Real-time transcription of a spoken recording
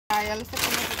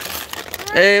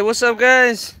Hey, what's up,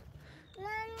 guys?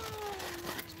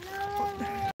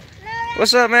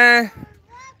 What's up, man?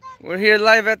 We're here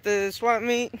live at the swap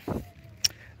meet.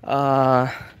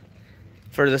 For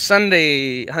the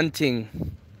Sunday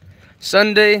hunting.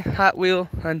 Sunday Hot Wheel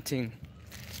hunting.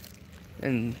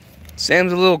 And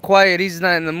Sam's a little quiet. He's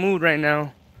not in the mood right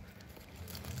now.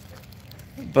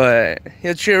 But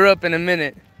he'll cheer up in a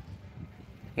minute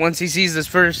once he sees this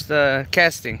first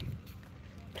casting.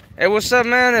 Hey, what's up,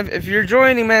 man? If you're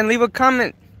joining, man, leave a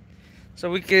comment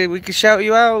so we could shout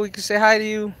you out. We could say hi to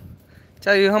you,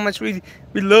 tell you how much we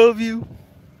love you.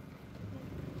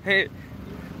 Hey,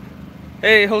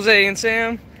 Jose and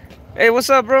Sam. Hey,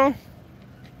 what's up, bro?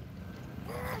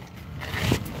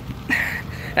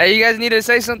 Hey, you guys need to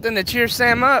say something to cheer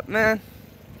Sam up, man.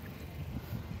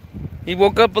 He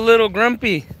woke up a little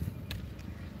grumpy.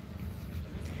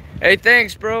 Hey,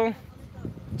 thanks, bro.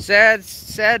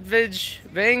 Sadvige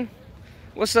Vang.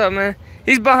 What's up, man?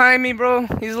 He's behind me, bro.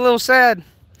 He's a little sad.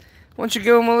 Why don't you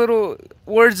give him a little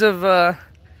words of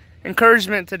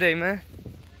encouragement today, man?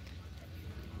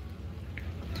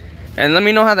 And let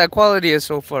me know how that quality is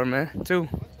so far, man, too.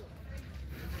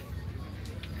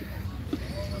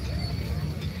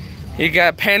 He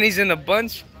got panties in a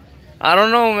bunch. I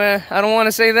don't know, man. I don't want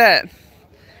to say that.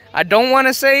 I don't want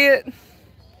to say it,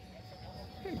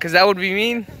 because that would be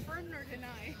mean.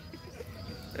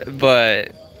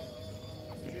 But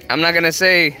I'm not going to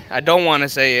say I don't want to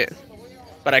say it,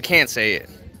 but I can't say it.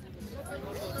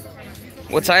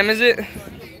 What time is it?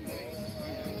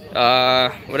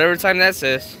 Whatever time that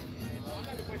says.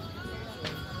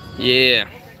 Yeah.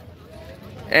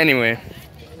 Anyway.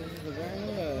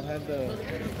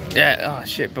 Yeah, oh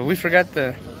shit, but we forgot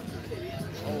the...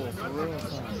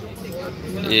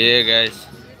 Yeah, guys.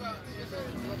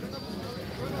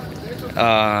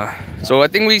 So I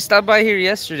think we stopped by here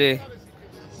yesterday.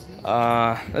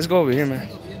 Let's go over here, man.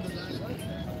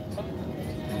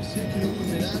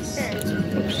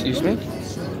 Excuse me.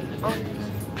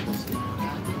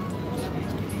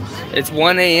 It's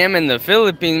 1 a.m. in the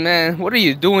Philippines, man. What are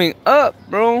you doing up,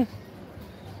 bro?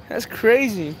 That's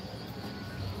crazy.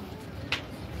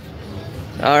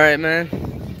 Alright, man.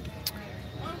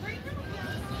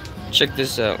 Check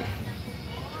this out.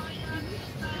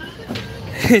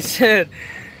 He said,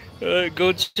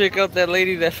 go check out that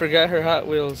lady that forgot her Hot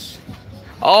Wheels.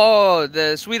 Oh,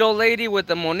 the sweet old lady with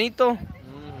the monito?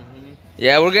 Mm-hmm.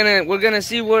 Yeah, we're gonna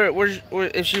see where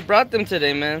if she brought them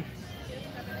today, man.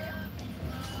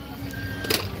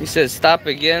 He said stop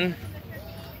again.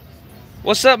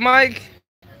 What's up, Mike?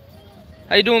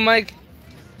 How you doing, Mike?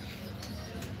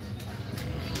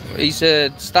 He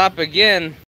said stop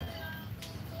again.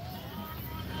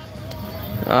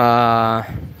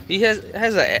 He has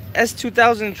a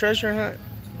S2000 treasure hunt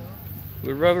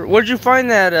with rubber. Where'd you find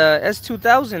that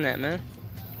S2000 at, man?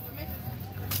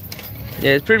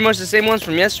 Yeah, it's pretty much the same ones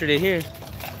from yesterday here.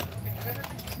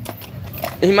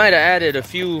 He might have added a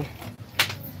few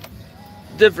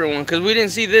different ones because we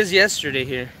didn't see this yesterday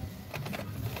here.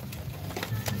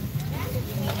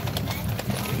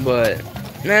 But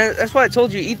man, that's why I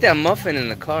told you eat that muffin in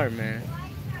the car, man.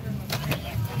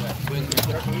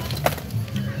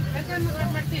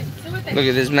 Look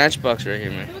at this matchbox right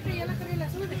here, man.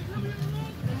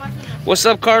 What's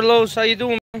up, Carlos? How you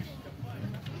doing, man?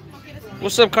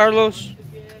 What's up, Carlos?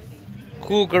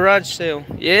 Cool garage sale.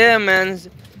 Yeah, man.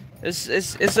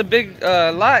 It's a big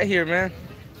lot here, man.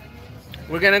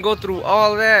 We're gonna go through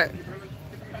all that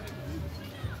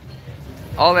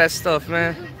stuff,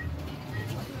 man.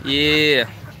 Yeah.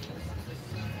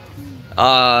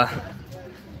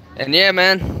 And yeah,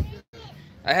 man.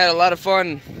 I had a lot of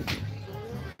fun.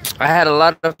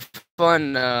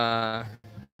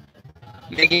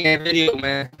 Making a video,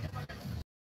 man.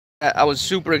 I was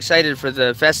super excited for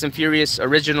the Fast and Furious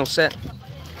original set.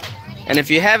 And if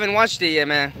you haven't watched it yet,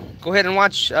 man, go ahead and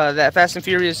watch that Fast and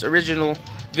Furious original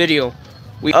video.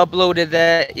 We uploaded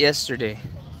that yesterday.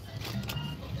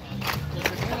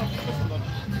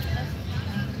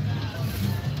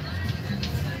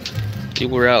 We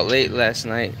were out late last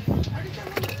night.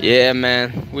 Yeah,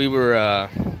 man. We were,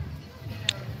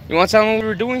 you want to tell them what we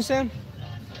were doing, Sam?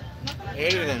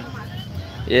 Everything.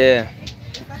 Yeah.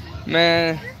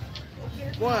 Man.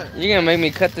 What? You're gonna make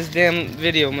me cut this damn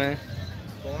video, man.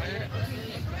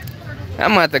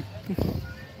 I'm at the...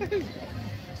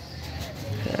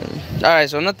 Alright,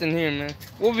 so nothing here, man.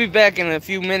 We'll be back in a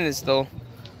few minutes, though.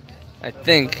 I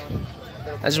think.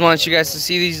 I just want you guys to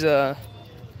see these,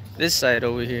 this side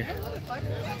over here.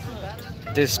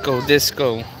 Disco.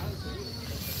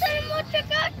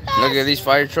 Look at these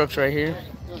fire trucks right here.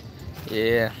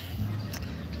 Yeah.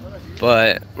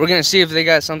 But we're gonna see if they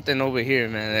got something over here,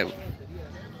 man.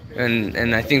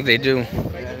 And I think they do.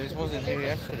 Yeah, this wasn't here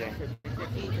yesterday.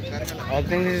 I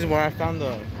think this is where I found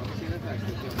the.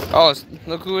 Oh,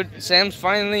 look who Sam's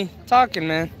finally talking,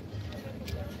 man.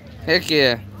 Heck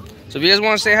yeah. So if you guys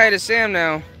want to say hi to Sam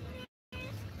now,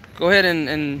 go ahead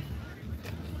and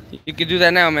you can do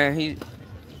that now, man.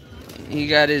 He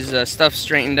got his stuff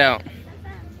straightened out.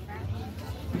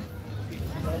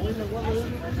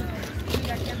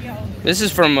 This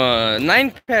is from a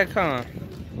 9-pack, huh?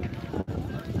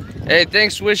 Hey,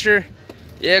 thanks, Swisher.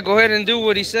 Yeah, go ahead and do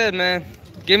what he said, man.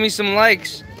 Give me some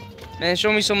likes. Man,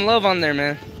 show me some love on there,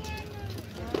 man.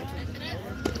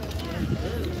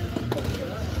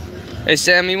 Hey,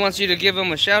 Sam, he wants you to give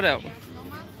him a shout out.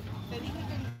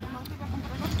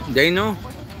 They know?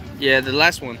 Yeah, the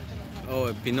last one.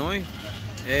 Oh, Pinoy?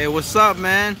 Hey, what's up,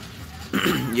 man?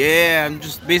 Yeah, I'm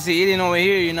just busy eating over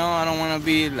here, you know. I don't want to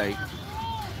be like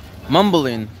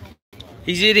mumbling.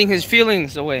 He's eating his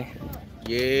feelings away.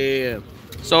 Yeah.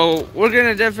 So we're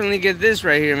gonna definitely get this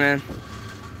right here, man.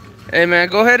 Hey, man,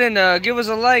 go ahead and give us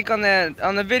a like on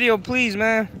the video, please,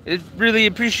 man. It really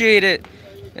appreciate it,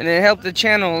 and it helped the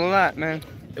channel a lot, man.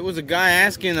 There was a guy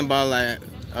asking about like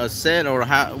a set or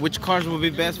which cars would be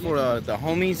best for the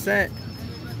homie set.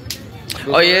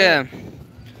 Oh yeah.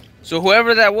 So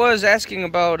whoever that was asking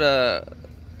about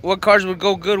what cars would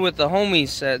go good with the homie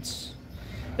sets,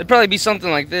 it'd probably be something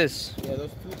like this. Yeah,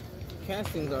 those two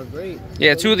castings are great.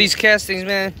 Yeah, two of these castings,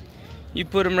 man. You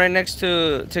put them right next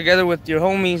together with your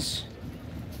homies,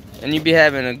 and you be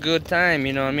having a good time.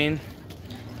 You know what I mean?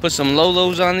 Put some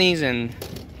Lolos on these, and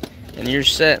you're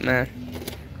set, man.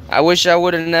 I wish I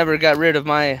would have never got rid of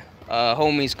my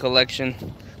homies collection,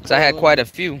 cause I had quite a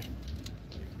few.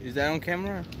 Is that on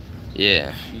camera?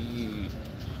 Yeah. Jeez.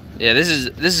 Yeah, this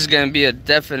is gonna be a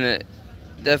definitely.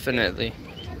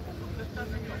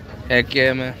 Heck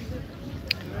yeah, man.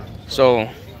 So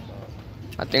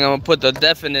I think I'm gonna put the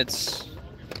definites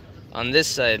on this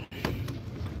side.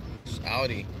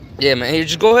 Audi. Yeah, man. Here,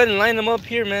 just go ahead and line them up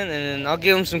here, man, and I'll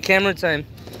give them some camera time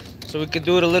so we could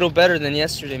do it a little better than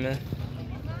yesterday, man.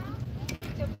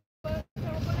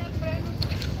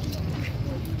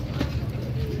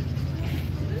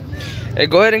 Hey,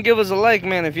 go ahead and give us a like,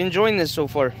 man, if you're enjoying this so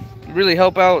far. Really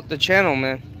help out the channel,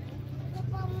 man.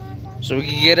 So we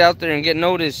can get out there and get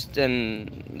noticed, and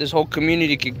this whole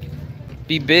community could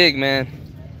be big, man.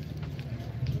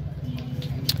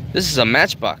 This is a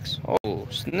Matchbox. Oh,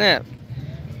 snap.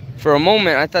 For a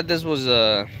moment, I thought this was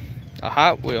a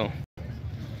Hot Wheel.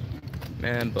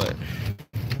 Man, but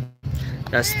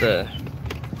that's the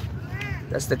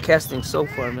casting so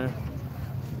far, man.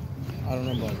 I don't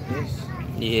know about this.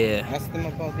 Yeah. Ask them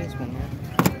about this one, man.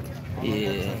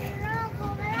 Yeah.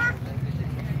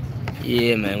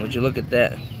 Yeah, man. Would you look at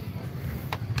that?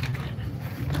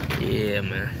 Yeah,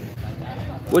 man.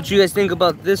 What you guys think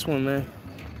about this one, man?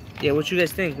 Yeah, what you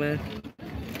guys think, man?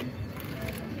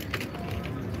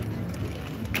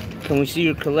 Can we see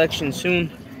your collection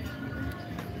soon?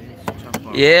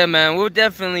 Yeah, man. We'll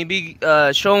definitely be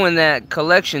showing that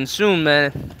collection soon,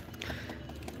 man.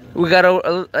 We got,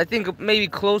 I think, maybe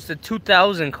close to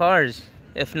 2,000 cars,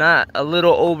 if not a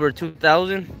little over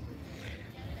 2,000.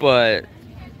 But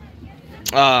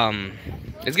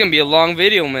it's gonna be a long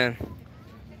video, man,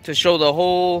 to show the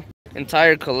whole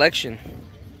entire collection.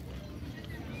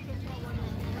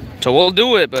 So we'll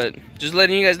do it, but just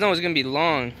letting you guys know it's gonna be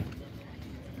long.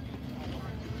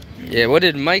 Yeah, what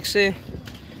did Mike say?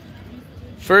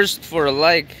 First for a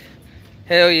like.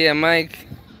 Hell yeah, Mike.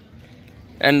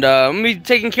 And I'm gonna be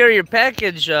taking care of your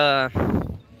package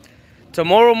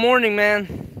tomorrow morning,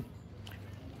 man.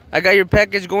 I got your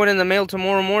package going in the mail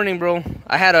tomorrow morning, bro.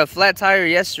 I had a flat tire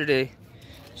yesterday,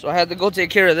 so I had to go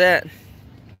take care of that.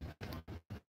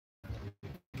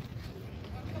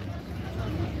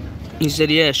 He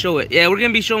said, yeah, show it. Yeah, we're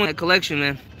gonna be showing that collection,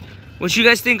 man. What you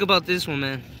guys think about this one,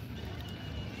 man?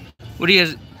 What do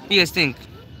you guys think?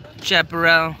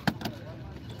 Chaparral.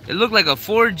 It looked like a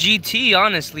Ford GT,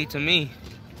 honestly, to me.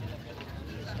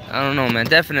 I don't know, man.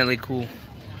 Definitely cool.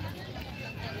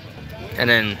 And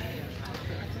then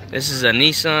this is a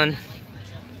Nissan.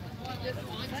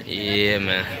 Yeah,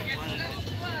 man.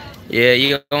 Yeah,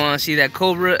 you want to see that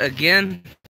Cobra again?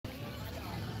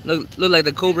 Look like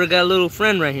the Cobra got a little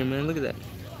friend right here, man. Look at that.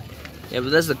 Yeah, but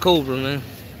that's the Cobra, man.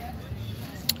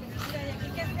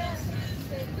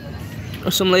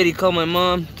 Some lady called my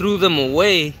mom, threw them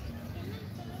away.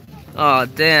 Oh,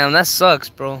 damn, that sucks,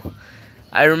 bro.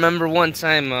 I remember one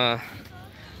time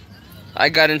I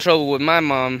got in trouble with my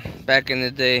mom back in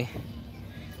the day,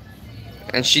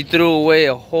 and she threw away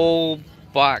a whole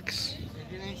box.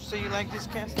 Didn't you say you like this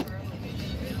casting?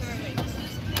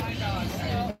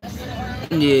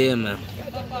 Yeah, man.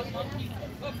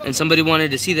 And somebody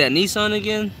wanted to see that Nissan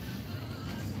again.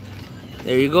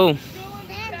 There you go.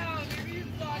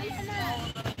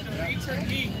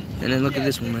 And then look at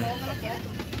this one, man.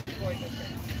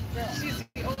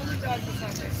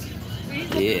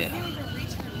 Yeah.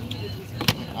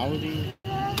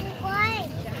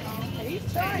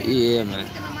 Yeah, man.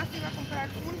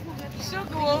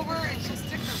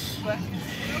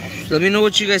 Let me know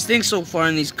what you guys think so far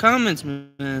in these comments,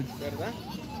 man.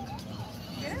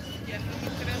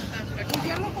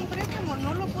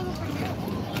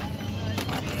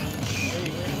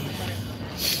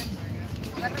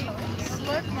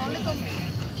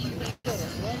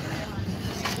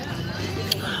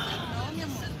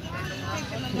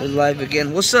 We're live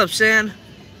again. What's up, San?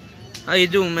 How you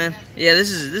doing, man? Yeah, this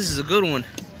is a good one.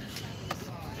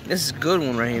 This is a good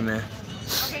one right here, man.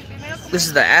 This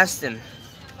is the Aston.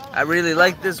 I really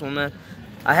like this one, man.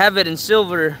 I have it in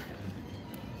silver.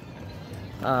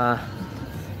 But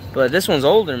this one's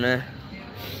older, man.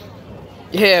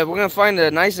 Yeah, we're gonna find a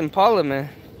nice Impala, man.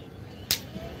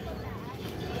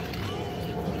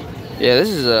 Yeah, this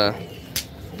is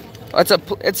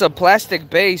it's a plastic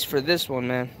base for this one,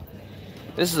 man.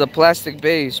 This is a plastic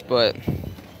base, but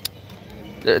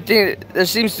there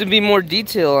seems to be more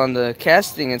detail on the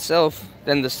casting itself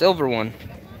than the silver one.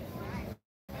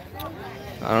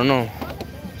 I don't know.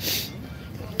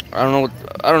 I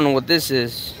don't know what this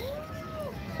is.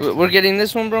 We're getting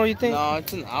this one, bro, you think? No,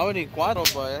 it's an Audi Quattro,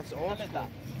 but that's old.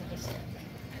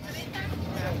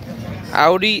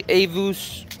 Audi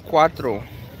Avus Quattro.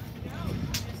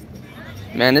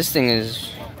 Man, this thing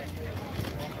is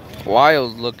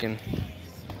wild looking.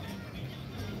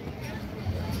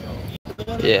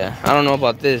 Yeah, I don't know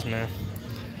about this, man.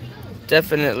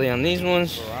 Definitely on these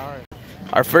ones. Ferrari.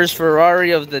 Our first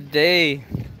Ferrari of the day.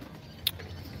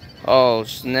 Oh,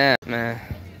 snap, man.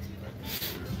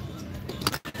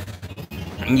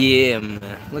 Yeah,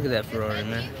 man. Look at that Ferrari,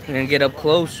 man. We're gonna get up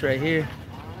close right here.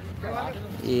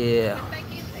 Yeah.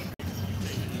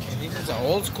 These are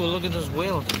old school. Look at those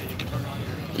wheels.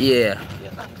 Yeah.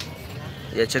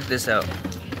 Yeah, check this out.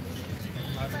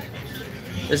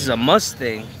 This is a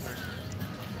Mustang.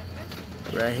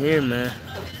 Right here, man.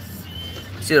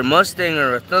 It's either a Mustang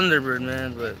or a Thunderbird,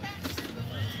 man, but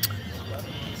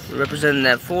we're representing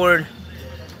that Ford.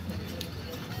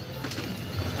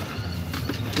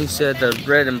 He said the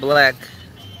red and black.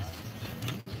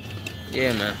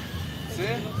 Yeah, man.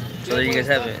 So there you guys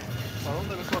have it.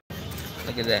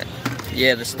 Look at that.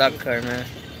 Yeah, the stock car, man.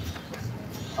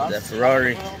 That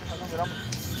Ferrari.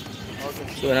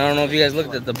 So I don't know if you guys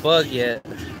looked at the bug yet.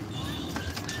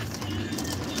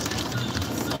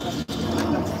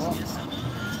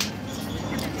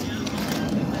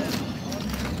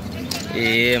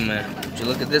 Yeah, man. Would you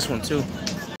look at this one too?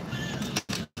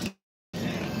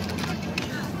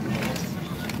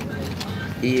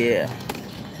 Yeah.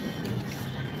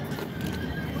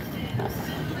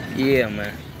 Yeah,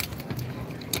 man.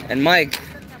 And Mike,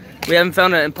 we haven't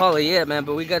found an Impala yet, man,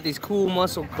 but we got these cool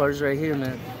muscle cars right here,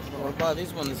 man. What about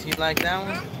this one? Does he like that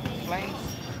one? Flames?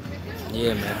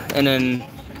 Yeah, man. And then,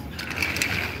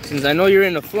 since I know you're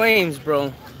into flames,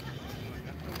 bro,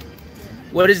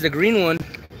 what is the green one?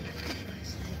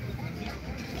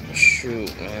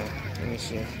 Shoot, man. Let me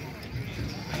see.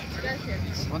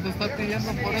 ¿Cuánto está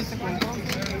pidiendo por este control?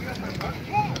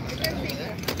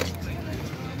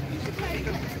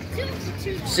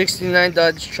 69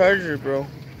 Dodge Charger, bro.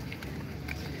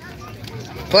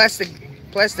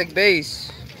 Plastic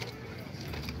base.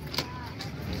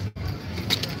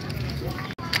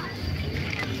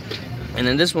 And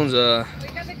then this one's a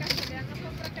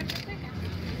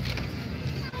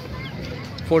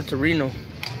Ford Torino.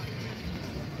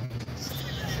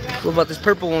 What about this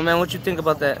purple one, man? What you think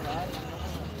about that?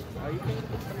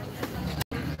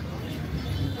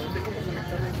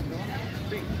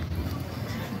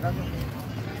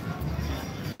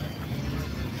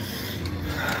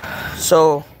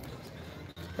 So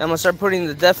I'm gonna start putting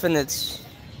the definites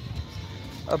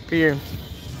up here.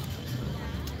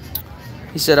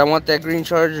 He said, I want that green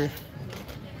Charger.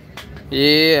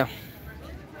 Yeah,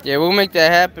 we'll make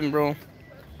that happen, bro.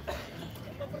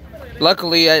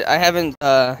 Luckily, I haven't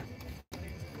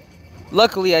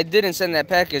luckily I didn't send that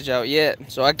package out yet,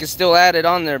 so I can still add it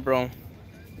on there, bro.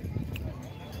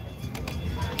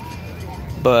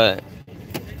 But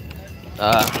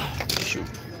shoot,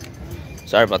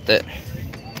 sorry about that.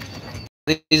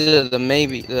 These are the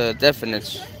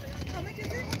definites.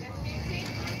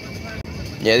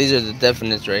 Yeah, these are the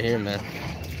definites right here, man.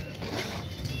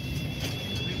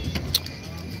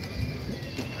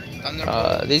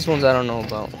 These ones I don't know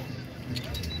about.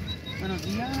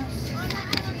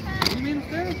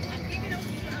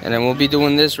 And then we'll be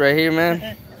doing this right here,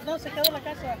 man.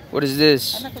 What is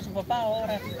this?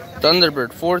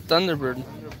 Thunderbird, Ford Thunderbird.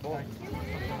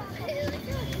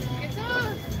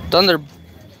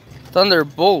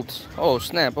 Thunderbolt. Oh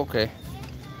snap, okay.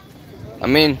 I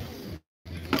mean,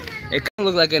 it kinda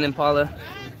look like an Impala.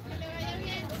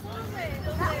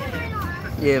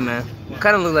 Yeah, man. It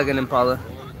kinda look like an Impala.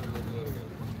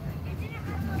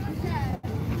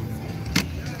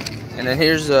 And then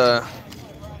here's a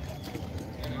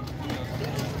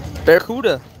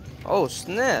Barracuda. Oh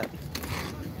snap.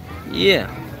 Yeah.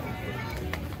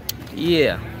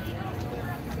 Yeah.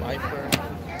 Viper.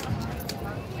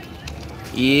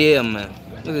 Yeah, man.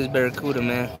 Look at this Barracuda,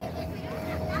 man.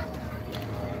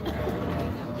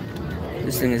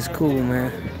 This thing is cool,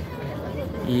 man.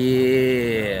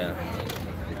 Yeah.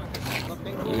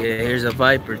 Yeah, here's a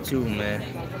Viper too, man.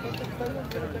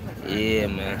 Yeah,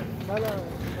 man.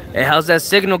 Hey, how's that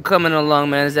signal coming along,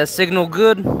 man? Is that signal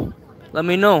good? Let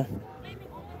me know.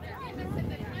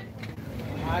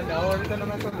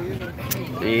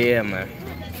 Yeah, man.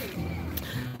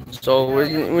 So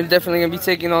we're definitely gonna be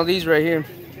taking all these right here.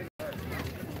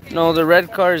 No, the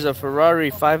red car is a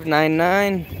Ferrari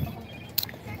 599.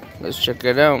 Let's check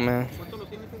it out, man.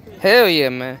 Hell yeah,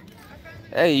 man.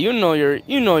 Hey, you know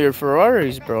your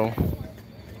Ferraris, bro.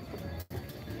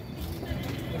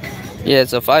 Yeah,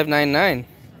 it's a 599.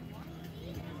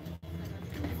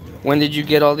 When did you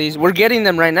get all these? We're getting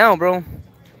them right now, bro.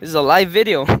 This is a live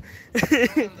video.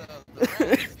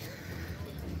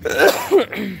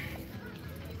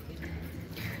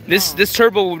 This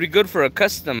turbo would be good for a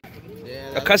custom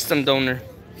donor.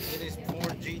 It is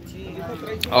Ford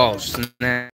GT. Oh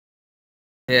snap!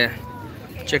 Yeah,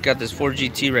 check out this Ford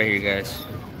GT right here, guys.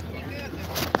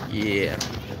 Yeah,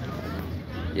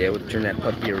 yeah, we'll turn that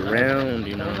puppy around.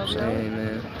 You know what I'm saying,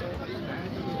 man?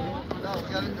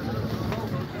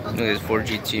 Look at this Ford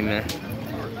GT, man.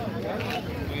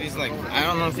 It's like, I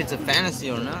don't know if it's a fantasy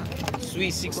or not.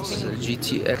 Sweet 16. This is a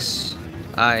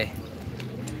GTXI.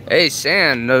 Hey,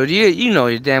 Sam, no, you know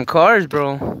your damn cars,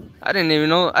 bro. I didn't even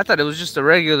know. I thought it was just a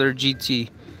regular GT.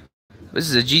 This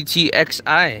is a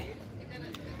GTXI.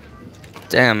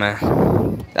 Damn,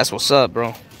 man. That's what's up,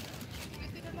 bro.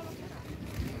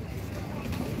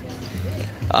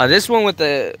 This one with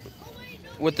the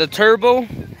turbo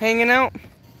hanging out.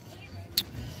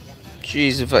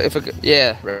 Jeez, if I could,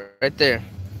 yeah, right there.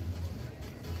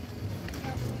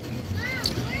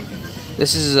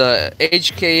 This is a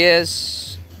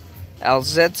HKS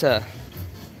Alzetta.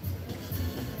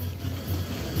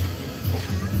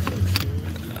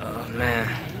 Oh man.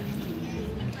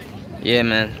 Yeah,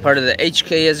 man. Part of the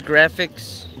HKS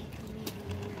graphics.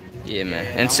 Yeah, man.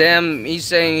 And Sam, he's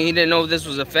saying he didn't know if this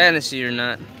was a fantasy or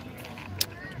not.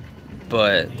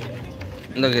 But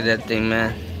look at that thing,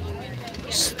 man.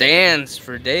 Stands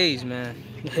for days, man.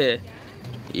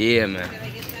 Yeah, man.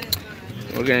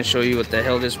 We're gonna show you what the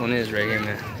hell this one is right here,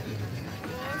 man.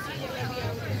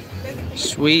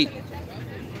 Sweet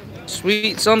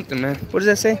something, man. What does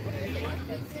that say?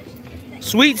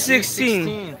 Sweet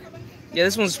 16. Yeah,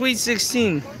 this one's Sweet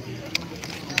 16.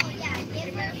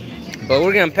 But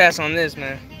we're gonna pass on this,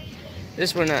 man.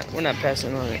 This we're not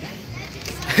passing on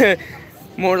it.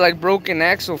 More like broken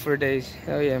axle for days.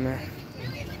 Hell yeah, man.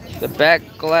 The back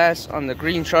glass on the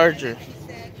green Charger.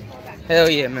 Hell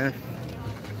yeah, man.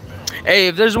 Hey,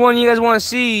 if there's one you guys want to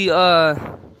see,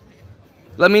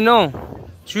 let me know.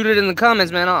 Shoot it in the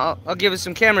comments, man. I'll give it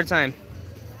some camera time.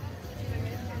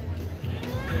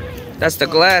 That's the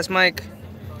glass, Mike.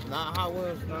 Not Hot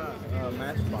Wheels, not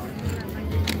Matchbox.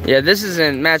 Yeah, this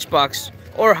isn't Matchbox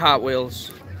or Hot Wheels.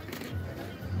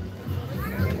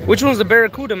 Which one's the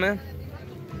Barracuda, man?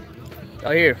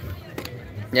 Oh, here.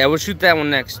 Yeah, we'll shoot that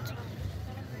one next.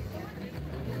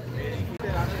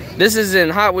 This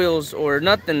isn't Hot Wheels or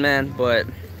nothing, man, but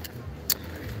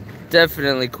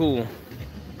definitely cool.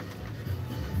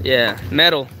 Yeah,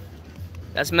 metal.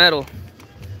 That's metal.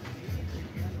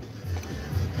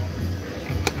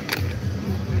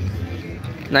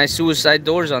 Nice suicide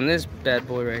doors on this bad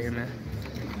boy right here, man.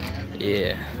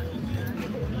 Yeah.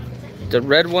 The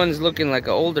red one's looking like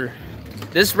an older.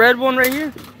 This red one right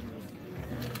here,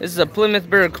 this is a Plymouth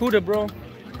Barracuda, bro.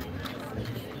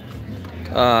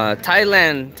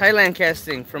 Thailand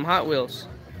casting from Hot Wheels.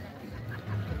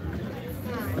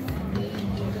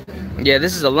 Yeah,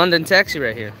 this is a London taxi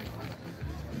right here.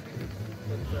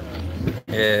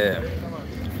 Yeah.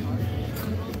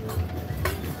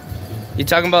 You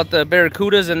talking about the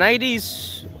Barracudas the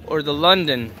 90s or the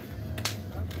London?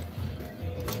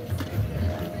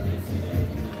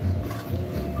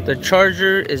 The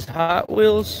Charger is Hot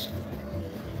Wheels.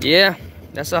 Yeah,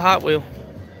 that's a Hot Wheel.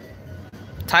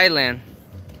 Thailand.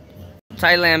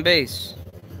 Thailand base.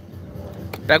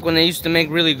 Back when they used to make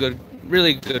really good.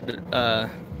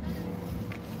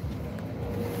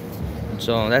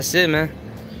 So that's it, man.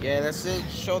 Yeah, that's it.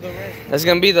 Show the rest. That's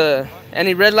gonna be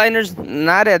any red liners?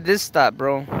 Not at this stop,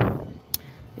 bro.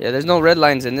 Yeah, there's no red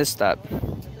lines in this stop.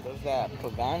 There's that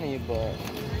Pagani, but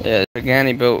yeah,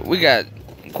 Pagani, but we got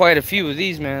quite a few of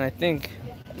these, man. I think.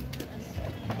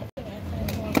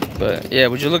 But yeah,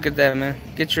 would you look at that, man?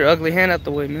 Get your ugly hand out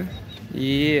the way, man.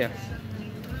 Yeah.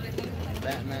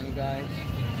 Batman guys.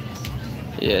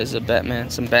 Yeah, it's a Batman.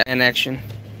 Some Batman action.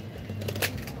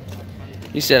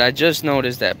 He said, I just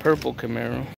noticed that purple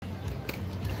Camaro.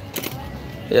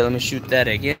 Yeah, let me shoot that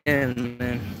again,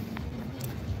 man.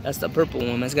 That's the purple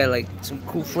one. It's got like some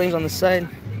cool flames on the side.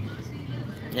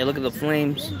 Yeah, look at the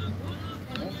flames.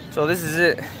 So this is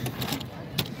it.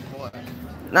 What?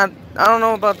 I don't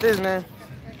know about this, man.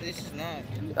 This is not.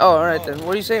 Oh, alright then.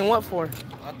 What are you saying what for?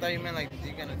 I thought you meant like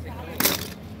you're gonna take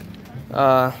it.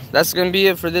 That's gonna be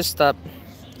it for this stop.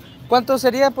 ¿Cuánto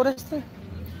sería por este?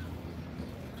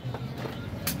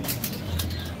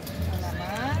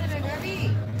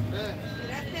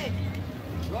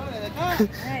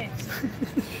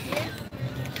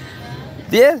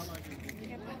 Yes.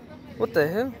 What the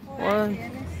hell? 1,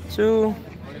 2,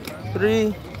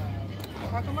 3,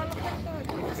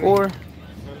 4,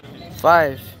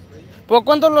 5. ¿Por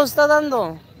cuánto lo está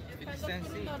dando? 50 cents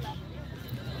each.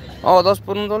 Oh, 2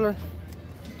 por $1.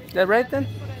 Is that right then?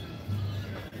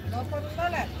 ¿2 por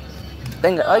 $1?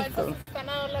 Venga, ay. Están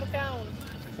a $1 cada uno.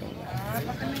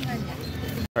 Para que me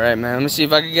engañen. Alright, man. Let me see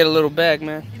if I can get a little bag,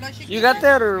 man. You got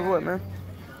that or what, man?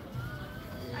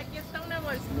 Aquí está una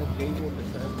bolsa.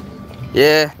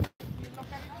 Yeah.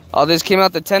 All this came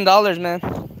out to $10, man.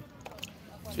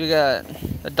 So we got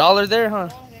 $1 there, huh?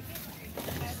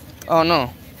 Oh,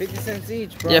 no. 50 cents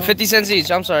each, bro. Yeah, 50 cents each.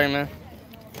 I'm sorry, man.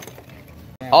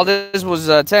 All this was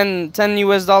 10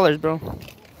 US dollars, bro.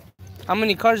 How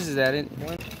many cars is that?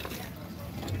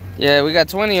 Yeah, we got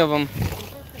 20 of them.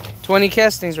 20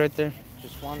 castings right there.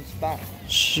 Just one stop.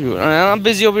 Shoot, I'm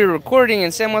busy over here recording,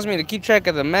 and Sam wants me to keep track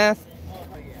of the math,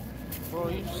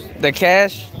 the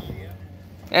cash,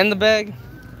 and the bag.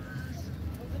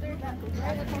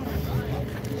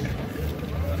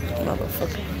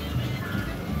 Motherfucker.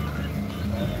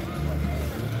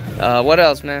 What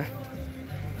else, man?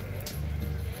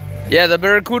 Yeah, the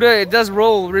Barracuda, it does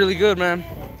roll really good, man.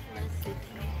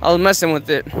 I was messing with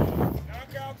it.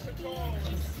 Knock out the cold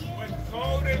with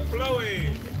cold and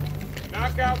fluid.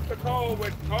 Knock out the cold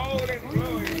with cold and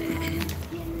fluid.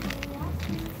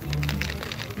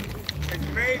 It's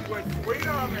made with sweet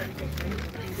almond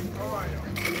oil.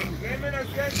 Lemon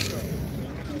essential.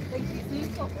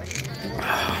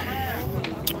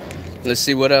 Let's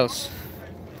see what else.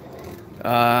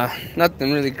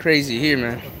 Nothing really crazy here,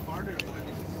 man.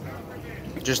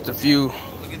 Just a few.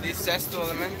 Look at this Sesto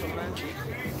Elemental, man.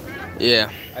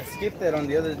 Yeah. I skipped it on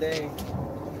the other day.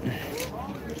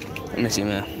 Let me see,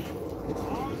 man.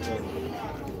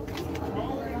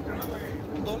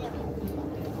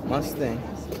 Mustang.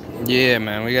 Yeah,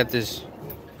 man. We got this.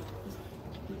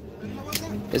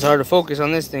 It's hard to focus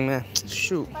on this thing, man.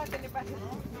 Shoot.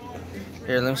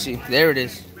 Here, let me see. There it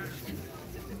is.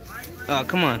 Oh,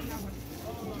 come on.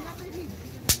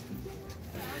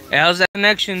 Hey, how's that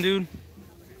connection, dude?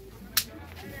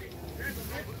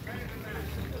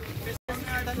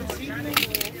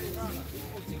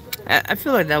 I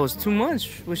feel like that was too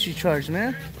much, what she charged,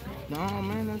 man. No,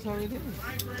 man, that's how it is.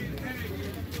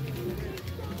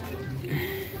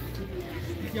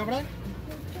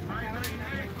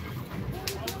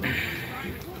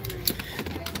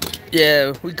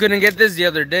 Yeah, we couldn't get this the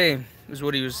other day, is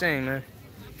what he was saying, man.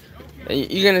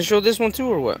 You gonna show this one too,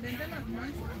 or what?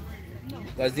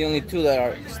 That's the only two that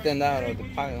are stand out of the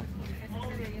pile.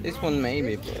 This one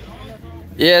maybe, but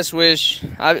Yeah, Swish.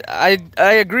 I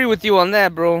agree with you on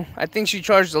that, bro. I think she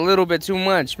charged a little bit too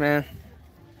much, man.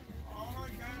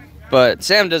 But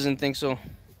Sam doesn't think so.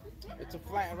 it's a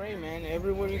flat rate, man.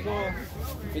 Everywhere you go,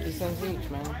 50 cents each,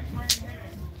 man.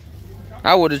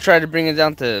 I would have tried to bring it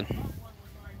down to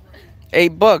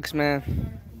 $8,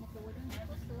 man.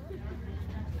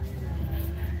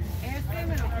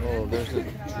 Oh, there's a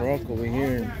truck over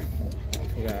here.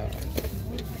 Yeah.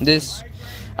 This,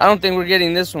 I don't think we're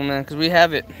getting this one, man, because we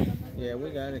have it. Yeah, we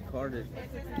got it carded.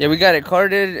 Yeah, we got it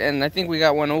carded, and I think we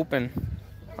got one open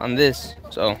on this.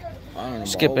 So, I don't know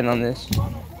skipping about on this.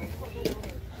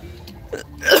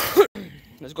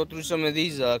 Let's go through some of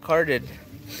these carded.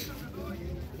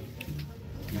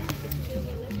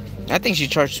 I think she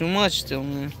charged too much still,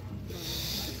 man.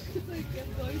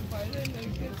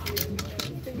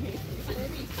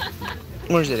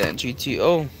 Where's it at?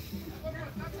 GTO.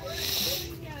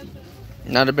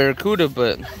 Not a Barracuda,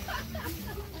 but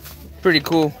pretty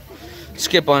cool.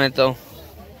 Skip on it though.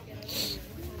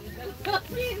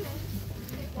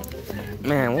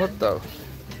 Man, what the?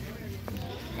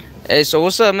 Hey, so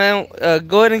what's up, man?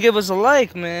 Go ahead and give us a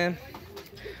like, man.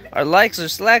 Our likes are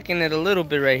slacking it a little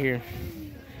bit right here.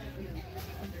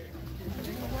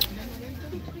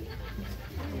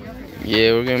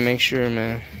 Yeah, we're gonna make sure,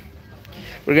 man.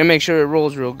 We're gonna make sure it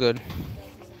rolls real good.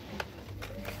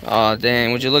 Oh,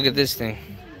 dang, would you look at this thing?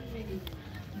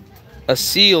 A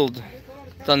sealed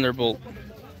Thunderbolt.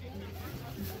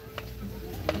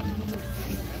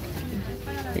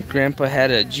 Your grandpa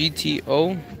had a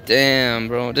GTO? Damn,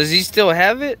 bro. Does he still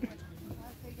have it?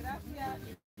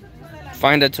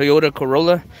 Find a Toyota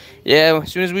Corolla? Yeah,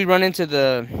 as soon as we run into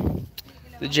the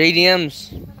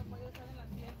JDMs.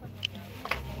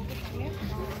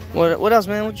 What else,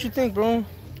 man? What you think, bro?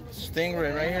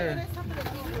 Stingray right here.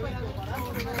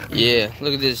 Yeah,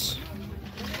 look at this.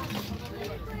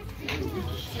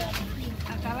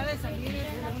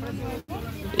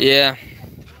 Yeah.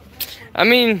 I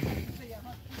mean,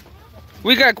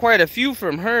 we got quite a few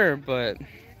from her, but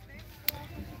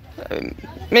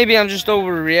maybe I'm just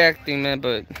overreacting, man,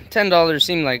 but $10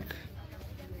 seemed like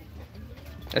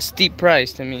a steep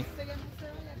price to me.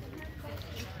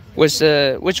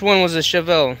 Which one was a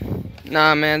Chevelle?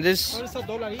 Nah, man, this.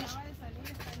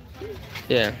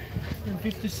 Yeah.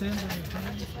 50 cents.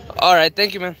 All right,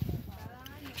 thank you, man.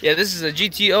 Yeah, this is a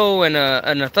GTO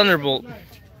and a Thunderbolt.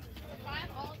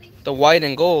 The white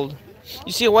and gold.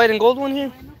 You see a white and gold one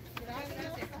here?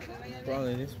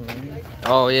 Probably this one.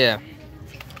 Oh yeah.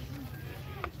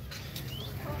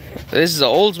 This is an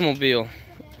Oldsmobile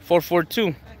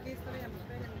 442.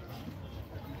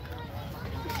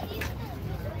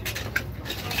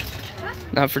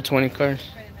 Not for 20 cars.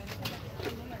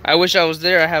 I wish I was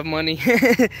there. I have money.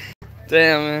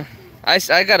 Damn, man.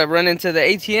 I gotta run into the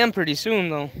ATM pretty soon,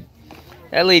 though.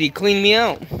 That lady cleaned me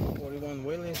out. 41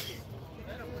 Willis.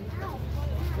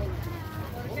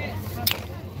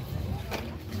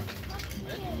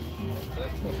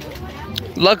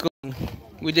 Luckily,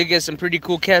 we did get some pretty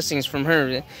cool castings from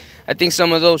her. I think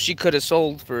some of those she could have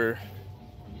sold for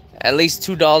at least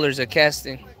 $2 a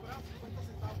casting.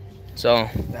 So.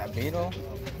 That Beetle.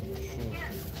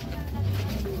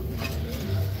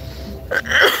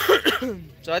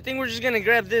 So I think we're just gonna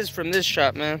grab this from this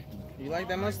shop, man. You like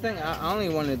that Mustang? I only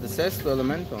wanted the Sesto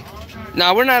Elemento.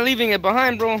 Nah, we're not leaving it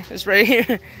behind, bro. It's right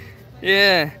here.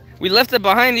 Yeah, we left it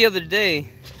behind the other day.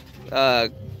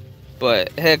 But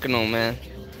heck no, man.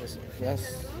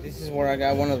 Yes, this is where I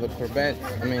got one of the Corvettes.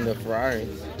 I mean the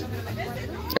Ferraris.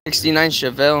 69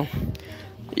 Chevelle.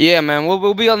 Yeah, man.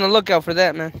 We'll be on the lookout for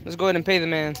that, man. Let's go ahead and pay the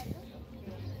man.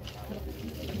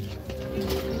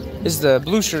 This is the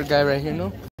blue shirt guy right here,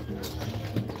 no?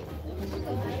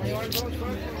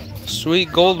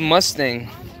 Sweet gold Mustang.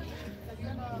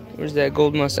 Where's that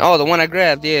gold Mustang? Oh, the one I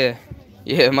grabbed, yeah.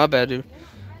 Yeah, my bad, dude.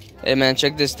 Hey, man,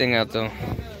 check this thing out, though.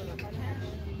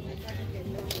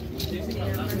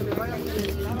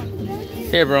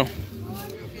 Here, bro.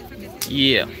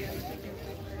 Yeah.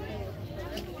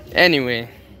 Anyway.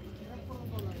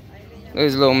 Look at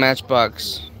this little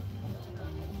Matchbox.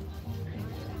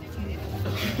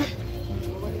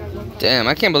 Damn,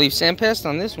 I can't believe Sam passed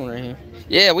on this one right here.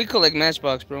 Yeah, we collect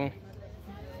Matchbox, bro.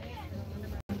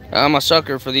 I'm a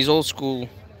sucker for these old school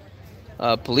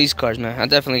police cars, man. I'm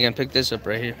definitely gonna pick this up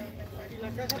right here.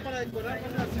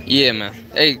 Yeah, man.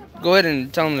 Hey, go ahead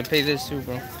and tell them to pay this too,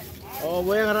 bro. Oh,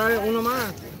 voy a agarrar uno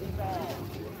más.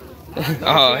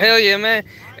 Oh, hell yeah, man.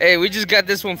 Hey, we just got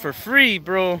this one for free,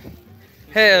 bro.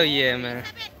 Hell yeah, man.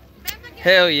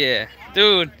 Hell yeah.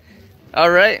 Dude.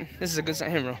 Alright. This is a good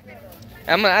sign here, bro.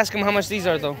 I'm gonna ask him how much these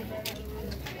are, though.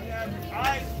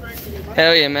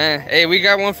 Hell yeah, man. Hey, we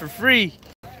got one for free.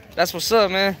 That's what's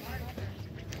up, man.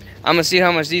 I'm gonna see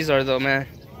how much these are, though, man.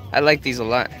 I like these a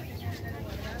lot.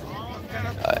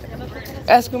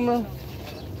 Ask him, bro.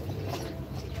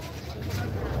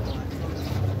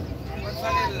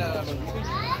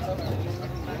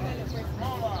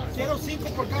 Quiero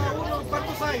 5 por cada uno.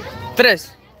 ¿Cuántos hay?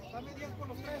 3. Dame 10 por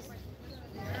los 3.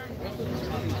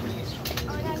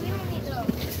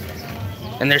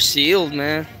 And they're sealed,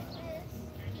 man.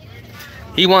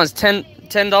 He wants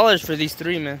 $10 for these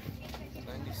 3, man.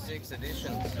 96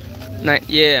 editions.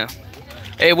 Yeah.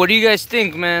 Hey, what do you guys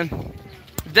think, man?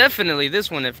 Definitely this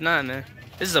one, if not, man.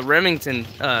 This is a Remington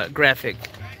graphic.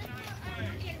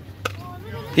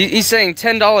 He's saying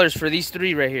 $10 for these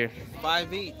 3 right here.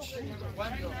 5 each.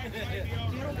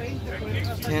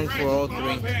 10 for all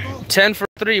 3. 10 for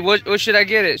 3. What should I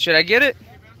get it? Should I get it?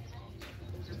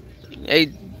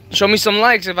 Hey, show me some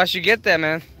likes if I should get that,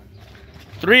 man.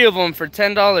 3 of them for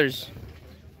 $10.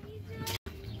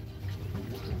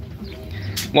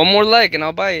 One more like and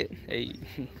I'll buy it. Hey.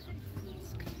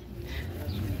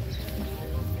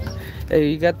 Hey,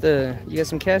 you got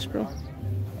some cash, bro?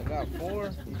 I got 4.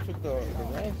 You took the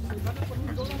rest.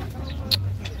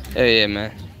 Hey, yeah,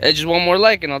 man. Hey, just one more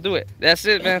like and I'll do it. That's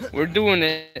it, man. We're doing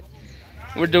it.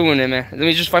 We're doing it, man. Let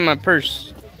me just find my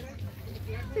purse.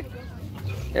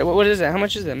 Hey, what is that? How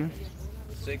much is that, man?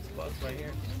 $6 right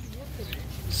here.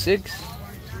 6?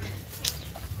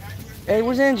 Hey,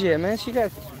 where's Angie at, man? She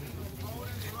got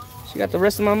the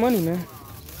rest of my money, man.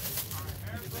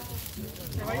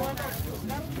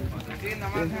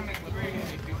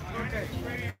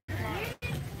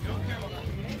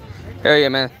 Hell yeah,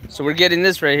 man. So we're getting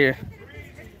this right here.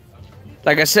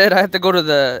 Like I said, I have to go to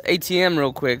the ATM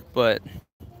real quick, but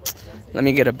let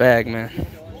me get a bag, man.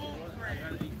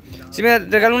 Si me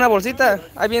regala una bolsita,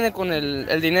 ahí viene con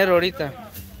el dinero ahorita.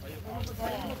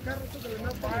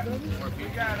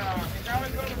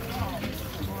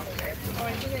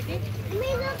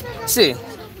 Sí.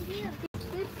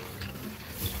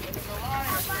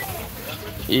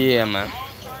 Yeah, man.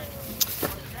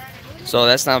 So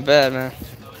that's not bad, man.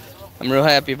 I'm real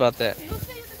happy about that.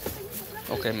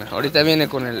 Okay, man. Ahorita viene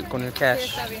con el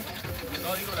cash.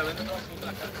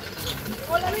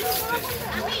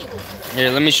 Here,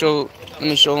 let me show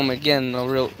them again a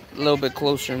little bit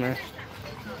closer, man.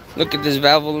 Look at this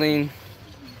Valvoline.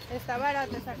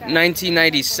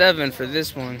 1997 for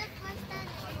this one.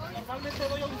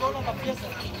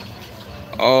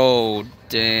 Oh,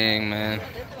 dang, man.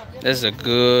 This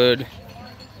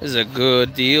is a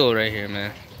good deal right here,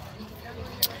 man.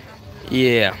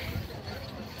 Yeah.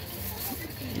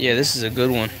 Yeah, this is a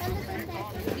good one.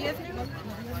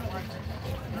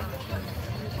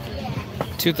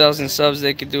 2,000 subs,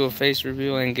 they could do a face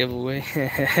reveal and giveaway.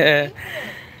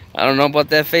 I don't know about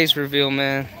that face reveal,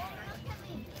 man.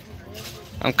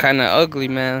 I'm kind of ugly,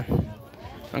 man.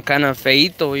 I'm kind of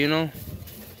feito, you know.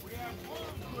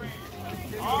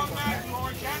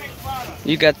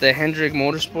 You got the Hendrick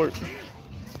Motorsport.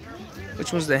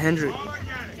 Which one's the Hendrick?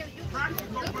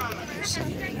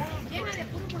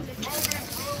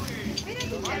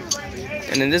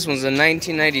 And then this one's a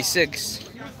 1996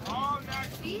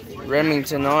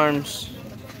 Remington Arms.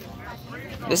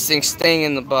 This thing's staying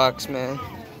in the box, man.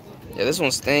 Yeah, this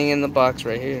one's staying in the box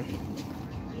right here.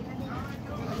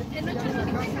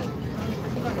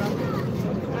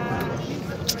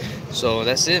 So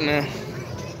that's it, man.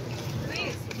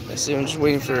 That's it. I'm just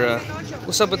waiting for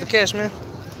what's up with the cash, man?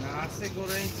 Nah, I said go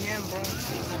to ATM, bro.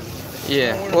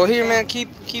 Yeah. Well, here, man. Keep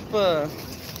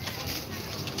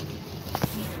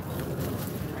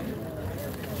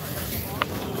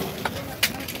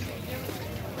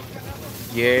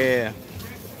Yeah.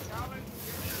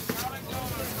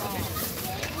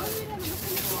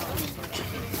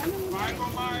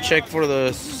 Check for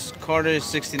the Carter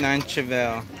 69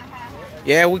 Chevelle.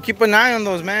 Yeah, we keep an eye on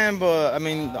those, man, but I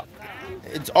mean,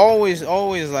 it's always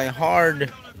like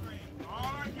hard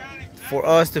for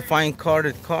us to find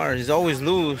carded cars. It's always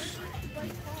loose.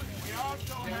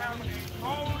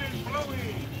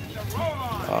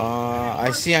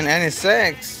 I see an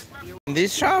NSX in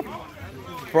this shop.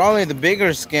 Probably the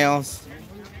bigger scales,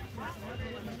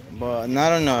 but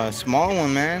not on a small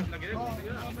one, man.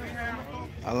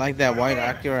 I like that white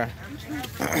Acura.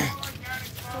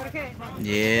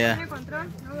 Yeah.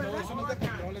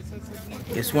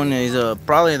 This one is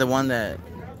probably the one that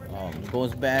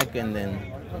goes back and then,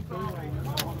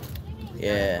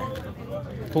 yeah,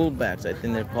 pullbacks, I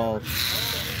think they're called.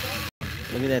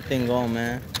 Look at that thing go,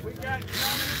 man.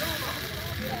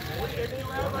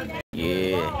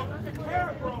 Yeah.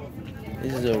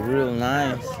 This is a real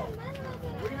nice.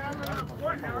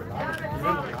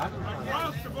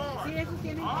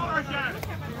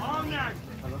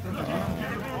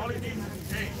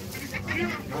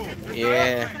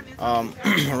 Yeah.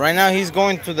 Right now he's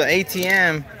going to the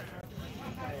ATM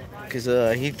because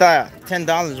he thought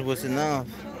 $10 was enough.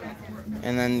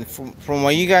 And then from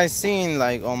what you guys seen,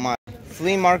 like on my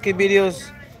flea market videos,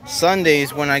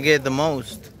 Sundays when I get the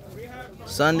most.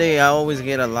 Sunday I always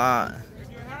get a lot.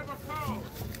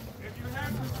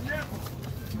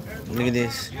 Look at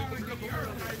this.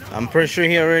 I'm pretty sure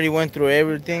he already went through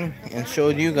everything and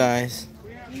showed you guys.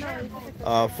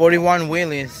 41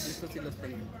 wheelies.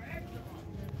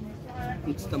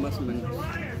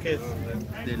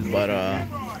 But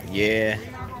yeah.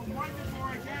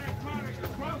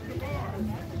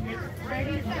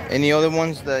 Any other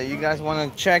ones that you guys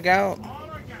want to check out?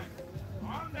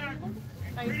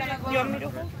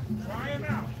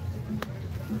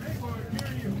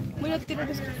 Voy a tirar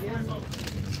eso.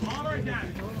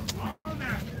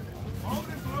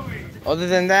 Other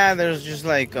than that, there's just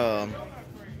like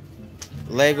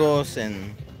Legos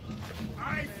and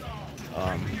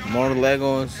more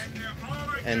Legos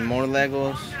and more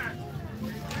Legos.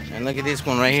 And look at this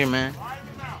one right here, man.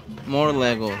 More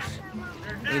Legos.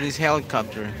 Look at this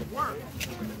helicopter.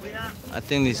 I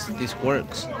think this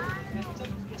works.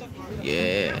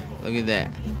 Yeah, look at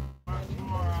that.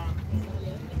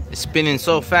 It's spinning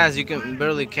so fast you can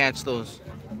barely catch those.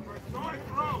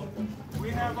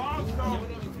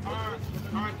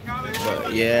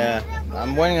 But yeah,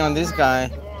 I'm waiting on this guy.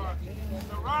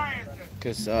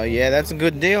 Cause yeah, that's a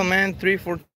good deal, man. 3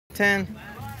 for $10.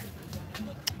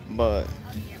 But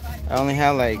I only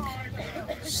have like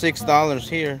 $6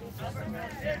 here.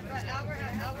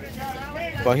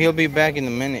 But he'll be back in a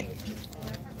minute.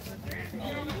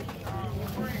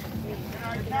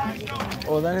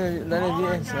 Oh, dale 10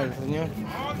 al señor.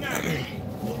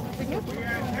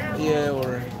 Yeah,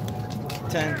 or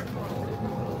 10.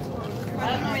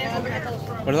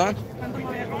 ¿Perdón?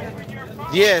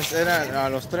 10, eran a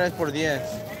los 3 por 10.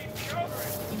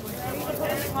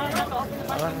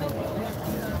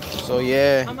 So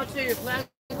yeah. How much are your plants?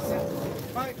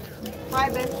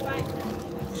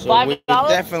 So we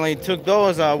definitely took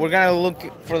those. We're gonna look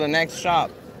for the next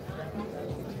shop.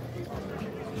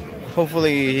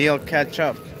 Hopefully he'll catch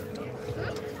up.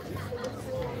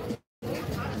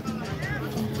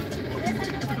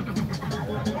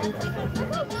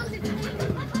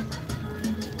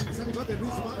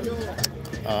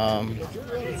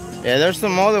 Yeah, there's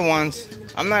some other ones.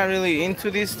 I'm not really into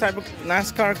these type of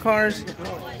NASCAR cars,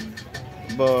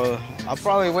 but I'll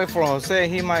probably wait for Jose.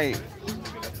 He might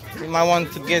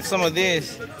want to get some of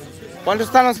these. ¿Cuánto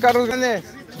están los carros grandes?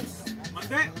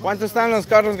 ¿Cuánto están los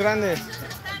carros grandes?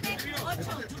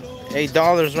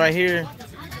 $8 right here.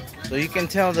 So you can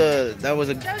tell that was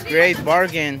a great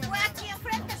bargain.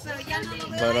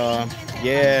 But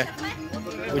yeah,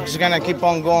 we're just gonna keep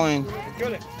on going.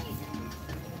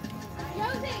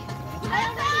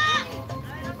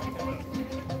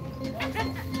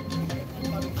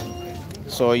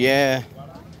 So yeah,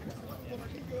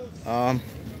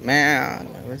 man,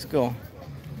 let's go.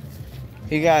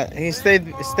 He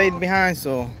stayed behind,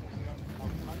 so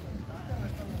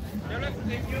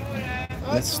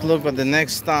let's look at the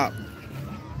next stop.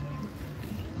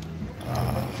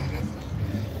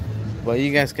 But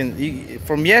you guys can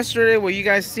from yesterday, what you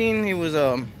guys seen, he was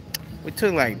we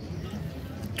took like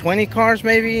 20 cars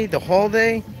maybe the whole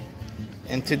day,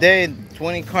 and today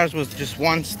 20 cars was just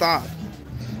one stop.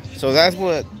 So that's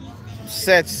what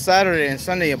sets Saturday and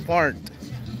Sunday apart.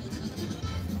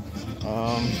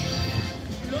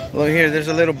 Look here, there's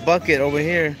a little bucket over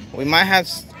here. We might have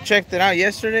checked it out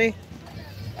yesterday.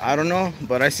 I don't know,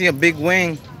 but I see a big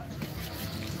wing.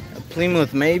 A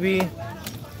Plymouth maybe.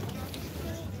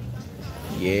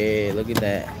 Yeah, look at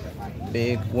that.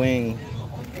 Big wing.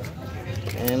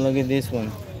 And look at this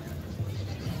one.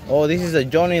 Oh, this is a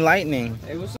Johnny Lightning.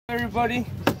 Hey, what's up, everybody?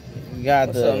 We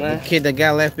got the kid that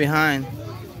got left behind.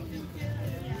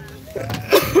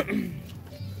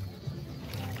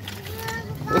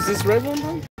 What's this red one,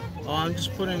 bro? Oh, I'm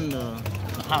just putting the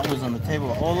Hot Wheels on the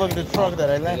table. Oh, look at the truck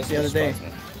that I left the other day.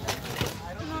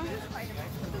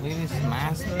 Look at this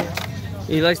Mazda.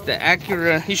 He likes the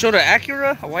Acura. He showed an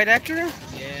Acura? A white Acura?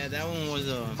 Yeah, that one was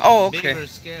a bigger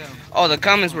scale. Oh, the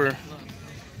comments were... Look,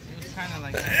 it was kind of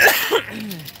like that.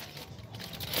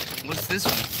 What's this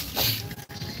one?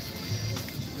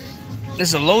 This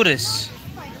is a Lotus.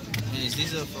 Is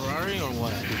this a Ferrari or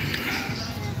what?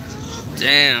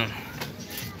 Damn.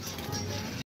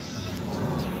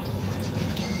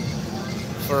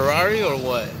 Ferrari or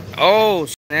what? Oh,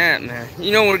 snap, man.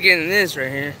 You know we're getting this right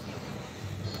here.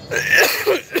 This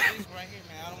right here,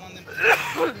 man. I don't want them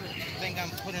to think I'm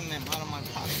putting them out of my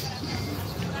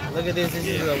pocket. Look at this. This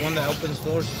is the one that opens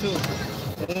doors too.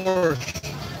 Or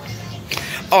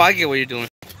Oh, I get what you're doing.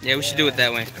 Yeah, we should do it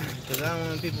that way. because I don't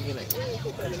want people to get like.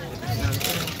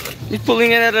 He's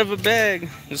pulling it out of a bag.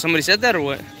 Somebody said that or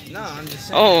what? No, I'm just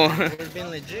saying. Oh. We're being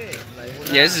legit. Like,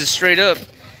 Yeah, this is straight up.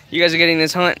 You guys are getting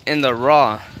this hunt in the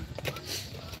raw.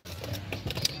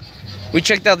 We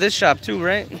checked out this shop too,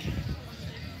 right?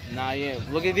 Nah, yeah.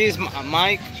 Look at these,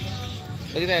 Mike.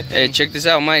 Look at that Hey, thing. check this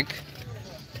out, Mike.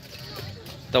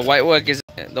 The white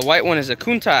one is a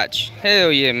Countach.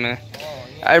 Hell yeah, man.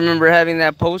 I remember having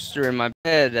that poster in my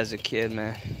bed as a kid,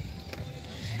 man.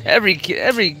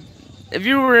 If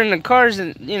you were in the cars, from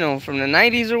the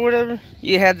 '90s or whatever,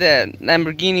 you had that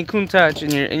Lamborghini Countach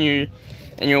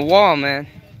in your wall, man.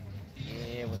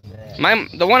 Yeah, with that.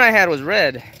 The one I had was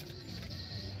red.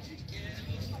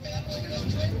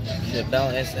 The Bell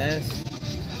SS.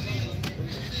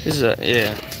 This is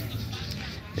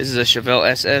This is a Chevelle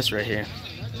SS right here.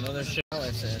 Another Chevelle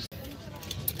SS.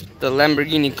 The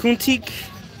Lamborghini Countach.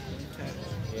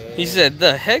 He said,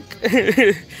 "The heck."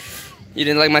 You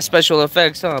didn't like my special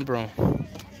effects, huh, bro?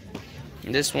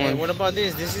 This one. Hey, what about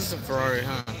this? This is a Ferrari,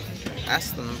 huh?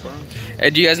 Ask them, bro. Hey,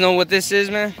 do you guys know what this is,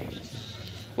 man?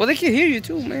 Well, they can hear you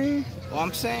too, man. Well,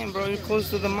 I'm saying, bro, you're close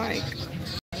to the mic.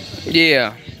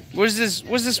 Yeah. Where's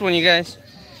this one, you guys?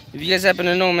 If you guys happen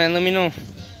to know, man, let me know.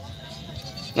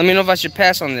 Let me know if I should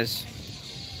pass on this.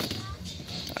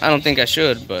 I don't think I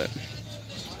should, but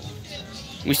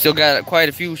we still got quite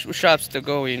a few shops to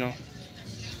go, you know.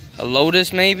 A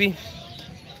Lotus, maybe?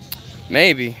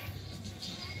 Maybe.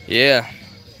 Yeah.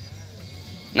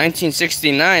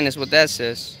 1969 is what that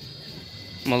says.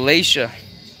 Malaysia.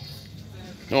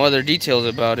 No other details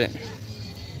about it.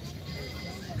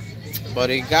 But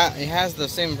it has the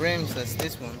same rims as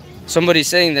this one. Somebody's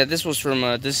saying that this was from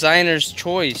a designer's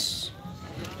choice.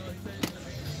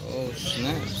 Oh,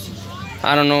 snaps.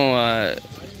 I don't know.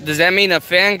 Does that mean a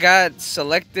fan got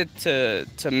selected to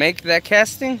make that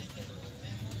casting?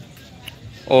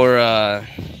 Or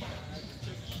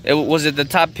was it the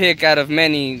top pick out of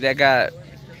many that got,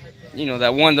 you know,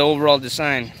 that won the overall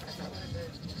designer's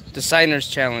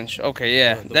challenge? Okay,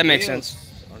 yeah, that makes sense.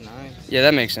 Nice. Yeah,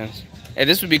 that makes sense. Hey,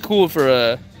 this would be cool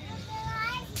for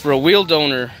a wheel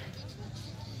donor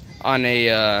on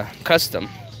a custom.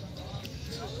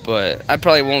 But I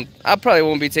probably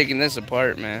won't be taking this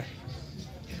apart, man.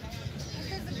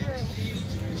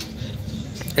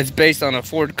 It's based on a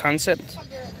Ford concept.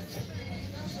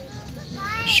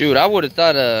 Shoot, I would have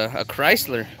thought a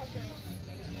Chrysler.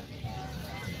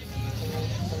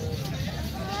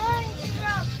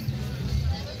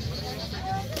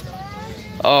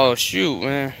 Oh shoot,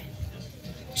 man.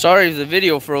 Sorry if the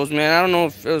video froze, man. I don't know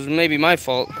if it was maybe my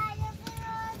fault.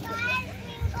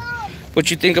 What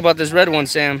you think about this red one,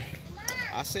 Sam?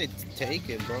 I say take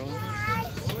it, bro.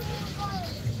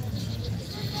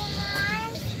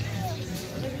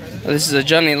 This is a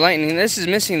Johnny Lightning. This is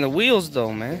missing the wheels,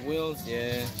 though, man. The wheels,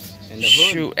 yeah. And the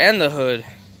hood. Shoot, and the hood.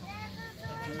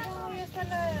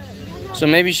 So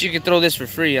maybe she could throw this for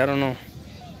free. I don't know.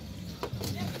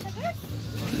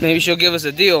 Maybe she'll give us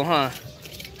a deal, huh?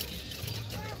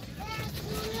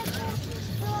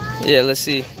 Yeah, let's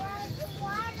see.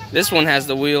 This one has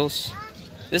the wheels.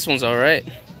 This one's all right.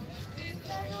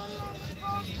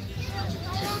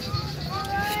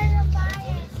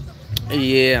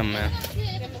 Yeah, man.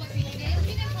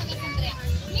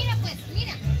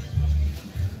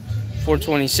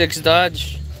 .426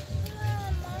 Dodge.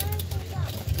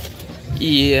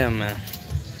 Yeah, man.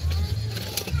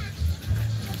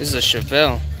 This is a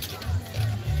Chevelle.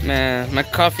 Man, my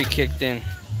coffee kicked in.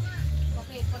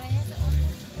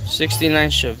 69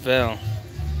 Chevelle.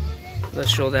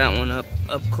 Let's show that one up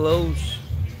close.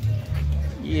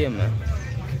 Yeah, man.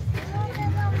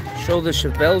 Show the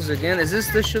Chevelles again. Is this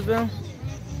the Chevelle?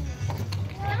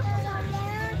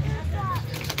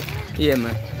 Yeah,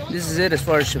 man. This is it as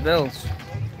far as Chevelles.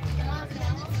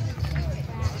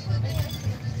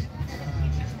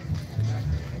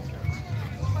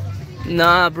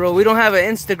 Nah, bro, we don't have an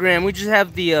Instagram. We just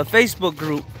have the Facebook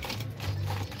group.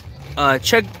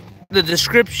 Check the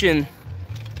description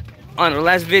on the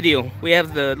last video. We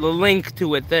have the link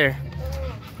to it there.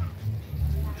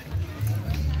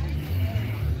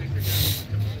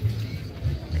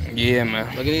 Yeah, man.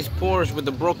 Look at these Porsche with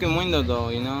the broken window, though,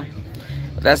 you know?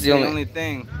 That's the only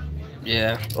thing.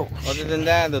 Yeah. Oh, other than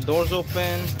that, the door's open,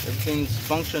 everything's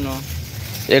functional.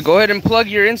 Yeah, go ahead and plug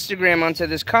your Instagram onto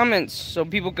this comments so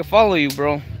people can follow you,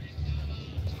 bro.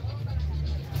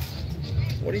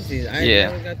 What is this? I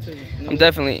Yeah. never got to know. I'm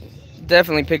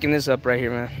definitely picking this up right here,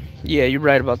 man. Yeah, you're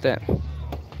right about that.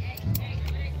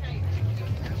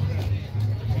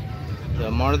 The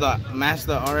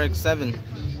Mazda RX-7.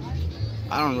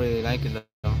 I don't really like it,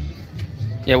 though.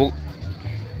 Yeah, well,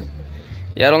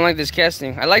 yeah, I don't like this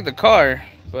casting. I like the car,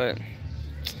 but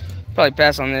probably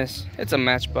pass on this. It's a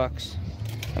Matchbox.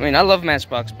 I mean, I love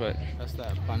Matchbox, but That's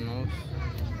that Panos.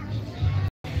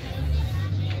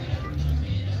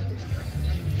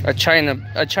 a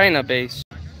China base.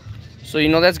 So you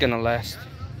know that's gonna last.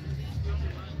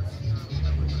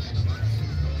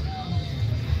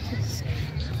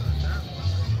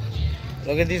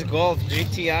 Look at this Golf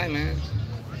GTI, man.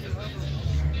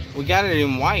 We got it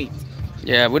in white.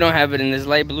 Yeah, we don't have it in this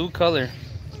light blue color.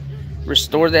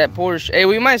 Restore that Porsche. Hey,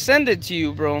 we might send it to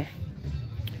you, bro.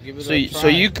 Give it So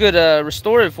you could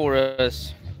restore it for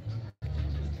us.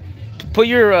 Put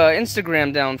your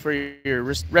Instagram down for your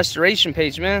restoration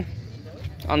page, man.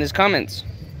 On these comments.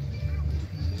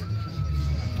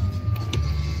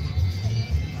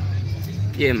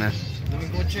 Yeah, man. Let me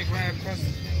go check right across.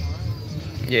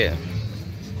 Yeah.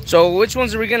 So which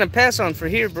ones are we gonna pass on for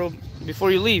here, bro?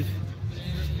 Before you leave?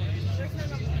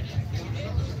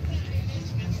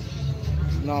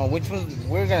 No, which one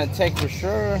we're gonna take for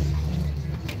sure?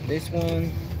 This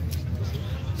one.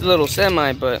 It's a little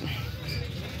semi, but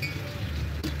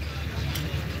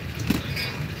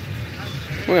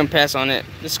we're gonna pass on it.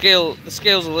 The scale's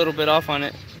a little bit off on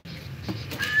it.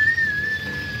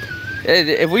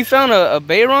 If we found a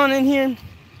Bayron in here,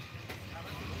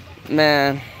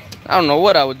 man, I don't know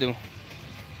what I would do.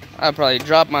 I'd probably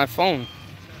drop my phone.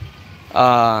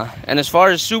 And as far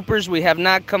as supers, we have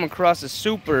not come across a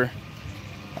super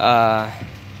at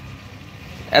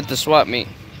the swap meet.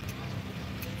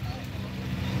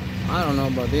 I don't know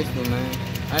about this one, man.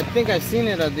 I think I've seen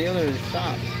it at the other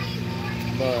shop,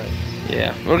 but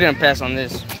yeah, we're gonna pass on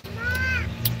this.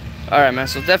 All right, man.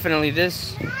 So definitely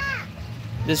this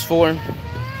 4.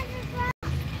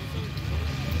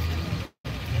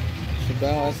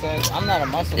 I'm not a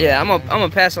muscle. Yeah, I'm gonna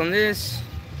pass on this.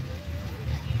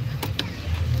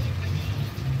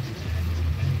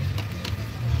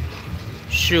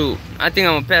 Shoot, I think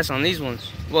I'm gonna pass on these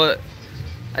ones. Well,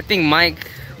 I think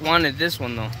Mike wanted this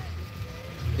one though.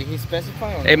 Did he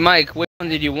specify? Or Hey not? Mike, which one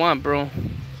did you want, bro?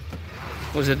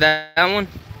 Was it that one?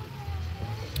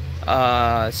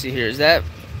 Let's see here. Is that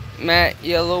matte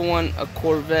yellow one a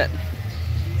Corvette?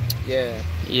 Yeah.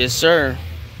 Yes, sir.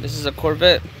 This is a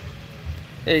Corvette.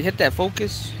 Hey, hit that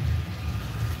focus.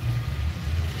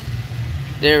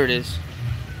 There it is.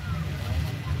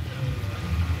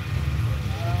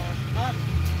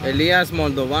 Elias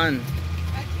Moldovan.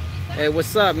 Hey,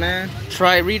 what's up, man?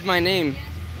 Try read my name.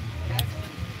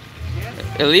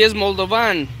 Elias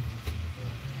Moldovan.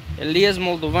 Elias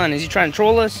Moldovan. Is he trying to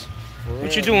troll us?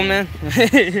 What you doing, man?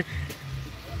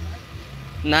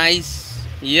 Nice.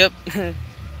 Yep.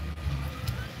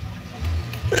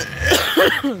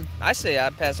 I say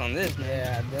I'd pass on this, man.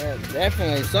 Yeah,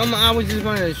 definitely. I was just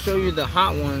going to show you the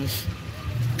hot ones.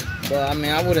 But, I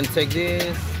mean, I wouldn't take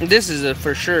this. This is a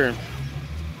for sure.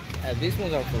 Yeah, these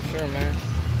ones are for sure, man.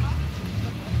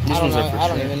 This one's a for I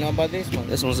don't sure. even know about this one.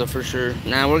 This one's a for sure.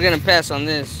 Nah, we're going to pass on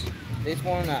this. This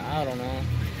one, I don't know.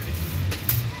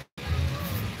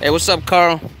 Hey, what's up,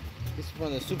 Carl? This is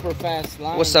from the super fast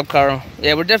line. What's up, Carl?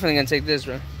 Yeah, we're definitely going to take this,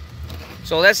 bro.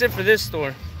 So that's it for this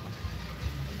store.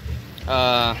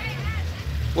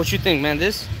 What you think, man?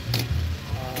 This?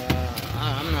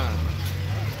 I'm not.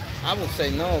 I would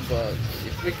say no, but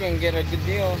if we can get a good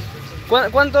deal.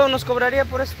 ¿Cuánto nos cobraría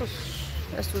por estos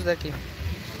de aquí?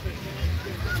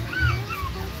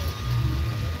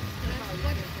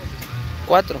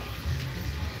 4.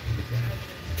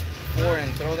 4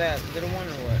 and throw that little one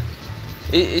or what?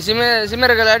 ¿Y si me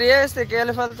regalaría este que ya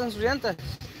le faltan sus llantas?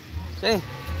 Sí.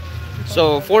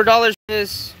 So $4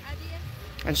 is,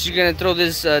 and she's gonna throw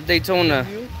this Daytona.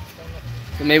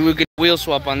 So maybe we could wheel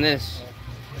swap on this.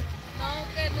 No,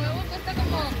 que nuevo cuesta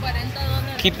como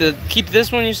 $40. Keep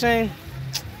this one, you're saying?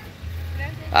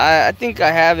 I think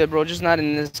I have it, bro, just not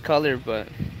in this color, but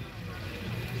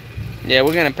yeah,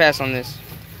 we're gonna pass on this.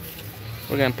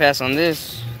 We're gonna pass on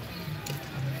this.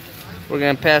 We're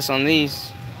gonna pass on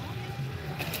these.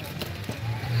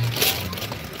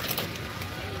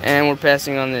 And we're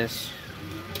passing on this.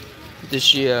 Did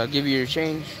she give you your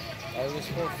change? It was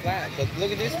for flat, but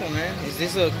look at this one, man. Is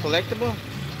this a collectible?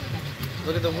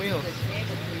 Look at the wheels.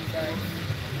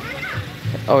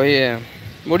 Oh yeah.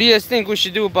 What do you guys think we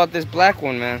should do about this black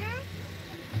one, man?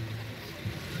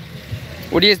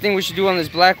 What do you guys think we should do on this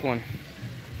black one?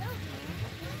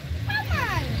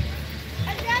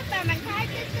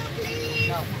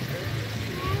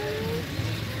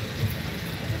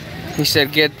 He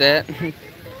said get that.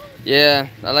 Yeah,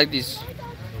 I like these.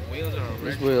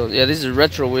 These wheels. Yeah, these are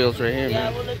retro wheels right here, man.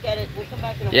 Yeah, we'll look at it. We'll come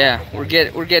back in a Yeah,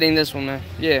 we're getting this one, man.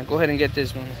 Yeah, go ahead and get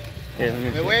this one. Here, let me.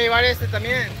 Me voy a llevar este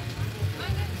también.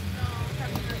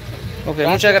 Okay,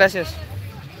 muchas gracias.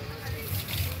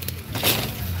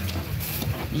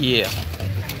 Yeah.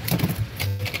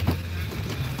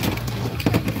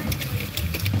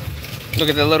 Look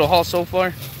at the little haul so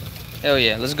far. Hell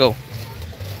yeah, let's go.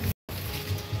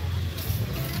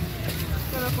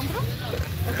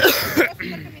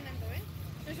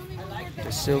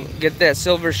 Get that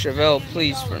silver Chevelle,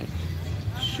 please, for me.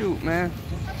 Shoot, man.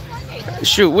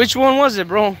 Shoot, which one was it,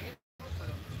 bro?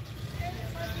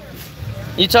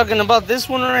 You talking about this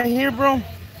one right here, bro?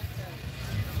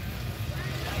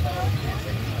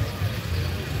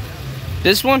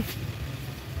 This one?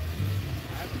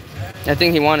 I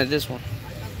think he wanted this one.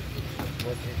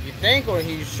 What, you think, or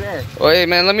he's sure? Oh, hey,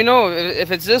 man, let me know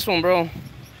if it's this one, bro.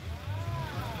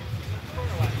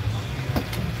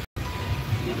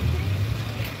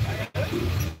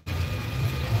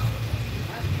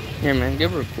 Here, man,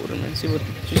 give her a quarter, man. See what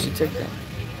she should take that.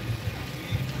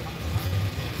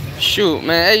 Shoot,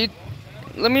 man. Hey,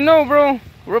 let me know, bro.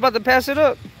 We're about to pass it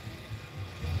up.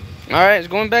 All right, it's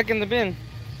going back in the bin.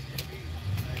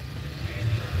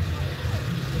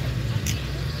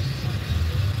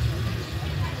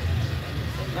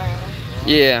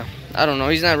 Yeah, I don't know.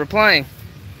 He's not replying.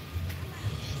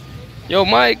 Yo,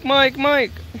 Mike.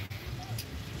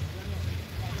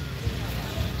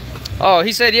 Oh,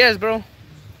 he said yes, bro.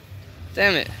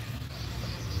 Damn it.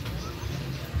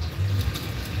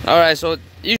 All right, so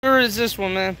you sure it's this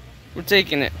one, man? We're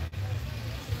taking it.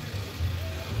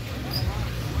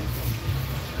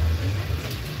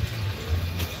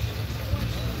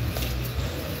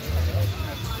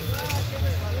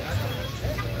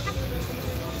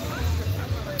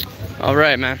 All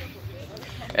right, man.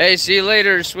 Hey, see you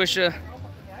later, Swisha.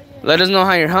 Let us know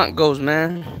how your hunt goes,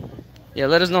 man. Yeah,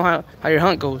 let us know how your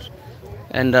hunt goes.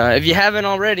 And if you haven't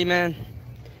already, man,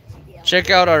 check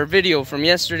out our video from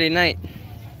yesterday night.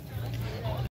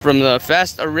 From the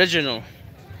Fast Original.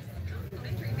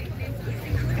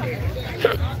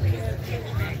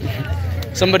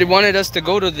 Somebody wanted us to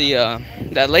go to the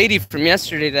that lady from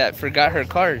yesterday that forgot her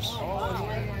cars.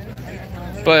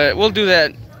 But we'll do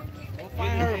that. We'll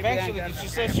find her eventually, 'cause she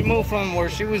said she moved from where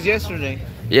she was yesterday.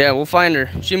 Yeah, we'll find her.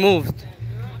 She moved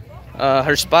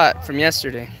her spot from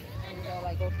yesterday.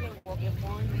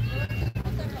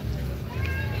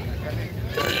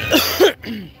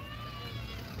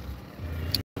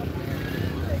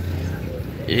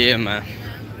 Yeah, man.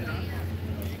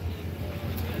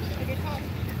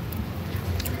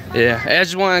 Yeah, I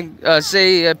just want to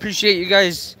say I appreciate you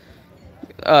guys.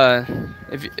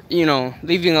 If you know,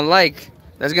 leaving a like,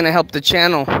 that's gonna help the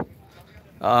channel,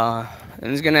 and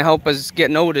it's gonna help us get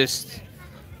noticed.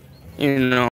 You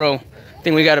know, bro. I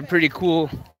think we got a pretty cool.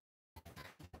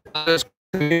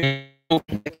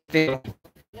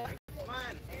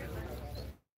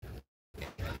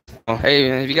 Hey,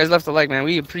 man, if you guys left a like, man,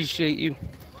 we appreciate you.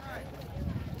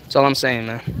 That's all I'm saying,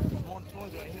 man.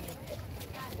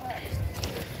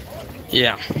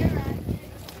 Yeah.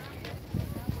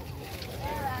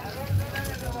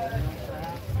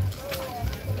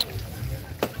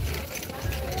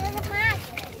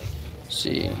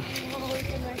 See.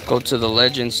 Go to the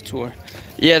Legends tour.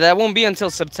 Yeah, that won't be until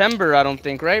September, I don't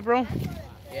think, right, bro?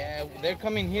 Yeah, they're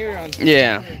coming here on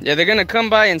Yeah, they're gonna come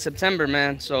by in September,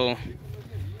 man. So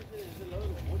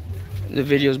the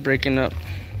video's breaking up.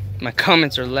 My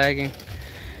comments are lagging.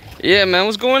 Yeah, man,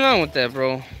 what's going on with that,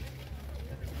 bro?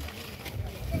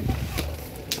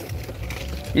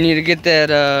 You need to get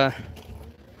that,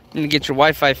 you need to get your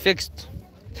Wi-Fi fixed.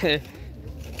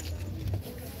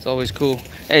 It's always cool.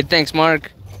 Hey, thanks,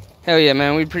 Mark. Hell yeah,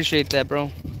 man, we appreciate that,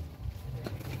 bro.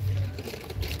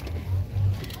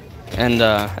 And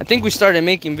I think we started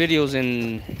making videos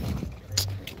in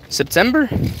September?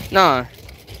 Nah,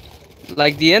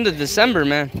 like the end of December,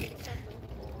 man.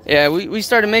 Yeah, we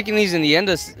started making these in the end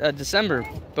of December,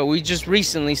 but we just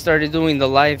recently started doing the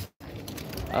live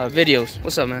videos.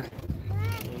 What's up, man?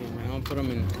 I'll put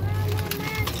them in.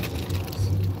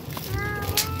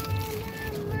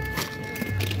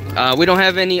 We don't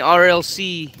have any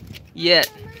RLC yet.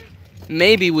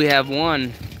 Maybe we have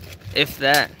one, if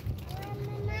that.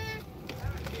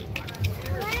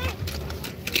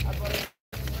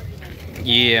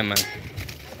 Yeah, man.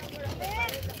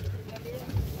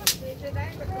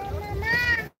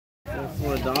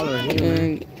 For $1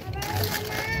 here.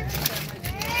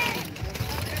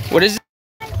 What is it?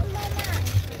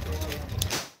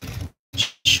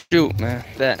 Shoot, man.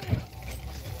 That.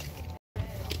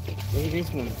 Look at this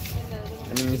one.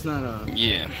 I mean, it's not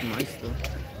Yeah. nice though.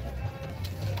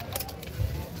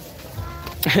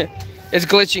 It's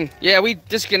glitching. Yeah, we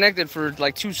disconnected for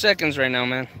like 2 seconds right now,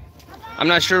 man. I'm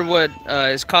not sure what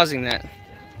is causing that.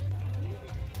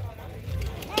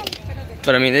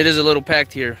 But I mean, it is a little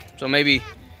packed here. So maybe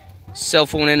cell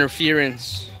phone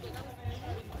interference.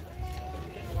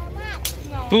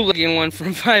 Bootlegging one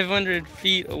from 500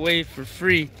 feet away for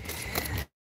free.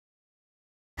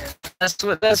 That's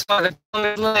why the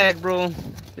comment lag, bro.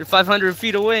 You're 500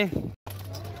 feet away.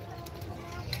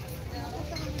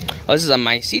 Oh, this is a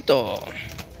maicito.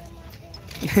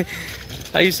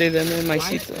 How you say that, man?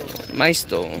 Maicito.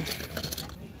 Maisto.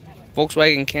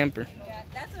 Volkswagen camper.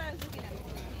 That's what I was looking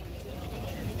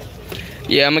at.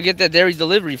 Yeah, I'm gonna get that dairy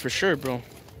delivery for sure, bro.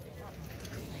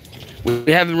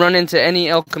 We haven't run into any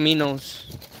El Caminos.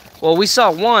 Well, we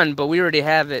saw one, but we already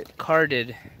have it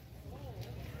carded.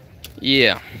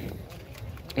 Yeah.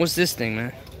 What's this thing,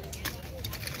 man?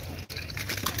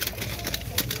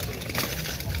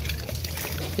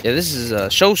 Yeah, this is a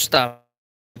showstopper.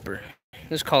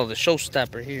 This is called the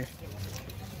showstopper here.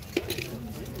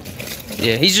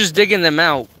 Yeah, he's just digging them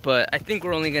out, but I think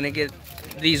we're only gonna get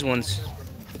these ones.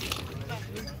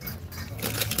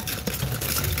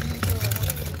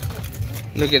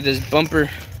 Look at this bumper.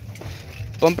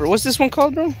 What's this one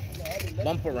called, bro?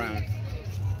 Bumper round.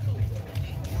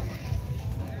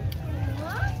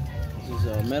 This is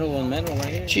a metal on metal right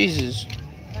here. Jesus.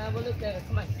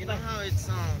 You know how it's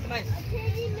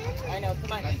I know.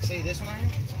 Come on. Like say this one.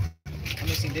 Let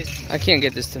me see this one. I can't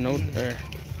get this to note.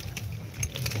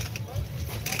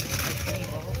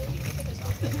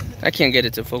 I can't get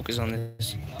it to focus on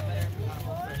this.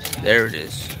 There it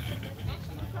is.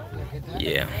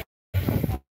 Yeah.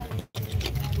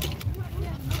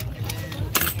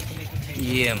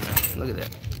 Yeah, man. Look at that.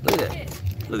 Look at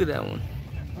that. Look at that one.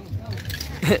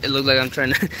 It looks like I'm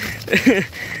trying to...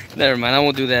 Never mind. I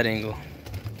won't do that angle.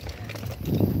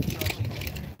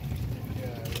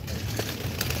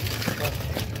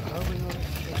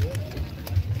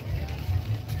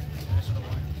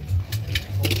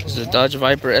 This is a Dodge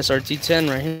Viper SRT10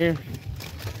 right here.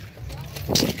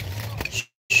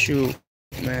 Shoot,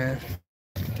 man.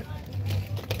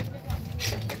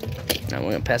 Now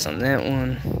we're gonna pass on that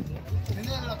one.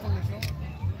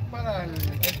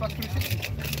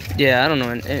 Yeah, I don't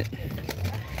know.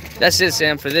 That's it,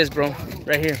 Sam, for this, bro.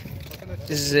 Right here.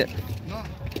 This is it.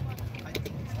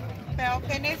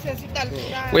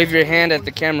 Wave your hand at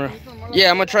the camera. Yeah,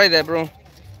 I'm gonna try that, bro.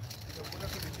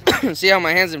 See how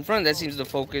my hand's in front? That seems to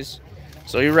focus.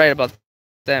 So you're right about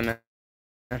that, man.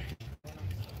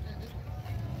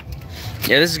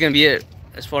 Yeah, this is gonna be it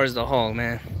as far as the haul,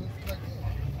 man.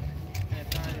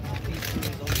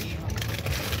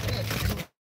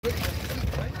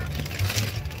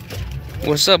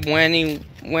 What's up, Wanny?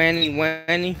 Que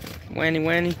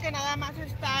nada más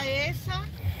está esa,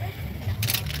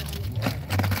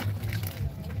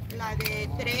 la de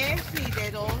 3 y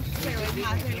de 2, pero es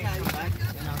más delgadita.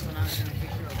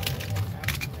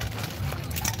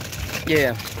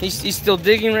 Yeah, he's still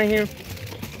digging right here,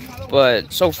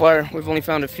 but so far we've only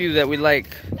found a few that we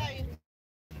like.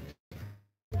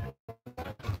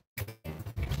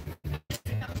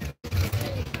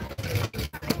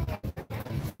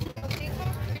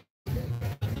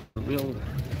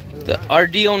 The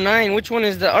RD09, which one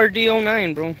is the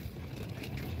RD09, bro?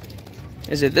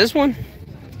 Is it this one?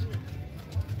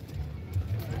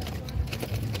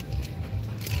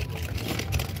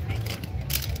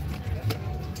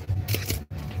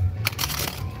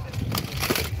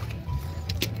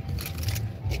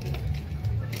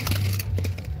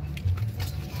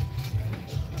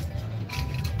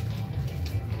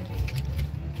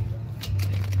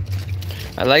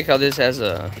 I like how this has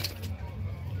a...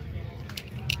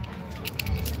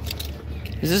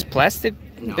 Is this plastic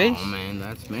base? No, man,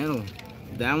 that's metal.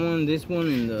 That one, this one,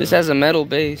 and the... This has a metal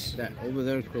base. That over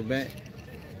there, Corvette.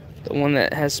 The one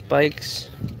that has spikes.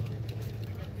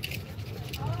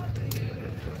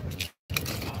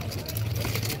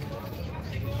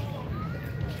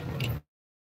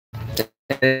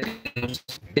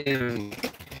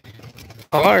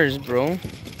 Cars, bro.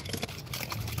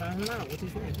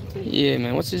 Yeah,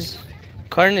 man. What's his...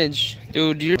 Carnage.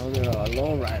 Dude, you're... Oh, they're a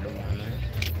lowrider one, man.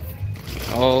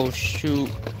 Oh, shoot.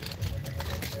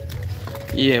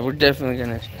 Yeah, we're definitely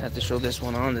gonna have to show this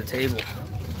one on the table.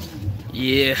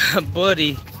 Yeah,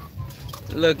 buddy.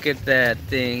 Look at that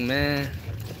thing, man.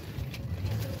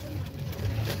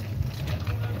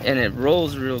 And it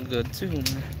rolls real good, too,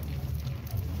 man.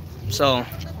 So,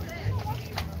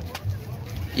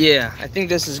 yeah, I think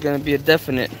this is gonna be a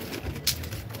definite.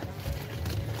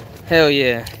 Hell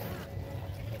yeah.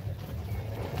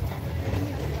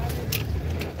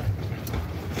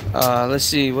 Let's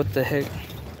see, what the heck?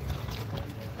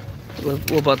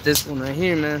 What about this one right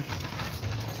here, man?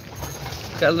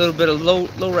 Got a little bit of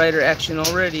lowrider action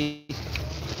already.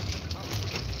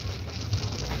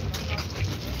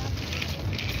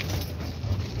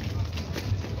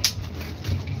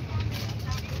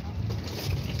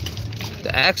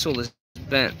 The axle is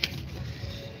bent.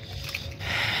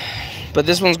 But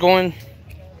this one's going.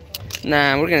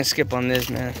 Nah, we're gonna skip on this,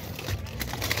 man.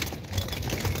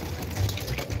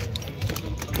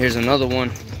 Here's another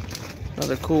one.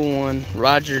 Another cool one.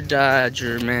 Roger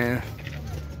Dodger, man.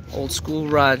 Old school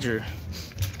Roger.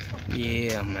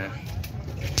 Yeah, man.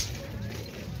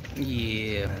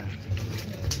 Yeah.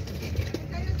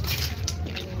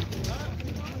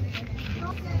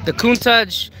 The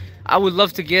Countach, I would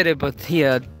love to get it, but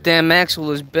the damn axle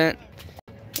is bent.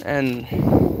 And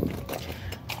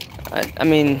I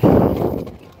mean,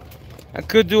 I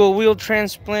could do a wheel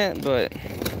transplant, but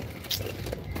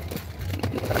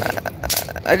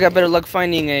I got better luck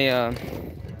finding a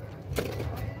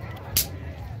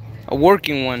a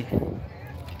working one.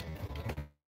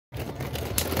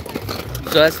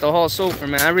 So that's the haul so far,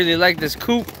 man. I really like this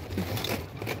coupe.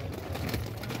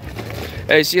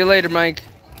 Hey, see you later, Mike.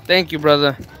 Thank you,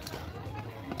 brother.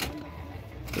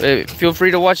 Hey, feel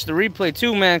free to watch the replay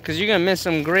too, man, because you're gonna miss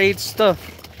some great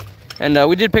stuff. And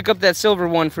we did pick up that silver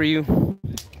one for you.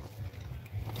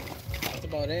 That's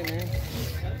about it, man.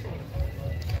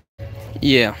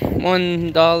 Yeah,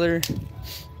 $1.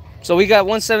 So we got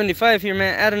 175 here,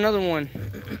 man. Add another one.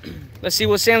 Let's see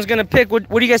what Sam's gonna pick. What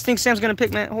do you guys think Sam's gonna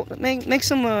pick, man? Hold, make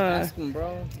some Ask him,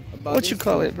 bro, what you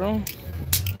call it, bro?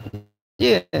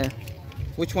 Yeah.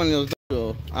 Which one of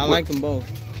those? I like them both.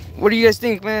 What do you guys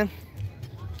think, man?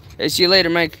 Hey, see you later,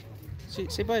 Mike.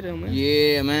 Say bye to him, man.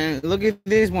 Yeah, man. Look at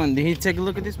this one. Did he take a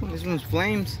look at this one? This one's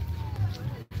flames.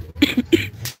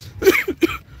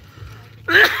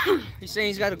 He's saying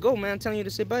he's got to go, man. I'm telling you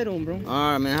to say bye to him, bro.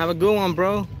 All right, man. Have a good one,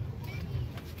 bro.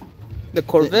 The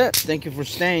Corvette. Thank you for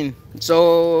staying.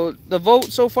 So the vote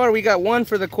so far, we got one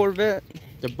for the Corvette.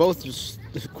 They're both just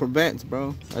Corvettes,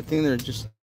 bro. I think they're just.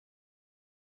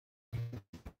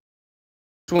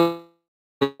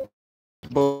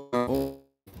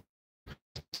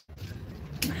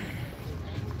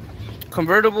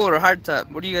 Convertible or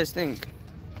hardtop? What do you guys think?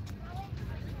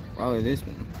 Probably this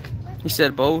one. He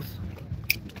said both.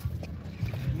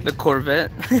 The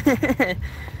Corvette.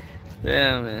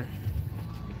 Yeah, man.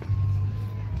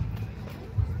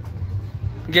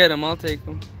 Get him. I'll take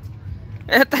him.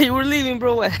 I thought you were leaving,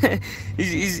 bro.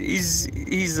 he's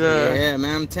Yeah,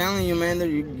 man. I'm telling you, man.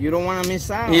 You don't want to miss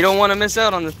out. You don't want to miss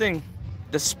out on the thing.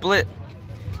 The split.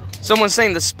 Someone's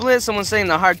saying the split. Someone's saying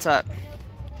the hardtop.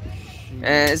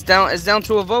 And it's down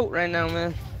to a vote right now,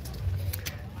 man.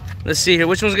 Let's see here.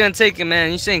 Which one's gonna take it,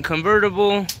 man? You saying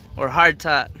convertible or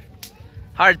hardtop?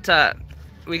 Hardtop.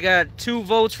 We got 2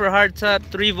 votes for hardtop,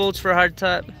 3 votes for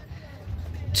hardtop,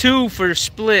 2 for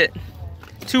split,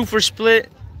 2 for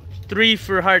split, 3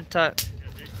 for hardtop.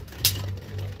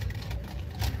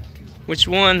 Which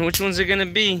one? Which one's it gonna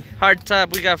be?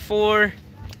 Hardtop. We got 4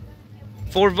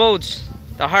 votes.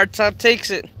 The hardtop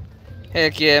takes it.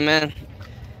 Heck yeah, man.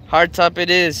 Hardtop it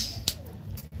is.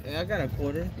 Yeah, I got a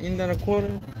quarter. Ain't that a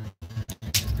quarter?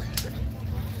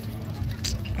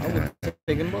 I would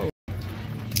take them both.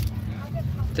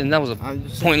 Then that was a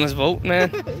pointless vote, man.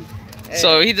 Hey.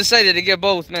 So he decided to get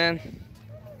both, man.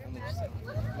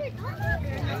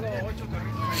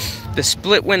 The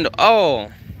split window.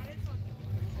 Oh.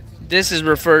 This is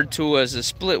referred to as a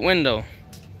split window.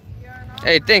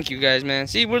 Hey, thank you guys, man.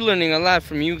 See, we're learning a lot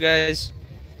from you guys.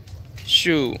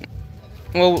 Shoot.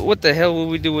 Well, what the hell would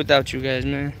we do without you guys,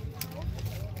 man?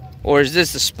 Or is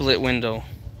this a split window?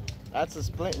 That's a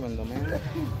split window, man.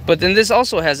 But then this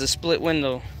also has a split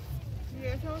window.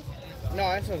 No,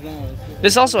 eso no.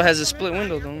 This also has a split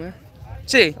window, though, man.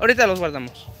 Sí, ahorita los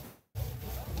guardamos.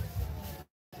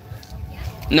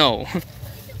 No.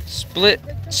 Split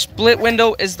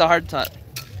window is the hardtop.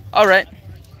 All right.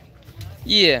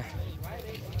 Yeah.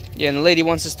 Yeah, and the lady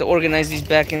wants us to organize these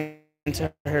back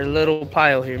into her little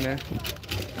pile here, man.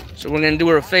 So we're gonna do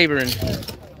her a favor and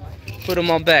put them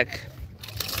all back.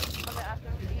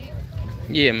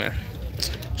 Yeah, man.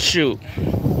 Shoot.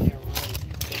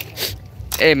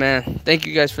 Hey, man. Thank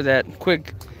you guys for that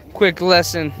quick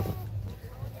lesson.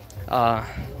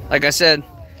 Like I said,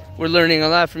 we're learning a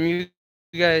lot from you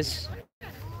guys,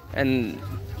 and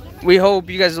we hope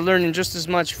you guys are learning just as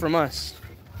much from us.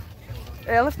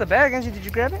 Hey, I left the bag, Angie. Did you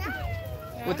grab it?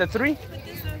 With the 3?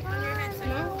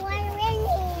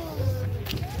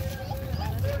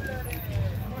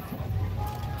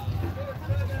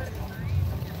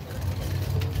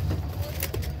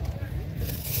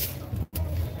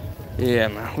 Yeah,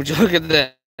 man. Would you look at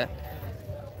that?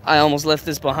 I almost left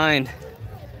this behind.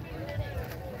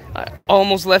 I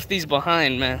almost left these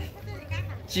behind, man.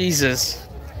 Jesus.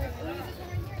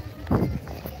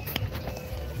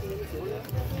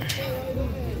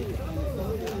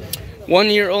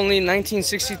 One year only,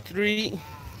 1963.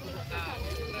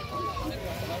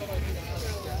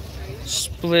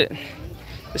 Split.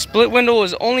 The split window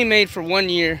was only made for 1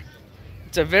 year.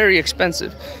 It's a very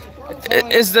expensive.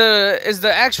 Is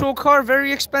the actual car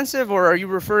very expensive, or are you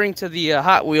referring to the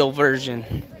Hot Wheel version?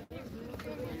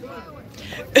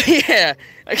 Yeah,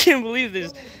 I can't believe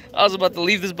this. I was about to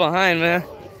leave this behind, man.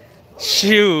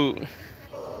 Shoot.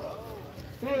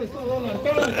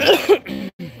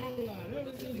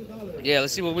 Yeah,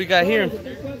 let's see what we got here.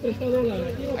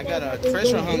 I got a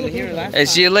treasure hunt here last Hey,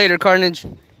 see you later, Carnage.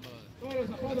 No,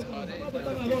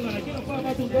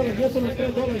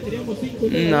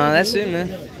 that's it, man.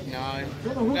 No,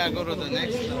 we gotta go to the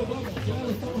next.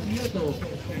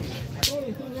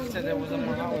 Said there was a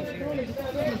more hours here.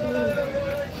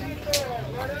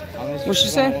 What'd she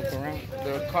say?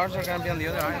 The cars are gonna be on the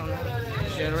other aisle now.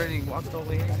 She already walked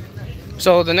over here.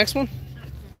 So the next one?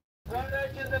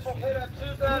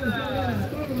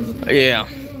 Yeah.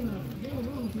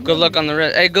 Good luck on the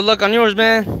rest. Hey, good luck on yours,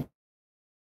 man.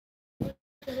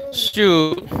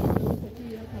 Shoot.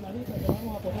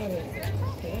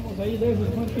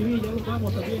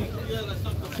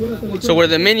 So where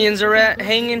the minions are at,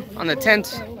 hanging on the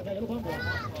tent,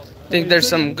 I think there's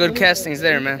some good castings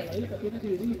there, man.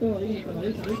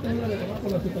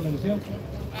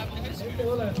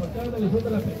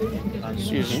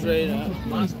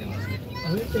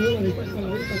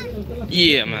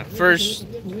 Yeah, man. First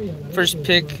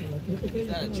pick.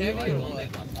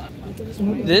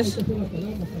 This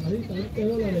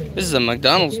is a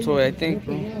McDonald's toy, I think,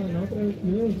 bro.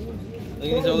 Look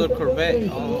at this other Corvette.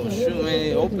 Oh shoot, man,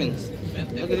 it opens.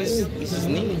 Look at this. This is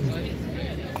neat.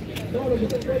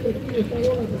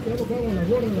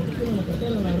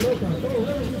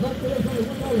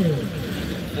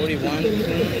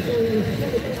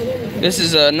 This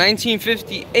is a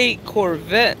 1958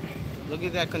 Corvette. Look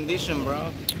at that condition,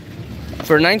 bro.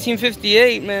 For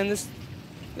 1958, man, this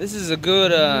is a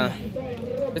good.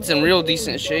 It's in real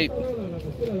decent shape.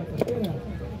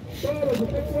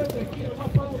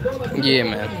 Yeah,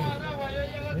 man.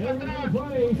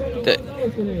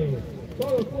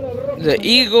 The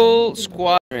Eagle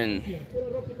Squadron.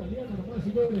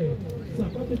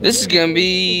 This is gonna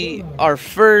be our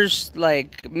first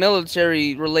like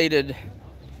military related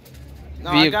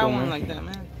No, vehicle. I got one man. like that,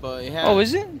 man. But it had, Oh,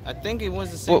 is it? I think it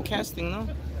was the same Well, casting, no?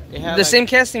 It had The like, same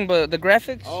casting, but the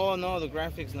graphics? Oh no, the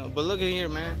graphics no. But look at here,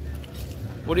 man.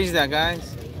 What is that,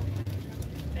 guys?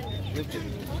 Flip it.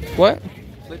 What?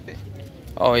 Flip it.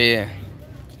 Oh yeah.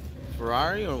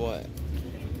 Ferrari or what?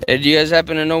 Hey, do you guys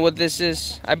happen to know what this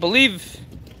is? I believe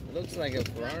It looks like a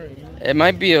Ferrari, man. it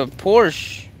might be a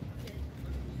Porsche.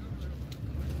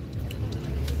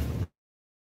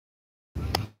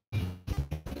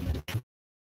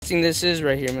 This is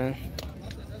right here, man.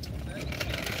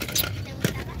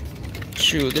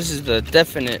 Shoot, this is the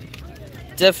definite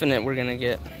we're gonna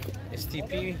get.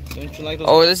 STP, don't you like those?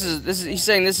 Oh, this is he's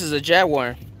saying this is a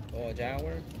Jaguar. Oh, a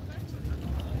Jaguar.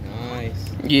 Nice.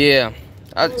 Yeah.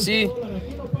 I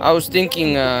was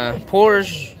thinking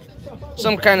Porsche,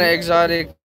 some kind of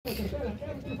exotic,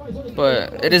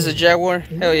 but it is a Jaguar.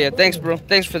 Hell yeah, thanks bro.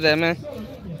 Thanks for that, man.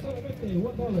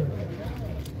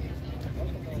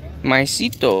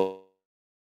 Maicito.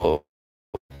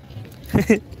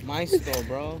 Maisto,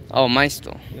 bro. Oh,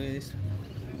 Maisto. Look at this.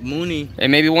 Mooney. Hey,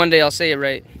 maybe one day I'll say it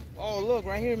right. Oh, look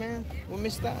right here, man. We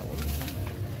missed that one.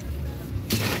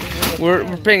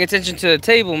 We're paying attention to the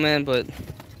table, man, but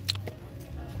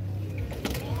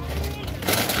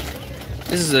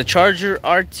this is a Charger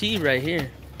RT right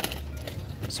here.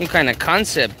 Some kind of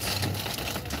concept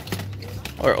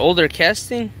or older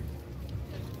casting.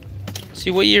 See,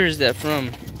 what year is that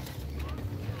from?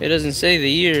 It doesn't say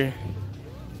the year.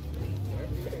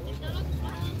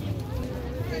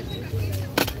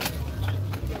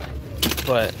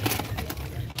 But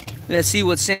let's see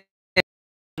what's in,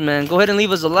 man. Go ahead and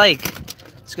leave us a like.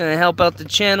 It's gonna help out the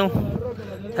channel.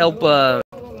 Help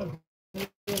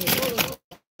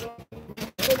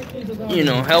you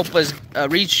know, help us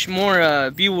reach more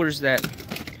viewers that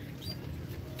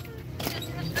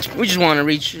we just want to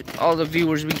reach all the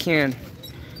viewers we can.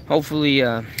 Hopefully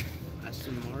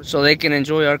so they can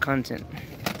enjoy our content.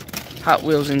 Hot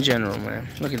Wheels in general, man.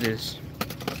 Look at this.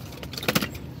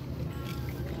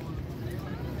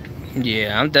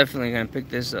 Yeah, I'm definitely gonna pick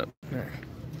this up, man.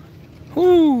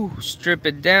 Whoo, strip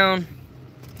it down.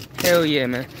 Hell yeah,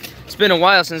 man. It's been a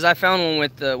while since I found one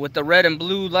with the red and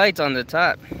blue lights on the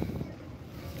top.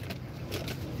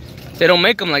 They don't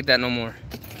make them like that no more.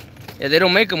 Yeah, they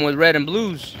don't make them with red and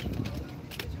blues.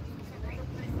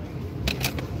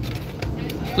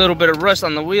 A little bit of rust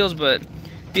on the wheels, but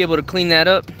be able to clean that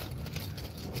up.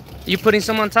 You putting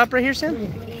some on top right here,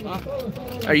 Sam? Huh?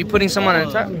 Are you putting some on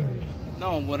the top?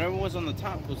 No, whatever was on the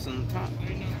top was on the top.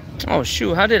 Oh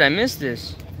shoot, how did I miss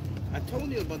this? I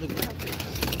told you about the graphics.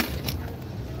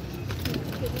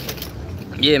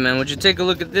 Yeah, man, would you take a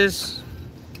look at this?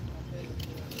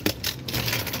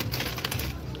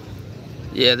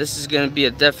 Yeah, this is gonna be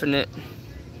a definite.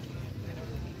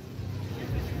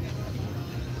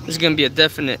 This is gonna be a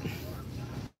definite.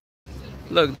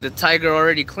 Look, the Tiger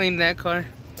already claimed that car.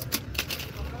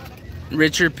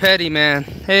 Richard Petty, man.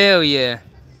 Hell yeah.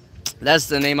 That's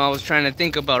the name I was trying to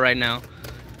think about right now.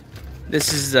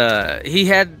 This is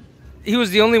he was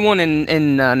the only one in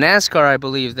NASCAR, I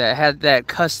believe, that had that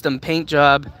custom paint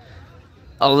job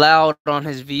allowed on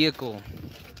his vehicle,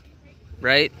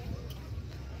 right?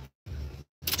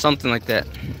 Something like that.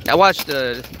 I watched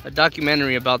a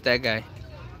documentary about that guy.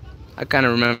 I kind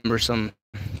of remember some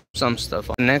stuff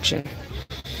on connection.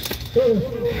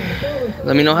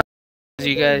 Let me know how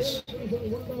you guys.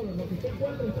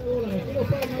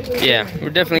 Yeah,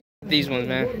 we're definitely these ones,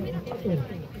 man.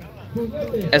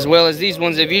 As well as these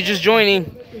ones. If you're just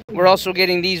joining, we're also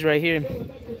getting these right here.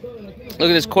 Look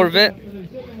at this Corvette.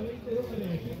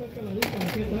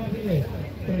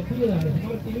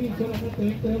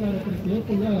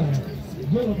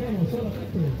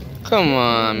 Come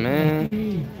on, man.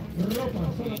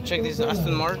 Check this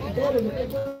Aston Martin.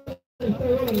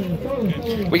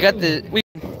 We got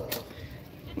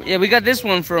we got this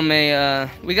one from a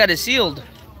we got it sealed.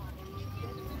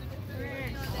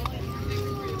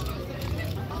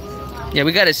 Yeah,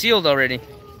 we got it sealed already.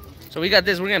 So we got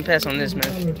this. We're gonna pass on this,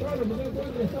 man.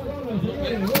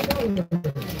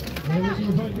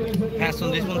 Pass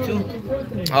on this one too?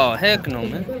 Oh, heck no,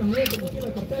 man.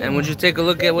 And would you take a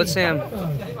look at what Sam?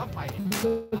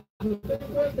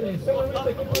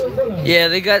 Yeah,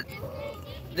 they got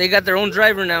their own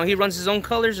driver now. He runs his own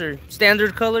colors or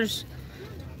standard colors.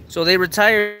 So they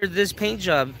retired this paint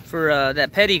job for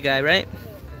that Petty guy, right?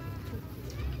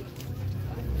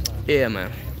 Yeah,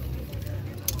 man.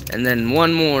 And then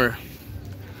one more.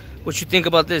 What you think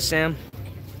about this, Sam?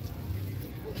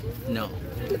 No.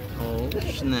 Oh,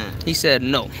 snap. He said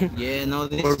no. Yeah, no,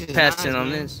 this We're is passing nice, on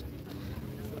man. this.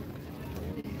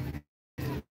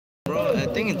 Bro, I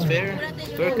think it's fair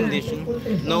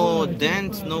condition. No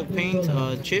dents, no paint,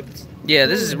 chipped. Yeah,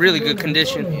 this is really good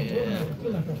condition. Yeah.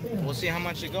 We'll see how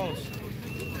much it goes.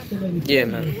 Yeah,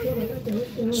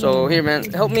 man. So here,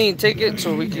 man, help me take it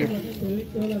so we can.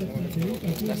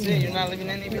 That's it. You're not leaving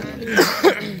any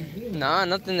behind. Nah,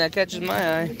 nothing that catches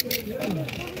my eye.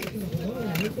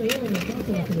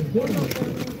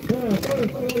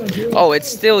 Oh, it's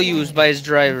still used by his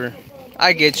driver.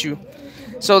 I get you.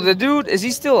 So the dude, is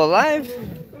he still alive?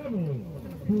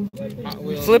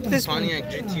 Flip this Pontiac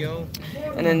GTO.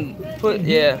 and then put,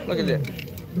 yeah, look at that.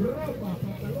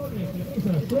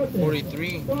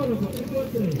 43.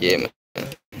 Yeah, man.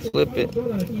 Flip it.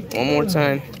 One more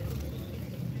time.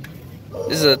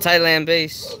 This is a Thailand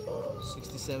base.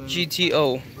 67.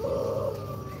 GTO.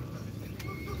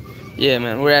 Yeah,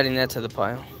 man, we're adding that to the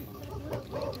pile.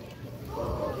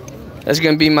 That's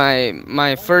gonna be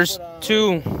my first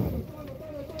two.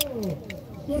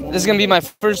 This is gonna be my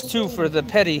first two for the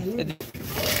Petty.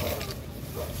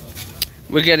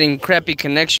 We're getting crappy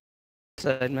connection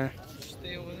side, man.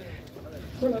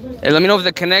 Hey, let me know if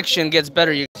the connection gets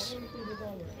better, you guys.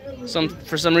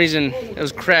 For some reason it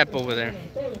was crap over there.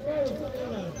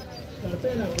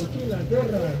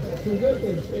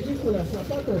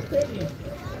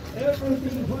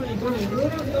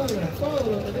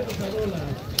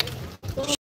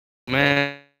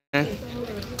 Man,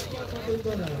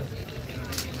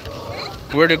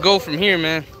 where to go from here,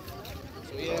 man?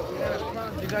 So yeah,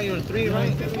 you got your 3,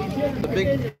 right? The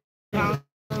big. Are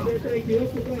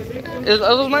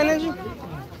those mine, Angie?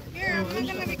 Here, I'm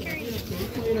gonna be carrying.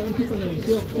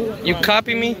 You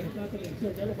copy me?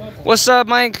 What's up,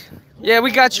 Mike? Yeah,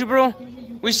 we got you, bro.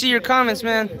 We see your comments,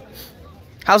 man.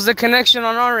 How's the connection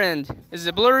on our end? Is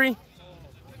it blurry?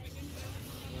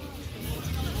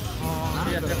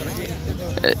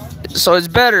 So it's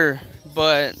better,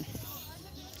 but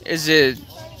is it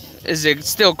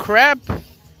still crap?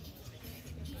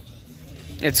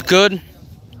 It's good.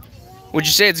 Would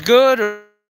you say it's good or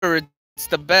it's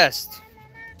the best?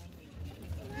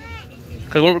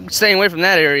 Because we're staying away from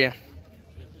that area.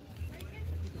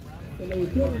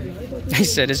 He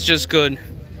said it's just good.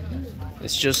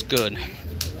 It's just good.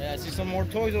 Yeah, I see some more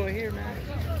toys over here, man.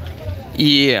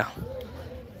 Yeah.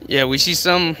 Yeah, we see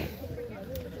some.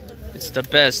 It's the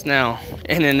best now.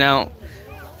 In and out.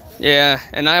 Yeah,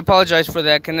 and I apologize for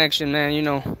that connection, man. You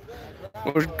know,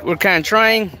 we're kind of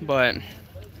trying, but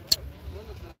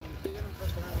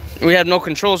we have no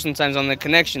control sometimes on the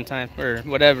connection time or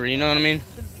whatever. You know what I mean?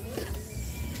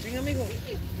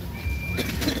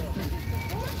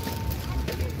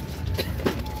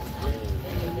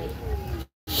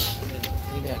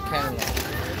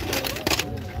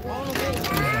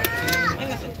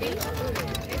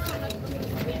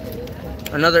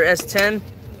 Another S10.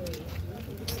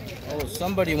 Oh,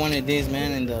 somebody wanted these,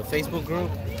 man, in the Facebook group.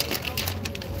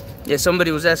 Yeah,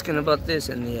 somebody was asking about this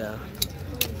in the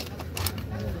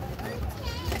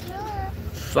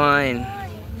Fine.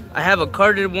 I have a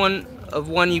carded one of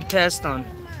one you passed on.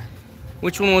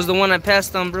 Which one was the one I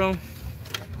passed on, bro?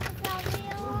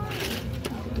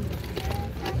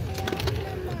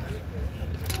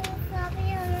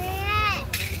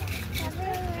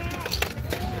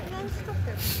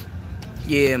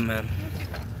 Yeah, man.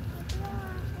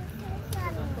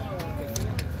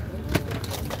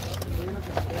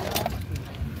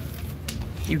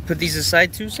 You put these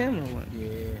aside too, Sam, or what? Yeah.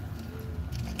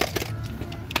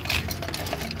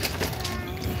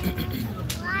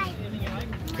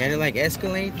 Can it like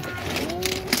escalate?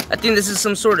 I think this is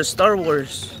some sort of Star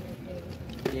Wars.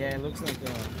 Yeah, it looks like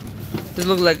a... This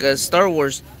looks like a Star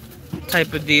Wars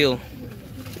type of deal.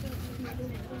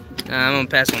 Nah, I'm gonna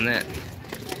pass on that.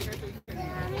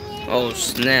 Oh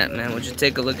snap, man! Would you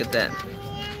take a look at that?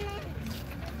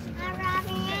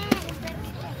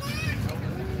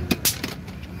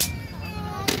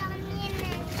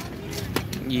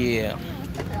 Yeah.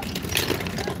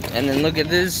 And then look at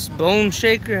this bone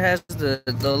shaker, has the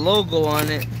logo on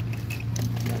it.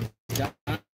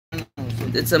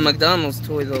 It's a McDonald's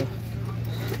toy though.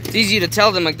 It's easy to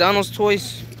tell the McDonald's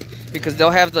toys because they'll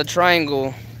have the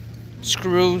triangle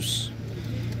screws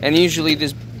and usually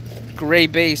this gray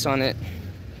base on it.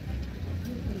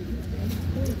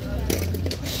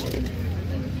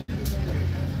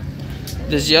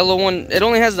 This yellow one, it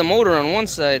only has the motor on one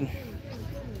side.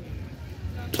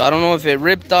 So I don't know if it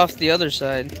ripped off the other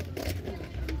side.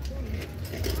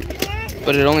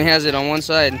 But it only has it on one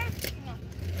side.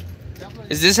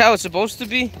 Is this how it's supposed to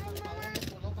be?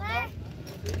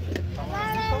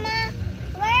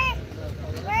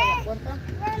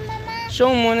 Show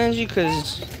him one, Angie,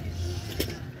 because...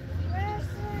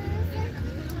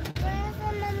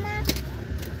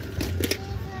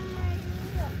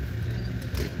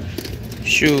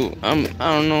 Shoot, I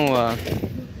don't know,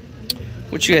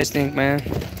 what you guys think, man?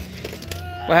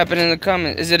 What happened in the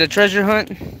comment? Is it a treasure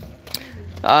hunt?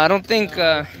 I don't think,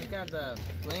 got the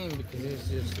flame because it's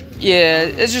just... Yeah,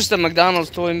 it's just a McDonald's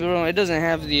toy, bro. It doesn't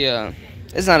have the,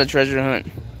 it's not a treasure hunt.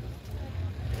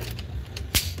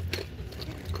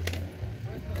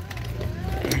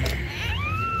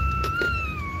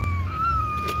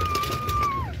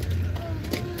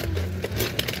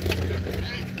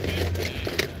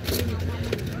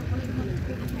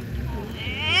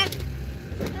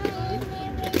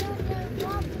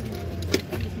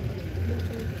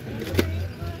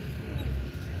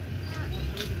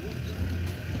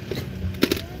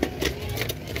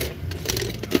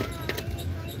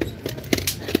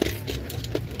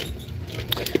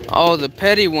 Oh, the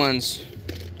petty ones.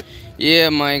 Yeah,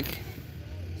 Mike.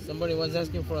 Somebody was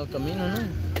asking for a Camino, no?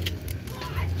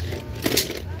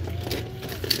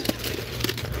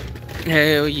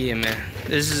 Hell yeah, man.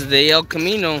 This is the El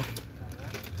Camino.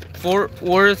 Fort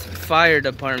Worth Fire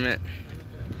Department.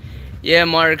 Yeah,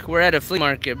 Mark, we're at a flea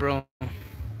market, bro.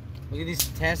 Look at this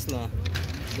Tesla.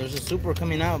 There's a Super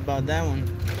coming out about that one.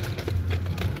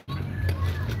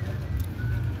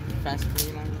 Fast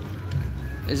Flea line.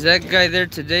 Is that guy there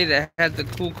today that had the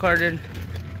cool card in?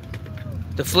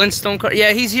 The Flintstone card?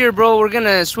 Yeah, he's here, bro. We're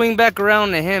gonna swing back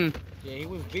around to him. Yeah, he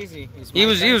was busy. He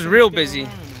was real busy.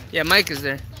 Yeah, Mike is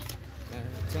there.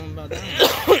 Tell him about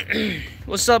that.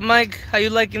 What's up, Mike? How you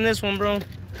liking this one, bro?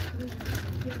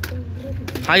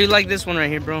 How you like this one right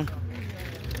here, bro?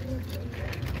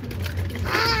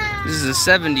 This is a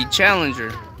 70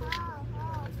 Challenger.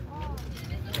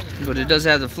 But it does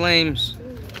have the flames.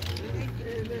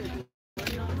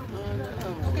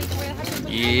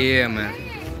 Yeah, man.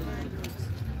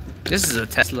 This is a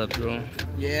Tesla, bro.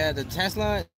 Yeah, the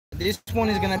Tesla. This one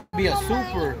is gonna be a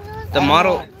Super. The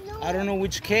model. I don't know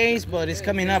which case, but it's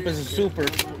coming up as a Super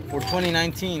for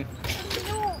 2019.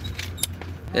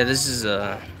 Yeah, this is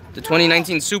the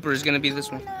 2019 Super is gonna be this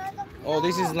one. Oh,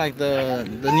 this is like the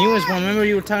newest one. Remember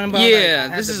you were talking about? Yeah,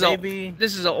 like, this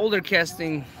is an older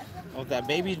casting. Of that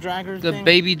baby dragger. The thing?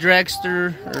 baby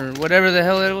dragster or whatever the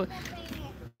hell it was.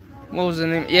 What was the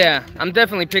name? Yeah, I'm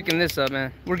definitely picking this up,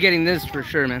 man. We're getting this for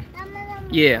sure, man.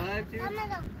 Yeah.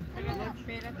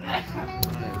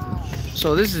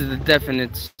 So this is the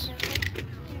definite.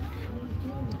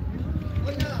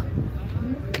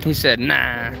 He said,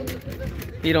 nah.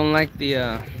 He don't like the,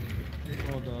 Oh,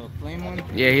 the flame one?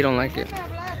 yeah, he don't like it.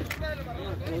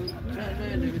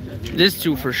 This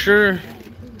two for sure.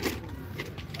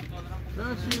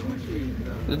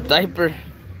 The diaper.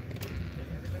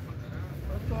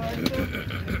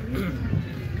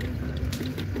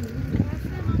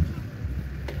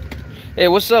 Hey,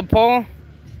 what's up, Paul?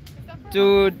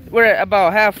 Dude, we're at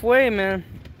about halfway, man.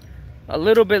 A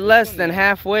little bit less than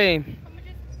halfway.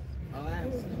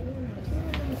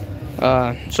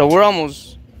 So we're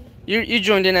almost. You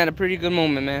joined in at a pretty good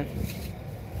moment, man.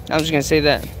 I was just gonna say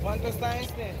that. ¿Cuánto está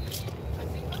este?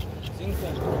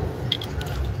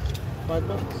 5.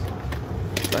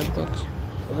 $5. $5.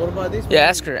 What about this one? Yeah,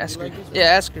 ask her. Ask her. You like this one? Yeah,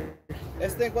 ask her.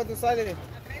 Este cuánto sale?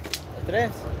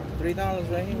 $3.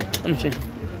 $3 right here. Let me see.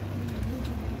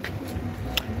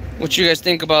 What you guys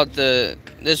think about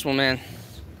this one, man?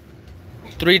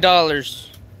 $3.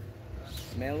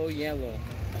 Mellow yellow.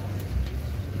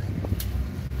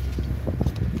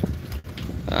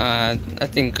 I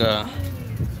think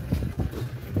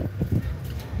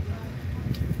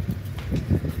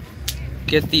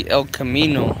get the El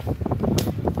Camino.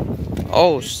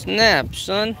 Oh snap,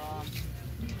 son!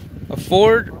 A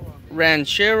Ford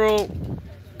Ranchero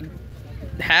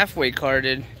halfway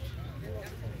carded.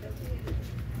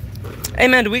 Hey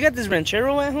man, do we got this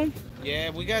Ranchero at home?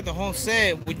 Yeah, we got the whole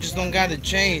set. We just don't got the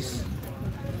chase.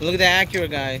 Look at that Acura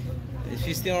guy. Is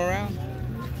he still around?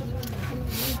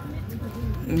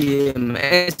 Yeah,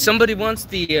 man. Somebody wants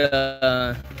the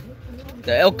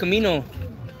El Camino.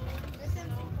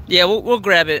 Yeah, we'll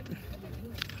grab it.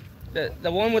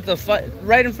 The one with the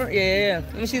right in front. Yeah.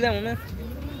 Let me see that one, man.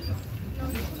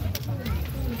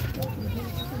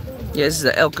 Yeah, this is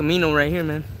the El Camino right here,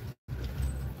 man.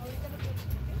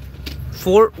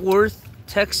 Fort Worth,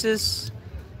 Texas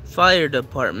Fire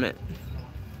Department.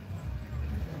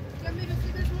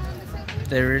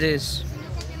 There it is.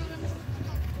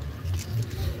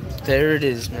 There it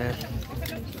is, man.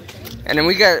 And then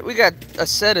we got a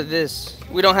set of this.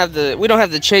 We don't have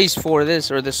the chase for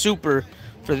this or the super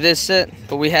for this set,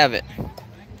 but we have it.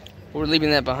 We're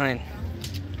leaving that behind.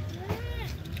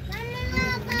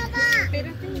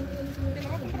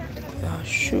 Oh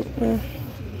shoot, man.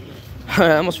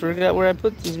 I almost forgot where I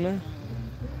put these, man.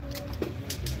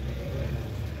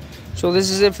 So this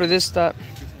is it for this stop.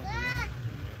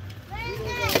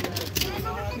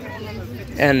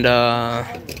 And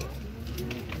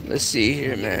let's see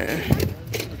here, man.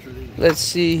 Let's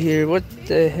see here. What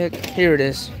the heck? Here it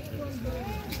is.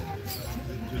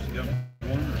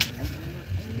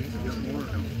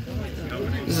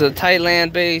 This is a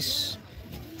Thailand base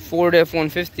Ford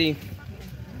F-150.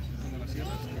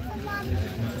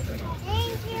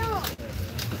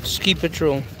 Ski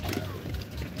Patrol.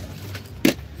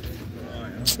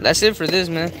 That's it for this,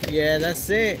 man. Yeah, that's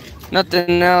it.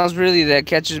 Nothing else really that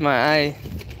catches my eye.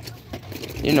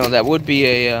 You know, that would be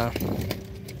a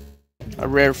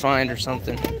rare find or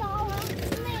something. I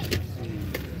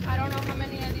don't know how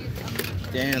many of these.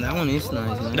 Damn, that one is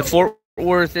nice, man. The Fort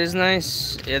Worth is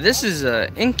nice. Yeah, this is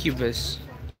Incubus.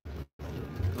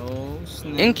 Oh,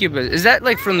 snap. Incubus. Is that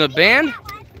like from the band?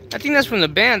 I think that's from the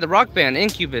band, the rock band,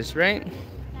 Incubus, right?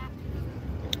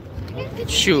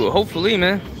 Shoot, hopefully,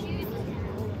 man.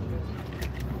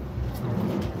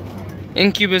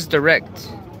 Incubus Direct.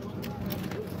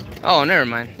 Oh, never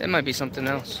mind. That might be something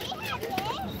else.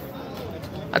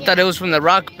 I thought it was from the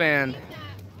rock band.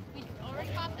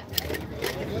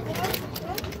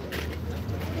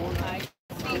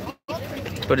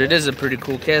 But it is a pretty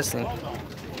cool casting.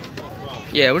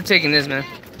 Yeah, we're taking this, man.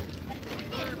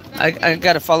 I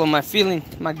gotta follow my feeling,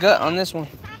 my gut on this one.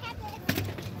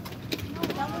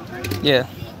 Yeah.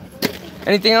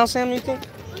 Anything else, Sam, you think?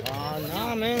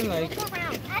 Nah, man. Like,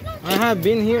 I have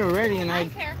been here already, and I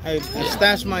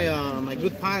stashed my my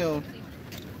good pile.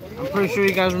 I'm pretty sure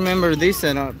you guys remember this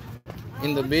setup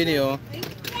in the video.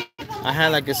 I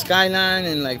had like a Skyline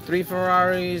and like 3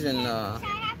 Ferraris and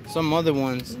some other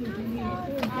ones.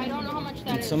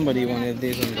 And somebody wanted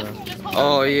this on the.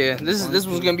 Oh yeah, this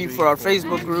was gonna be for our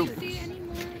Facebook group.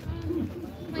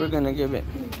 We're gonna give it.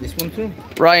 This one too?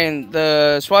 Ryan,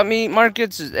 the swap meet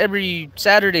markets is every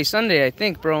Saturday, Sunday, I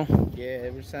think, bro. Yeah,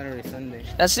 every Saturday, Sunday.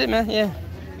 That's it, man. Yeah.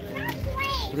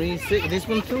 3, 6. This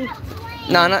one too?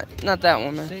 No, not that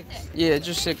one, man. 6. Yeah,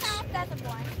 just 6.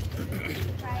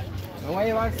 Why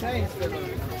you like 6?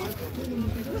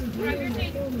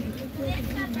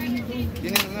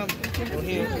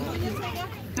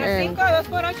 And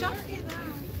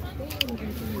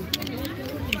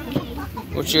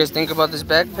what you guys think about this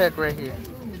backpack right here?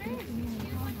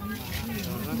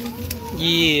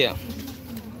 Yeah.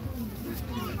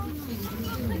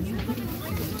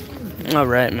 All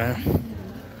right, man.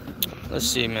 Let's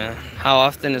see, man. How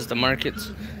often is the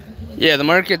markets? Yeah, the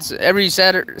markets every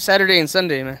Saturday and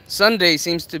Sunday, man. Sunday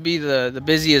seems to be the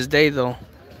busiest day, though.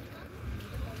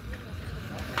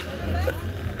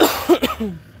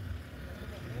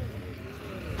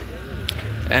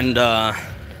 And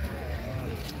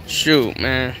shoot,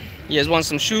 man. You guys want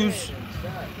some shoes?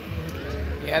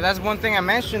 Yeah, that's one thing I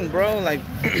mentioned, bro. Like,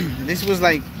 this was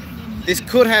like, this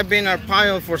could have been our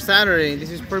pile for Saturday. This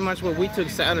is pretty much what we took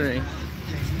Saturday.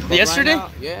 But Yesterday?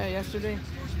 right now, yeah, yesterday.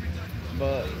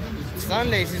 But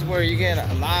Sundays is where you get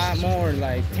a lot more,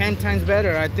 like 10 times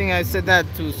better. I think I said that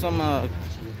to some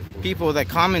people that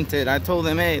commented. I told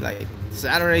them, hey, like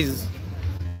Saturdays,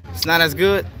 it's not as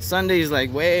good. Sundays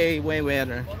like way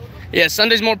better. Yeah,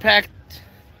 Sunday's more packed.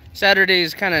 Saturday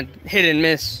is kind of hit and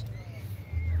miss.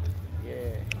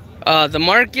 The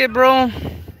market, bro.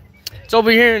 It's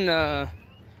over here in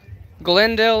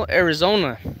Glendale,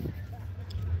 Arizona.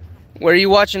 Where are you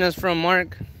watching us from,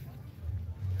 Mark?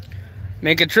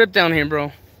 Make a trip down here,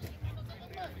 bro.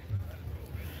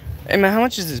 Hey, man, how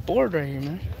much is this board right here,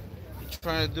 man?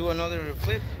 Trying to do another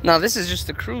flip? No, this is just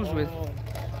the cruise with.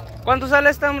 ¿Cuánto sale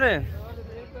esta, hombre?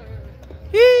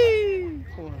 Yee!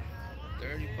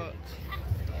 $30.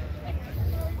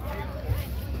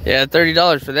 Yeah,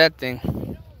 $30 for that thing.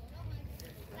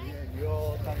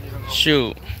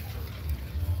 Shoot.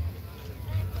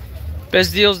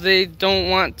 Best deals, they don't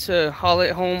want to haul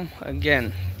it home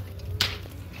again.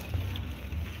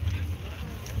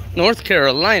 North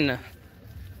Carolina.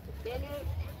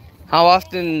 How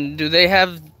often do they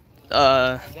have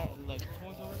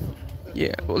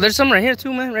yeah, well, there's some right here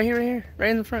too, man. Right here, right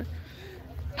in the front.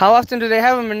 How often do they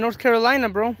have them in North Carolina,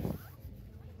 bro?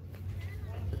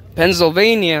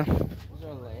 Pennsylvania.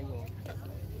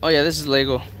 Oh yeah, this is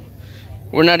Lego.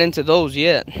 We're not into those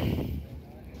yet.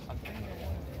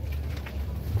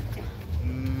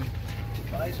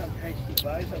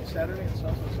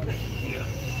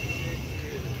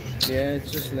 Yeah,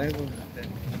 it's just Lego.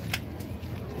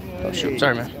 Oh shoot,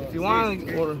 sorry, man. If you want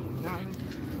to order.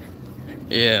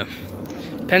 Yeah.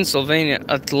 Pennsylvania.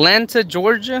 Atlanta,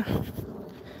 Georgia?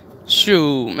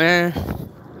 Shoot, man.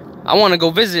 I want to go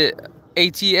visit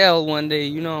ATL one day,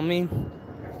 you know what I mean?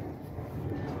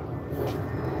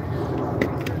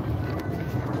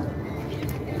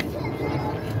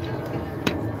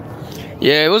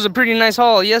 Yeah, it was a pretty nice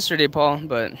haul yesterday, Paul,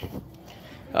 but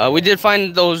we did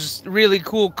find those really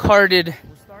cool carded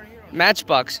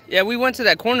Matchbox. Yeah, we went to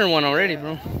that corner one already,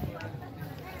 bro.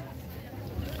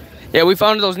 Yeah, we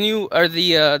found those new, or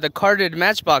the carded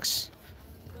Matchbox.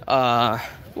 What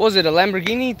was it, a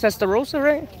Lamborghini Testarossa,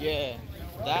 right? Yeah,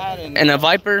 that and a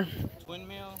Viper. Twin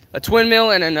mill. A twin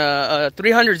mill and then a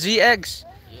 300ZX.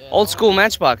 Yeah, old school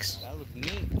Matchbox. That looked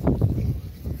neat.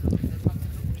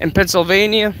 In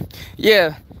Pennsylvania.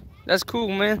 Yeah, that's cool,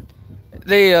 man.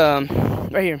 They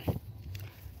right here.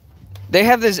 They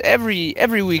have this every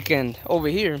weekend over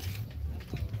here.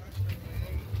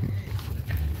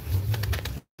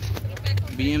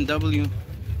 BMW.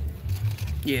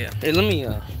 Yeah. Hey, let me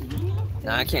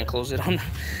nah, I can't close it on. I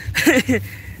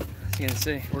was gonna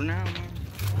say. For now, man.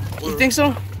 You think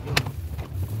so?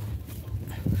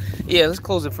 Yeah, let's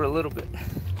close it for a little bit.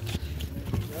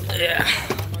 Yeah.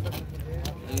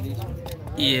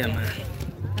 Yeah, man.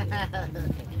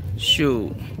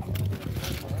 Shoot.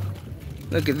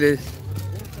 Look at this.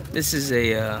 This is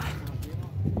a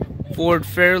Ford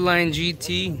Fairlane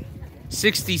GT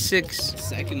 66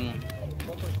 Second one.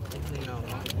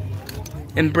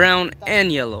 in brown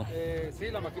and yellow.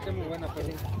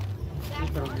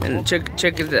 And check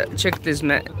this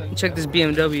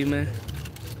BMW, man.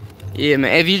 Yeah,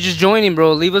 man. If you're just joining,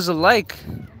 bro, leave us a like.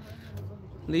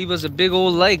 Leave us a big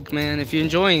old like, man, if you're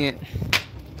enjoying it.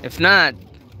 If not,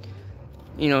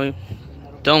 you know,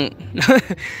 don't.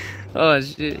 Oh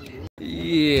shit.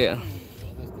 Yeah.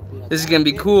 This is gonna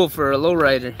be cool for a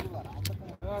lowrider.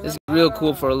 This is real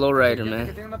cool for a lowrider,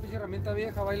 man.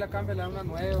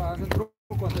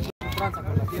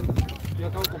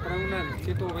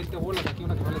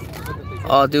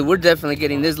 Oh, dude, we're definitely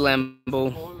getting this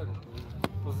Lambo.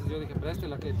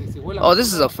 Oh,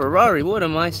 this is a Ferrari. What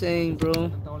am I saying,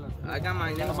 bro? I got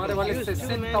my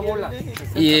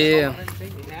Yeah.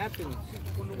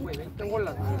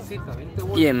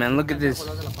 Yeah, man, look at this.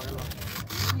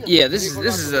 Yeah, this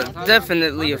is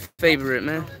definitely a favorite,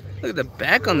 man. Look at the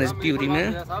back on this beauty,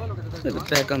 man. Look at the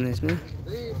back on this, man.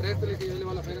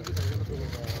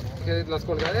 Las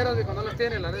colgaderas de cuando las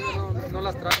tienen, la neta no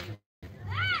las traen.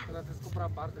 Las compra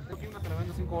aparte. Tengo aquí una que la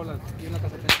vendo $5 aquí en la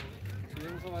casa. Yo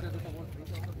uso varias de estas bolsas.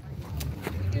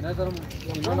 Y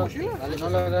no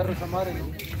la agarro esa madre.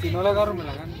 Si no la agarro me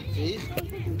la gano. Sí.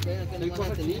 Hay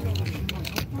cosas aquí.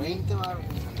 20 baros.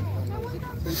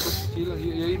 Y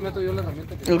ahí meto yo la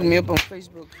herramienta. Look me up on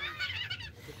Facebook.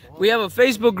 We have a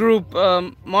Facebook group,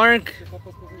 Mark.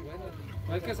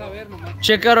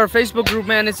 Check out our Facebook group,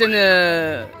 man. It's in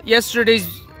yesterday's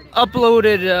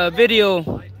uploaded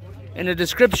video in the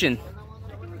description.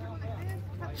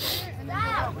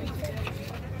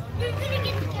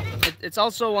 It's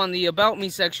also on the About Me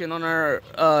section on our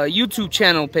YouTube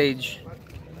channel page.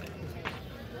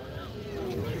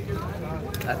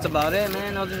 That's about it,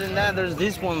 man. Other than that, there's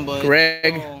this one, but...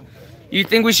 Greg, you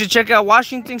think we should check out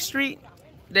Washington Street?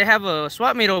 They have a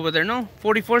swap meet over there, no?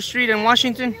 44th Street in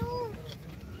Washington?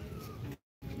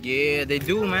 Yeah, they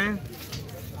do, man.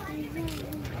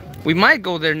 We might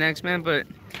go there next, man, but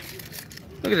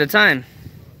look at the time.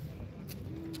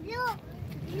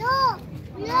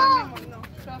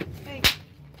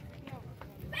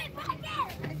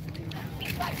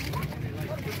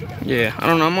 Yeah, I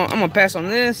don't know. I'm gonna pass on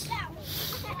this.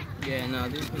 Yeah, no,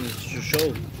 this one is to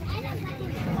show.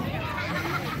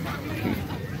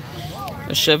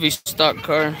 A Chevy stock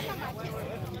car.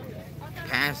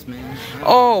 Pass, man.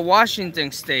 Oh,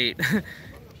 Washington State.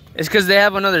 It's because they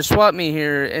have another swap meet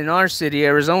here in our city,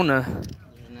 Arizona. There's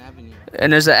an avenue.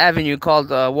 And there's an avenue called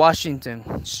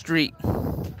Washington Street.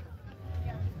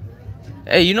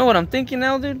 Hey, you know what I'm thinking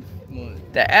now, dude?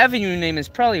 What? The avenue name is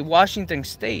probably Washington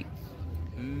State.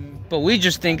 But we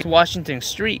just think Washington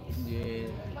Street. Yeah,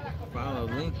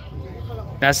 probably.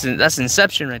 That's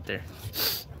Inception right there.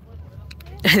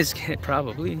 It's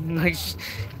probably. Like,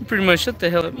 pretty much shut the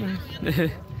hell up, man.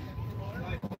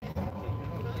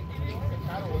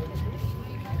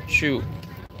 Shoot.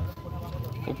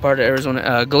 What part of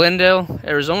Arizona? Glendale,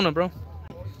 Arizona, bro.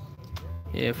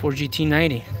 Yeah,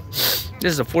 4GT90.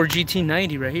 This is a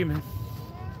 4GT90 right here, man.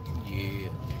 Yeah.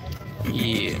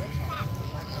 Yeah.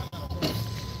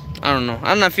 I don't know.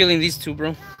 I'm not feeling these two,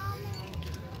 bro.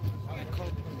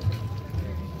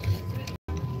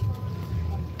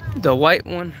 The white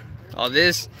one. Oh,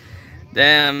 this.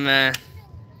 Damn, man.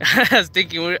 I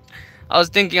was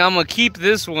thinking I'm gonna keep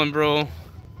this one, bro.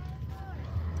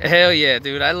 Hell yeah,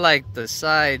 dude. I like the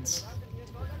sides.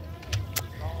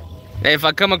 Hey, if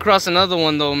I come across another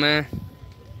one though, man.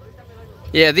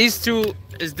 Yeah, these two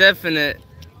is definite.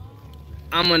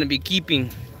 I'm gonna be keeping.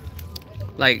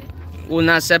 Like, we'll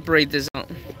not separate this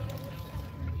out.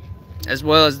 As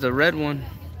well as the red one.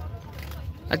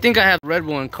 I think I have the red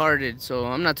one carded, so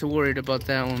I'm not too worried about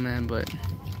that one, man. But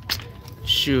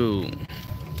shoot.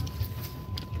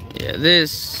 Yeah,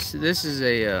 this is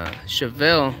a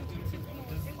Chevelle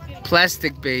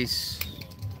plastic base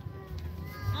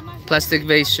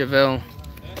Chevelle.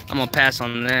 I'm gonna pass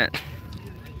on that.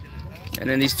 And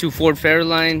then these two Ford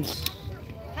Fairlines.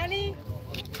 Honey,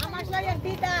 how much la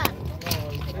llantita?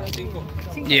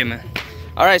 Yeah, man.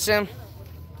 All right, Sam.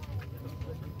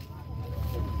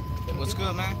 What's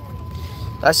good, man?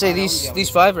 I say these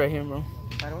five right here, bro.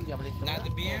 Not the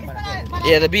BM?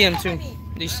 Yeah, the BM too.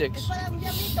 These six.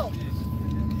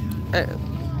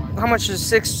 How much is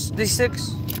six? These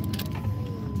six?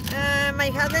 My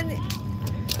husband,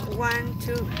 1,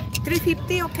 2,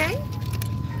 350, okay?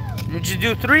 Would you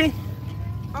do three?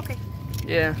 Okay.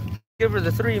 Yeah. Give her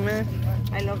the three, man.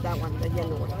 I love that one, the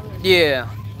yellow one. Yeah.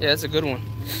 Yeah, that's a good one.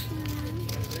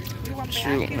 You want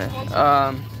Shoot, back?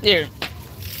 man. Here.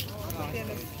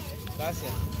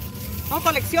 Gracias. ¿No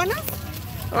coleccionas?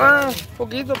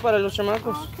 Poquito para los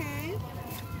chamacos. Okay.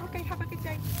 Okay, have a good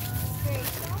day.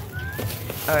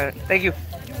 All right, thank you.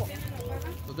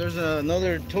 So there's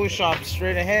another toy shop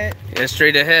straight ahead. Yeah,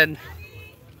 straight ahead.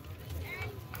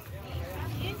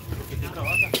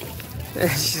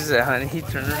 She said, honey, he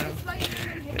turned around.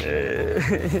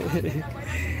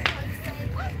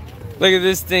 Look at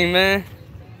this thing, man.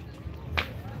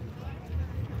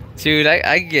 Dude,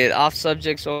 I get off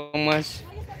subject so much.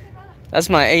 That's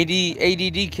my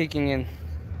ADD kicking in.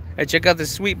 Hey, check out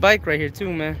this sweet bike right here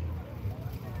too, man.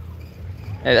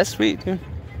 Hey, that's sweet, dude.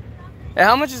 Hey,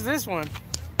 how much is this one?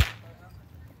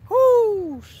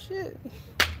 Whoo, shit.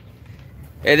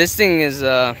 Hey, this thing is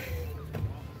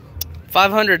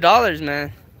 $500,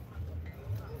 man.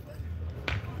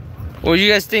 What do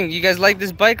you guys think? You guys like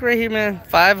this bike right here, man?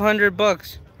 500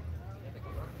 bucks.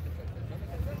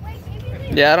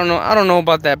 Yeah, I don't know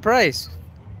about that price.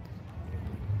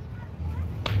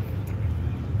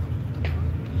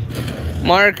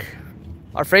 Mark,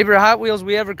 our favorite Hot Wheels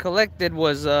we ever collected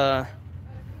was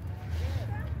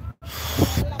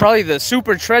probably the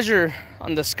Super Treasure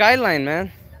on the Skyline,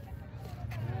 man.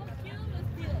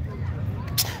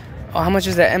 Oh, how much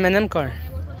is that M&M car?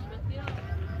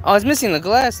 Oh, it's missing the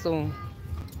glass though.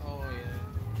 Oh,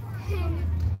 yeah.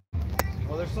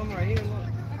 Oh, there's some right here, look.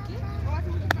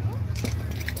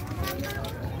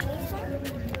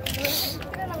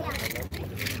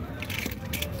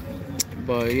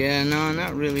 But yeah, no,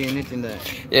 not really anything that.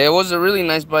 Yeah, it was a really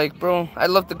nice bike, bro. I'd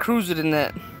love to cruise it in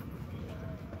that.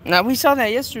 Now, we saw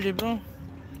that yesterday, bro.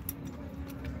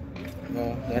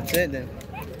 Well, that's it then.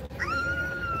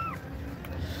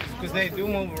 Because they do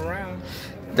move around.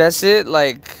 That's it?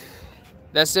 Like,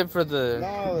 that's it for the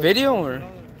No, video? Or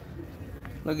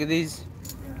look at these.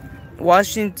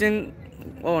 Washington.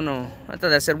 Oh, no. I thought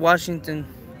that said Washington.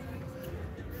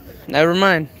 Never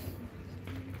mind.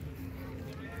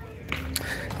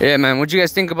 Yeah, man. What'd you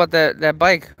guys think about that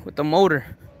bike with the motor?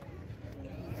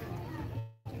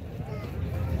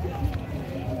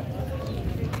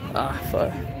 Ah,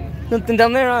 fuck. Nothing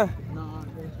down there, huh? No.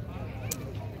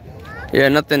 Yeah,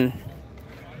 nothing.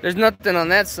 There's nothing on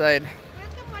that side.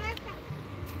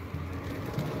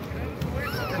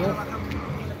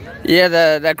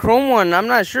 Yeah, that chrome one, I'm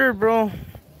not sure, bro.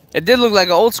 It did look like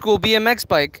an old school BMX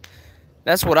bike.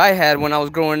 That's what I had when I was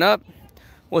growing up.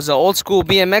 Was an old school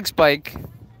BMX bike.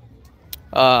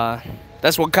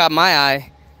 That's what caught my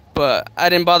eye. But I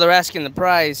didn't bother asking the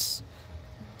price,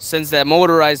 since that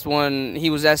motorized one he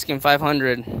was asking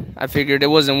 500. I figured it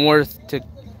wasn't worth to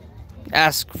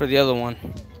ask for the other one.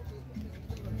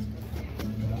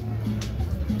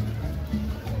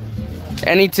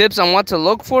 Any tips on what to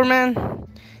look for, man?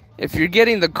 If you're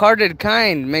getting the carded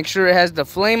kind, make sure it has the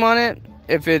flame on it,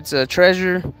 if it's a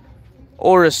treasure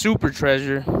or a super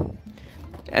treasure.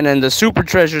 And then the super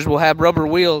treasures will have rubber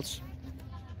wheels.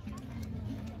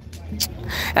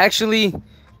 Actually,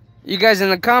 you guys in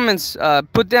the comments,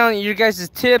 put down your guys'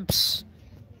 tips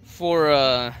for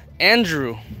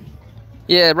Andrew.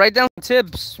 Yeah, write down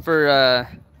tips for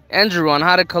Andrew on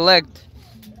how to collect.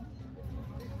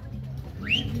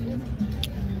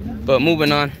 But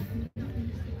moving on.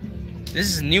 This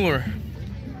is newer.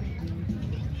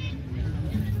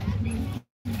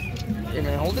 Hey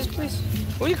man, hold this please.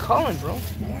 Who are you calling, bro?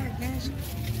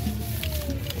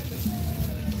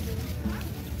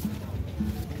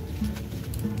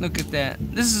 Look at that.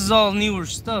 This is all newer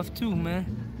stuff too, man.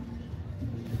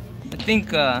 I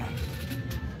think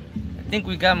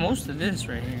we got most of this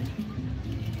right here.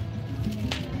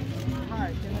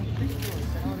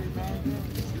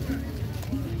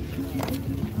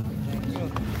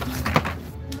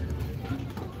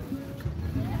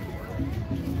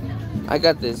 I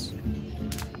got this.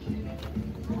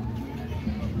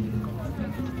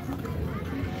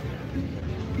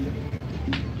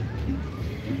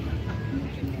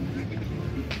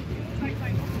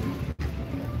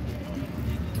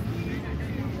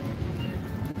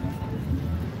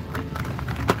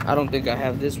 I don't think I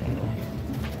have this one though.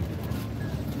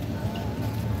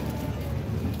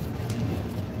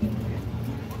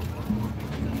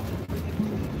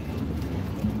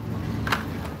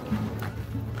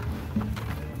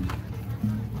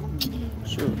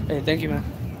 Sure. Hey, thank you, man.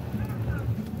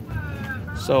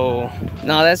 So,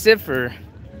 now that's it for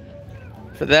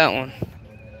that one.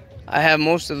 I have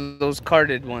most of those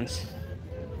carded ones.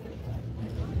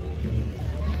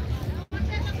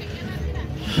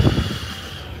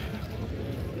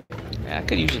 Yeah, I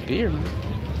could use a beer, man.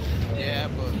 Yeah,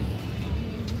 but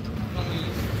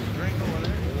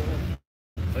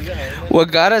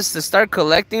What got us to start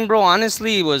collecting, bro,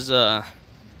 honestly, was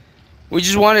we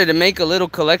just wanted to make a little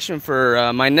collection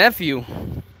for my nephew.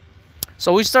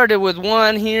 So we started with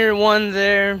one here, one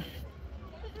there,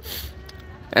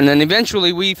 and then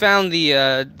eventually we found the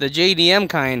JDM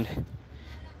kind,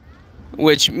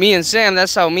 which me and Sam,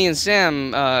 that's how me and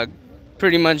Sam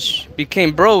pretty much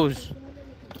became bros.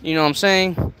 You know what I'm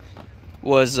saying?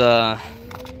 Was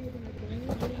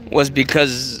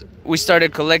because we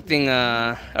started collecting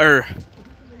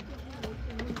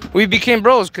we became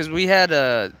bros because we had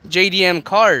JDM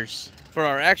cars for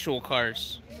our actual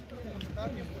cars.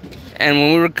 And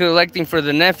when we were collecting for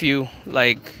the nephew,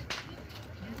 like,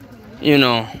 you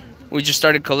know, we just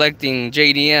started collecting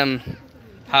JDM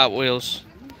Hot Wheels.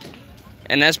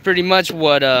 And that's pretty much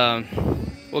what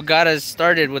got us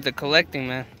started with the collecting,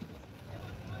 man.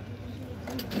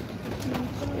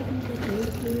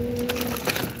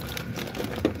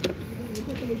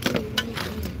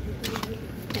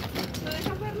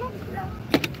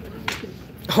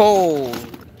 Oh,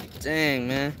 dang,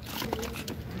 man.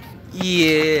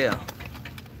 Yeah.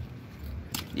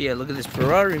 Yeah, look at this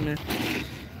Ferrari, man.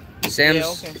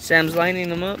 Sam's lining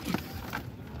them up.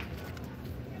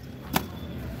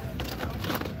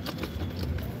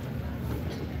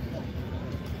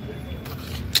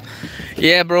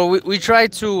 Yeah, bro, we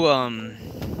tried to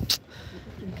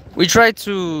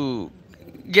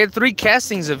get 3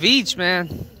 castings of each, man.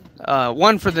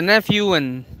 One for the nephew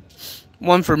and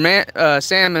one for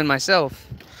Sam and myself.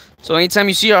 So anytime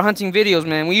you see our hunting videos,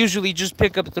 man, we usually just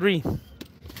pick up 3.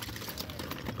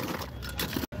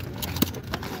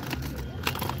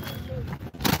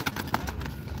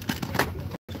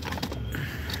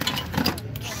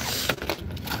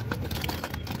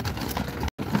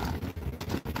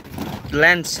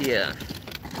 Lancia.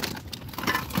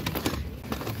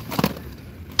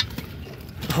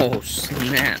 Oh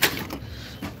snap.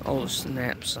 Oh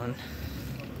snap, son.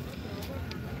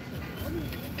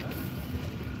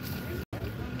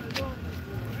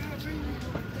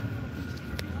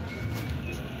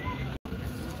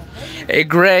 Hey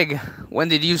Greg, when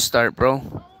did you start,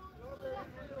 bro?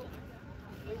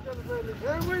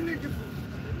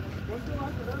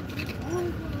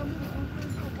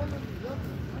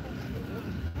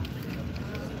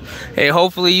 Hey,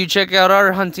 hopefully you check out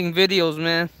our hunting videos,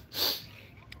 man.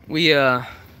 We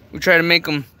try to make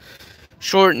them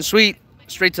Short and sweet,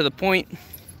 straight to the point.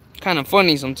 Kind of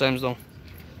funny sometimes though.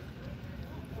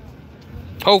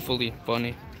 Hopefully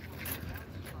funny.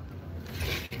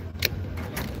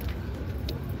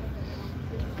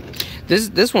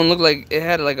 This one looked like it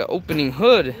had like an opening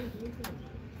hood.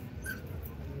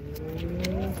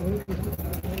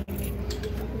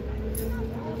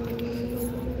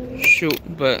 Shoot,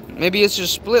 but maybe it's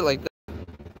just split like that.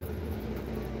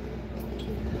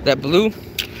 That blue.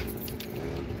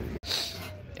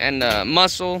 And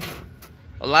muscle.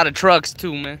 A lot of trucks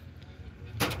too, man.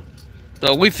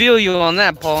 So we feel you on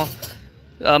that, Paul.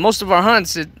 Most of our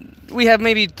hunts, we have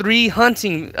maybe 3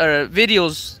 hunting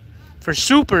videos for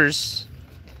supers,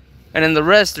 and then the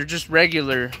rest are just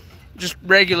regular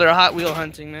Hot Wheel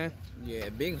hunting, man. Yeah,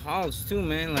 big hogs too,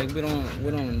 man. Like we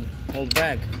don't hold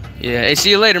back. Yeah. Hey,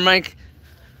 see you later, Mike.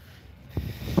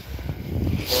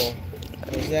 So,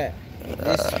 what's that?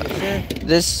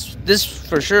 This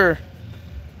for sure.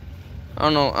 I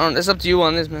don't know. It's up to you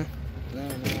on this, man. No.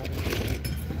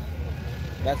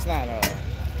 That's not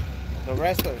the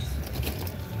wrestlers.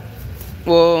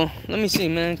 Well, let me see,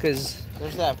 man, cause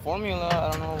There's that formula.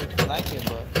 I don't know if you like it,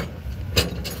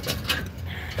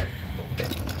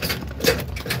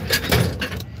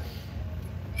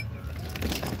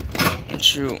 but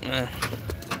shoot, man.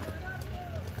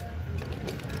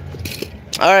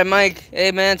 All right, Mike.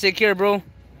 Hey, man, take care, bro.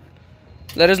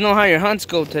 Let us know how your hunts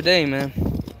go today, man.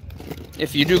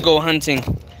 If you do go hunting.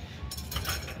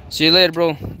 See you later,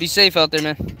 bro. Be safe out there,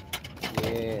 man.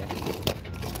 yeah.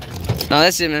 No,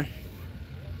 that's it, man.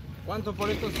 ¿Cuánto por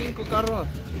estos 5 carros?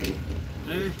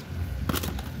 $1.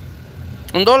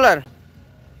 $1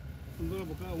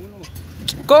 por cada uno.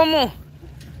 ¿Cómo?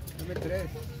 Dame 3.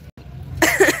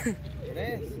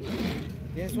 3.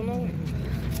 ¿Tienes uno?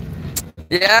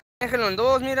 Ya, déjalo en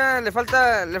 2, mira, le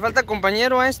falta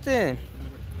compañero a este.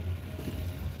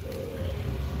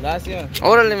 Gracias.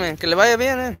 Órale, man, que le vaya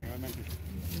bien,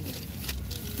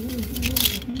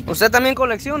 ¿Usted también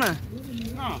colecciona?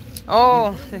 No.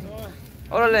 Oh, sí.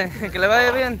 Órale, que le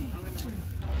vaya bien.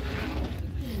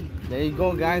 There you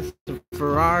go, guys. The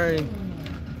Ferrari.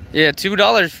 Yeah,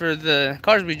 $2 for the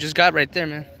cars we just got right there,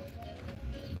 man.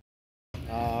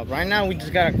 Right now we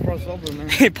just gotta cross over, man.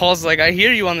 Hey, Paul's like, I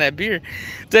hear you on that beer.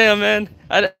 Damn, man.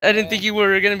 I didn't think you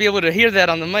were gonna be able to hear that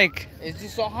on the mic. It's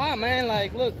just so hot, man.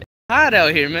 Like, look. Hot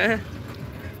out here, man.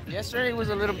 Yesterday was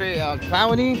a little bit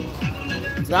cloudy.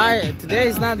 Today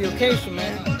is not the occasion,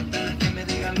 man.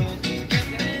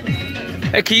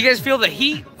 Hey, can you guys feel the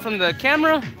heat from the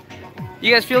camera?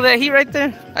 You guys feel that heat right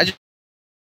there?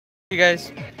 You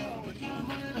guys.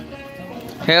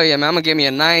 Hell yeah, man. I'm gonna get me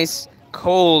a nice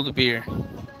cold beer.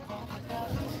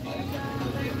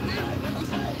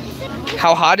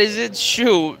 How hot is it?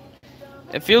 Shoot.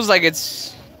 It feels like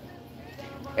it's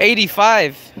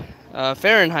 85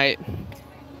 Fahrenheit.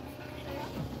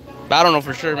 But I don't know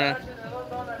for sure, man.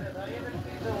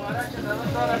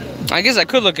 I guess I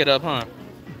could look it up, huh?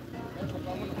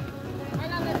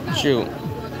 Shoot.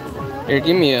 Here,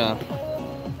 give me a...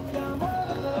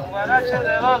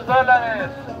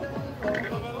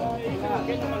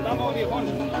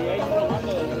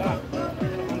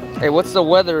 Hey, what's the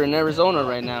weather in Arizona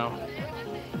right now?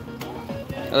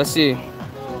 Let's see.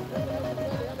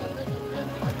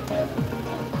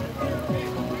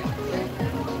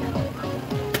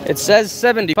 It says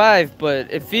 75,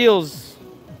 but it feels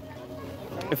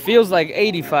like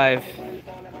 85.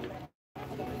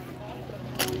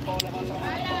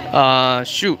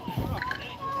 Shoot.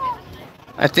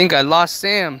 I think I lost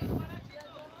Sam.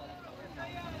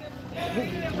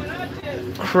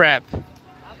 Crap.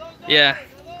 Yeah.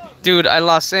 Dude, I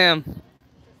lost Sam.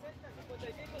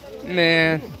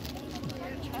 Man.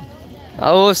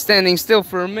 I was standing still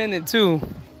for a minute too.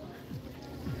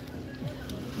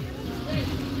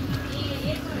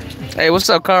 Hey, what's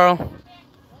up, Carl?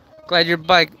 Glad you're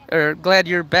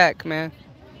back, man.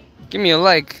 Give me a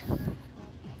like.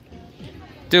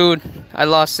 Dude, I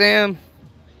lost Sam.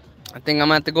 I think I'm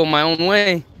gonna have to go my own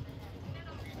way.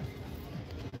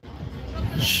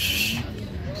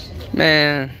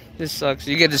 Man, this sucks.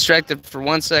 You get distracted for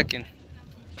 1 second.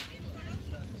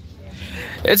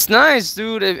 It's nice,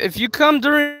 dude. If you come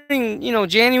during,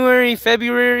 January,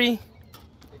 February,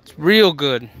 it's real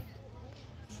good.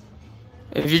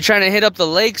 If you're trying to hit up the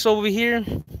lakes over here,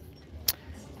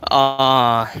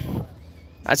 I'd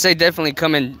say definitely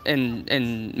come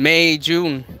in May,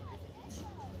 June.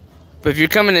 But if you're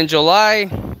coming in July,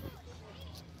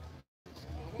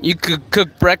 you could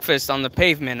cook breakfast on the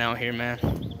pavement out here, man.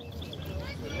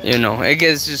 It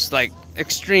gets just like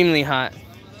extremely hot.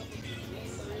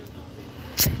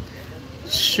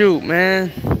 Shoot,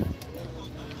 man.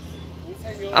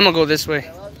 I'm gonna go this way.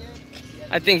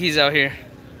 I think he's out here.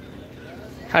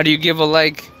 How do you give a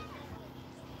like?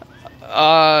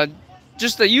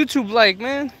 Just a YouTube like,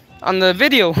 man, on the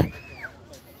video.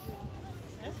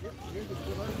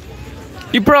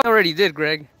 You probably already did,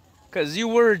 Greg, because you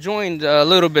were joined a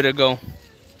little bit ago.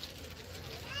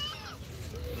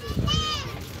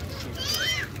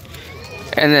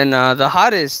 And then the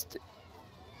hottest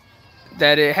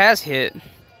that it has hit,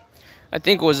 I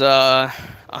think, was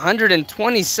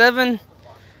 127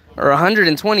 or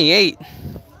 128.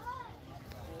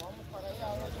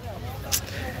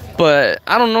 But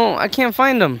I don't know, I can't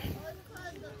find them.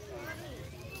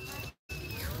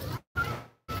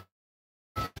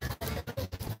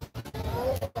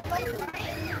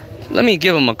 Let me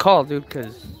give him a call, dude,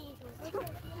 because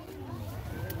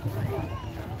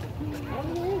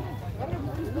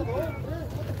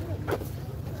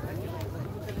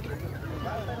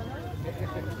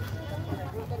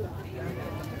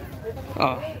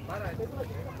oh.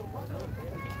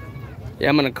 Yeah,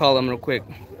 I'm gonna call him real quick.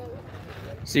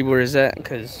 See where he's at,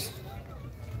 because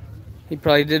he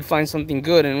probably did find something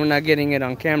good and we're not getting it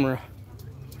on camera.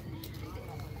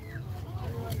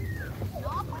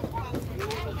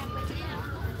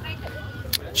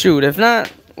 Shoot, if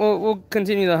not, we'll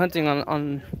continue the hunting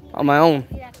on my own.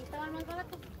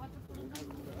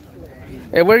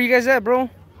 Hey, where are you guys at, bro?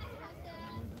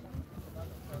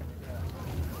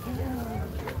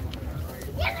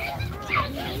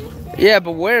 Yeah,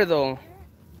 but where though?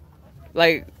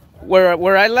 Like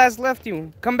where I last left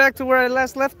you. Come back to where I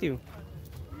last left you.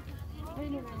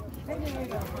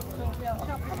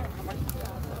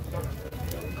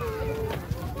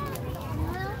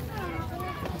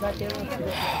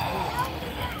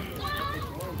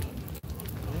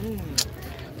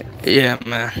 Yeah,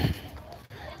 man.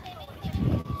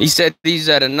 He said he's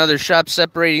at another shop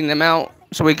separating them out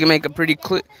so we can make a pretty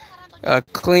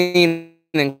clean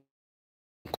and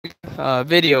quick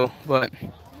video, but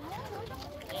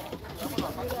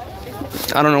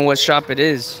I don't know what shop it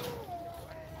is.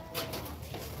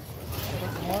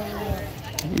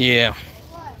 Yeah.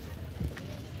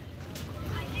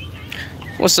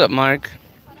 What's up, Mark?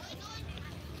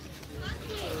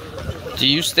 Do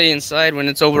you stay inside when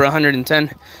it's over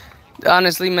 110?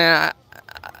 Honestly, man,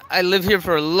 I live here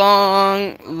for a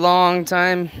long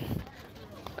time.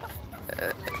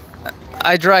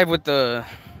 I drive with the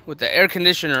air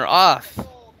conditioner off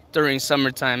during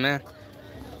summertime, man.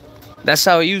 That's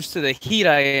how used to the heat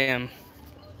I am.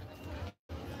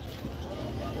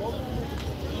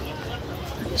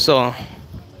 So,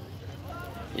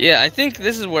 yeah, I think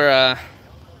this is where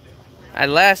I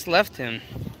last left him.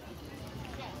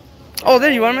 Oh,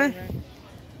 there you are, man.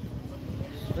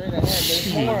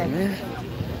 Man.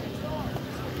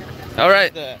 All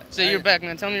right. So you're back,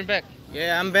 man. Tell me you're back.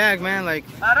 Yeah, I'm back, man. Like,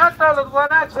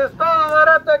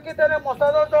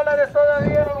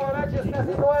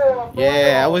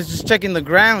 yeah, I was just checking the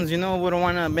grounds, you know. We don't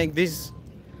want to make this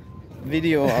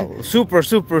video super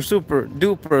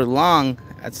duper long.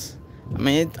 I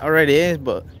mean, it already is,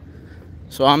 but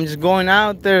so I'm just going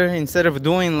out there instead of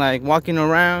doing like walking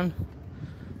around.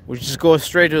 We just go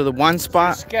straight to the one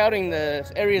spot. So scouting the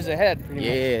areas ahead.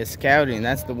 Yeah, much. Scouting.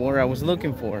 That's the word I was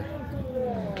looking for.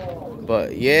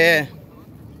 But yeah,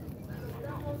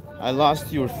 I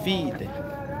lost your feed.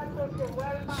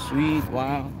 Sweet,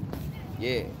 wow.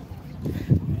 Yeah.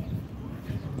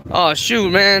 Oh shoot,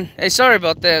 man. Hey, sorry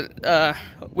about that.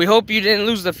 We hope you didn't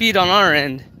lose the feed on our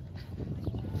end.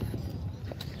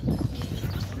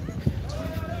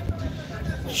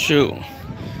 Shoot.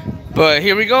 But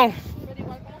here we go.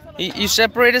 You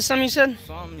separated some, you said?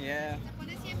 Some, yeah.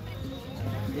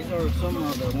 These are some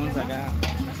of the ones I got.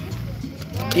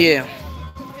 Yeah.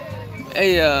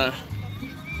 Hey,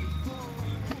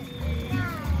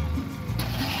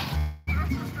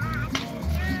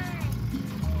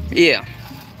 yeah.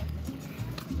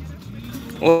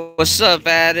 What's up,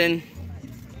 Adam?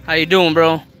 How you doing,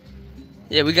 bro?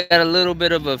 Yeah, we got a little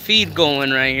bit of a feed going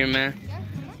right here, man.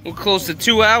 We're close to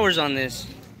 2 hours on this.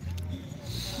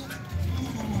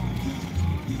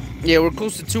 Yeah, we're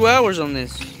close to 2 hours on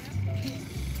this.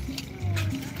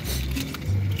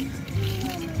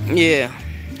 Yeah.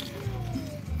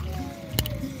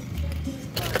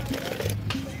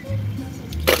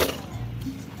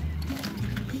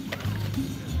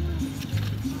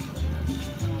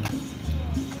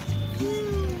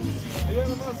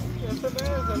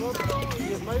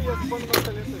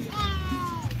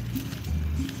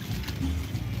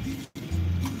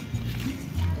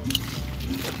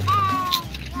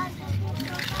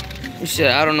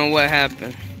 Shit, I don't know what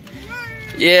happened.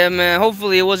 Yeah, man,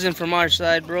 hopefully it wasn't from our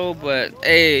side, bro, but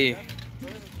hey,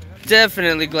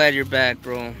 definitely glad you're back,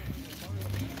 bro.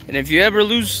 And if you ever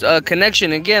lose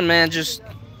connection again, man, just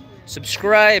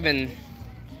subscribe and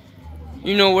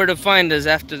you know where to find us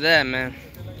after that, man.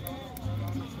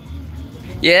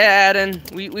 Yeah, Adam,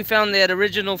 we found that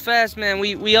original fast, man.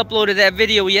 We uploaded that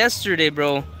video yesterday,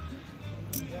 bro.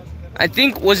 I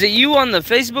think, was it you on the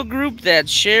Facebook group that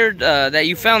shared that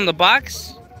you found the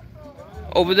box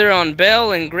over there on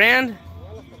Bell and Grand?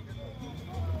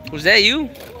 Was that you?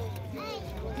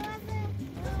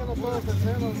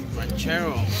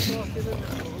 Ranchero.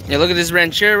 Yeah, look at this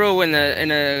Ranchero in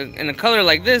a color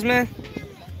like this, man.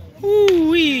 Ooh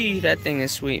wee, that thing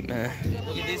is sweet, man.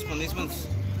 Look at this one. This one's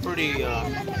pretty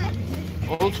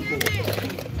old school.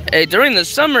 Hey, during the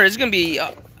summer, it's gonna be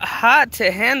hot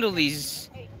to handle these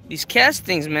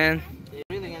castings, man. They're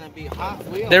really gonna be hot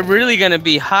wheels. They're really gonna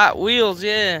be hot wheels,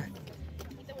 yeah.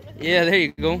 Yeah, there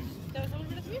you go. I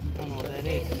don't know what that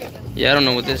is. Yeah, I don't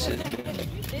know what this is.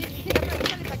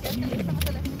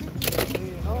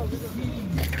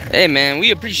 Hey, man,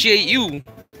 we appreciate you.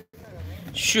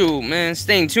 Shoot, man,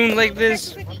 staying tuned like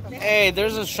this. Hey,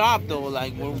 there's a shop though.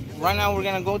 Like right now, we're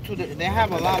gonna go to they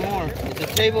have a lot more. The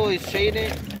table is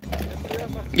shaded.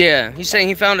 Yeah, he's saying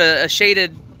he found a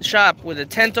shaded shop with a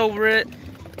tent over it,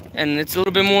 and it's a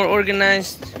little bit more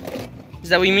organized. Is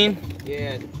that what you mean?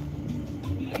 Yeah.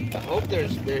 I hope they're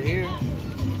here.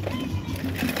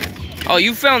 Oh,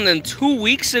 you found them 2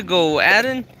 weeks ago,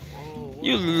 Adam. Oh,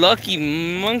 You lucky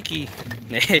monkey.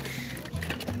 I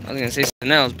was gonna say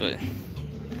something else, but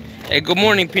hey, good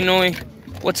morning, Pinoy.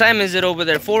 What time is it over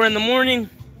there? 4 in the morning?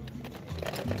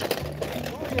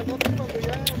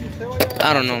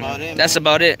 I don't know. That's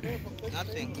about it.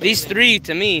 nothing. These 3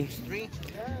 to me. 3?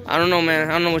 I don't know, man.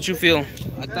 I don't know what you feel.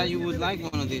 I thought you would like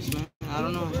one of these, man. I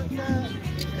don't know.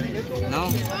 No?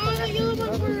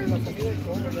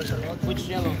 Which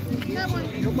yellow? That one.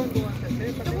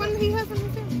 The one he has on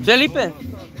his head. Felipe,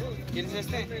 ¿Quieres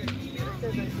este?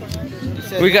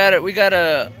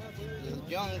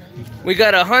 we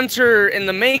got a hunter in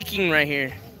the making right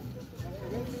here.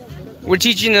 We're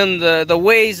teaching them the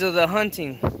ways of the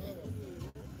hunting.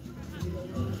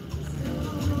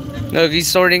 Look, he's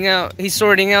sorting out the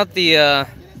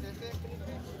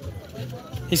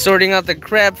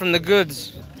crab from the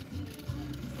goods.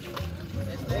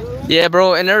 Yeah,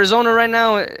 bro, in Arizona right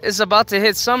now, it's about to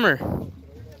hit summer.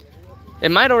 It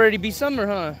might already be summer,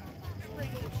 huh?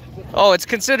 Oh, it's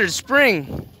considered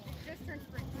spring.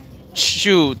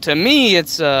 Shoot, to me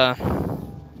it's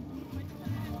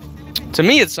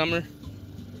summer.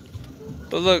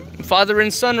 But look, father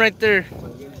and son right there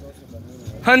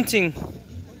hunting.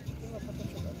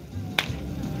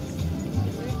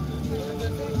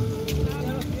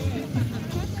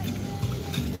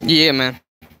 Yeah, man.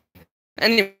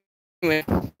 Anyway.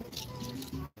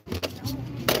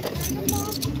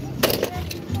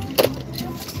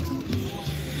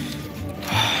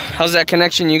 How's that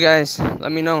connection, you guys?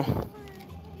 Let me know.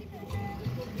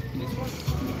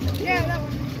 Yeah, that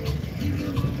one.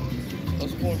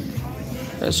 Those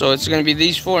 4. So it's gonna be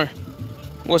these 4.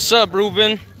 What's up,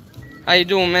 Ruben? How you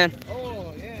doing, man?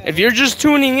 Oh, yeah. If you're just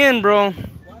tuning in, bro,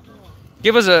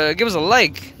 give us a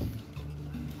like.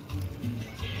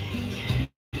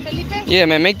 Felipe? Yeah,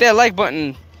 man, make that like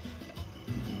button.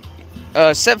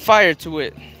 Set fire to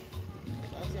it.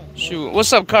 Shoot.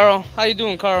 What's up, Carl? How you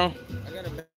doing, Carl? I got a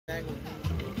bag.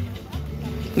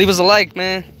 Leave us a like,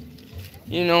 man.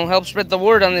 You know, help spread the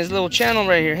word on this little channel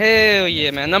right here. Hell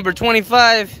yeah, man. Number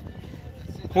 25.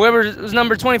 Whoever's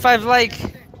number 25 like.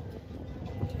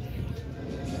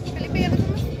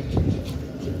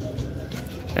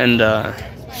 And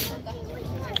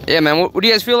yeah, man. What do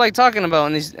you guys feel like talking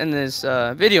about in this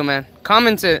video, man?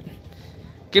 Comment it.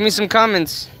 Give me some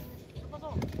comments.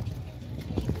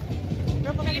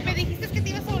 Felipe, dijiste que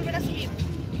te ibas a volver a subir.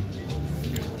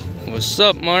 What's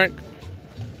up, Mark?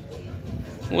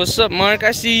 What's up, Mark?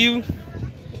 I see you.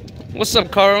 What's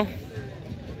up, Carl?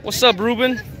 What's up,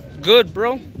 Ruben? Good,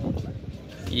 bro?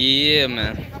 Yeah,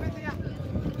 man.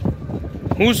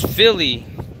 Who's Philly?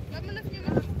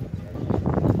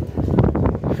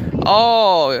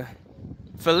 Oh,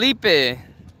 Felipe.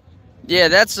 Yeah,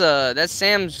 that's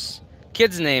Sam's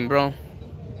kid's name, bro.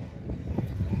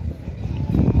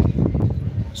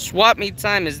 Swap meet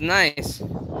time is nice.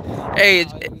 Hey,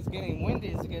 It's getting windy.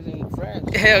 It's getting fresh.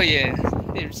 hell yeah.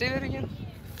 Hey, say that again.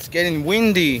 It's getting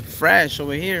windy, fresh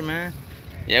over here, man.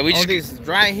 Yeah, we All just this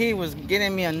dry heat was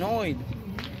getting me annoyed.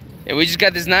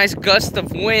 got this nice gust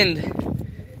of wind.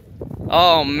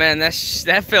 Oh man,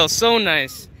 that felt so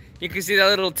nice. You can see that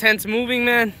little tent moving,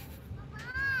 man.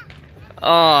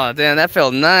 Oh damn, that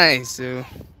felt nice, dude.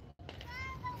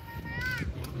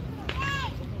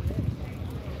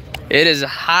 It is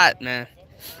hot, man.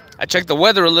 I checked the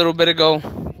weather a little bit ago.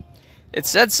 It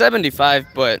said 75,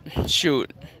 but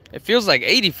shoot, it feels like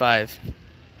 85.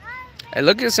 Hey,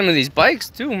 look at some of these bikes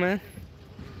too, man.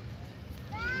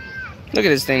 Look at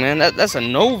this thing, man. That's a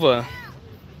Nova.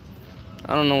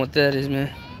 I don't know what that is, man.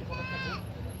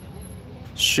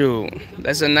 Shoot,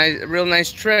 that's a real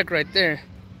nice Trek right there.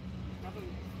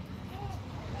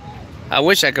 I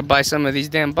wish I could buy some of these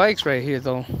damn bikes right here,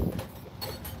 though.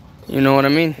 You know what I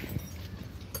mean?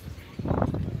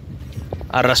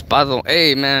 A raspado.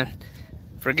 Hey, man.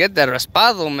 Forget that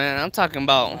raspado, man. I'm talking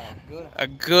about a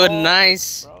good,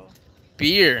 nice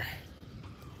beer.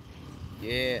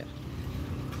 Yeah.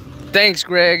 Thanks,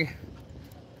 Greg.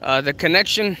 The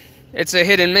connection, it's a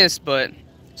hit and miss, but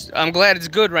I'm glad it's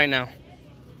good right now.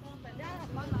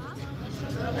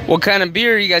 What kind of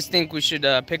beer you guys think we should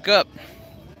pick up?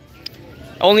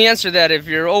 Only answer that if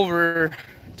you're over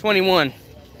 21.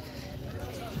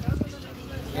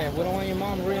 Yeah, we don't want your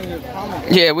mom reading your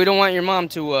comments. Yeah, we don't want your mom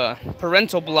to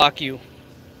parental block you.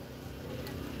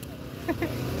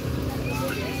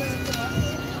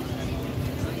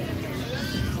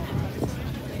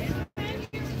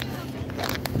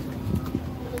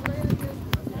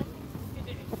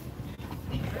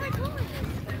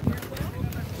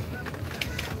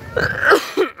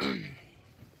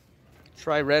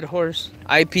 Try Red Horse.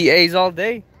 IPAs all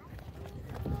day.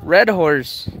 Red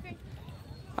Horse.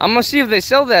 I'm gonna see if they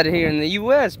sell that here in the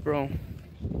US, bro.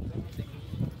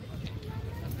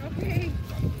 Okay.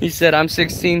 He said I'm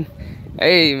 16.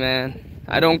 Hey, man.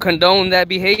 I don't condone that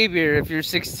behavior if you're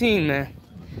 16, man.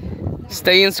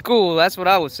 Stay in school. That's what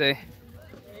I would say.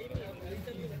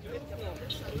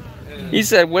 He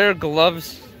said wear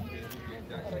gloves.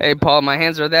 Hey, Paul, my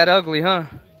hands are that ugly, huh?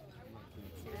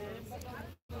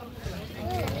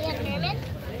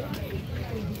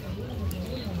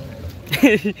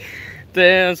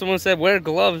 Damn, someone said wear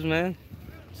gloves, man.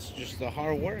 It's just the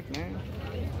hard work, man.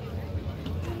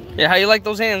 Yeah, how you like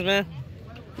those hands, man?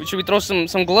 Should we throw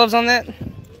some gloves on that?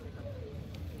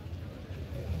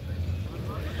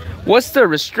 What's the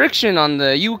restriction on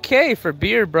the UK for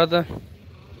beer, brother?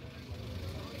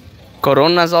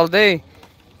 Coronas all day.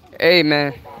 Hey,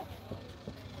 man.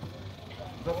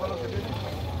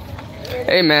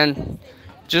 Hey, man.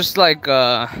 Just like,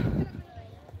 hey,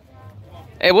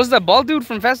 what's that bald dude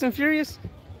from Fast and Furious?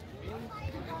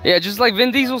 Yeah, just like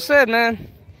Vin Diesel said, man.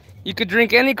 You could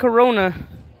drink any Corona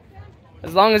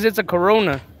as long as it's a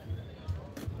Corona.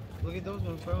 Look at those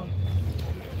ones, bro.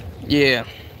 Yeah.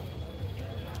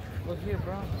 Look here,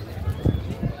 bro.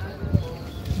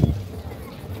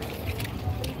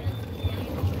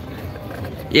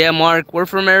 Yeah, Mark, we're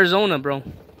from Arizona, bro.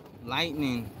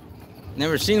 Lightning.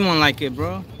 Never seen one like it,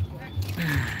 bro.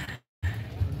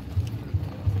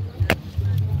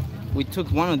 We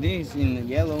took one of these in the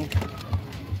yellow.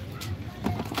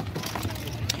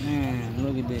 Man,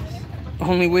 look at this.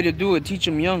 Only way to do it, teach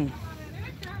them young.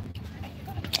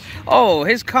 Oh,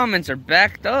 his comments are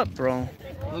backed up, bro.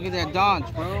 Look at that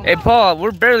Dodge, bro. Hey, Paul,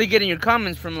 we're barely getting your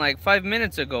comments from like 5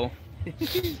 minutes ago.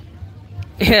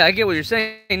 Yeah, I get what you're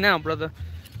saying now, brother.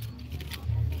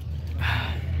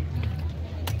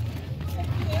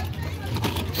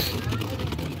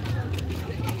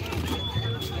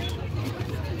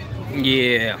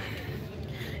 Yeah.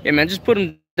 Yeah, man, just put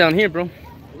them down here, bro.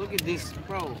 Look at this,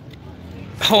 bro.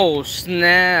 Oh,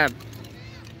 snap.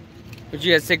 But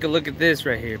you guys take a look at this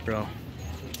right here, bro.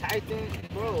 Titan,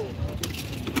 bro.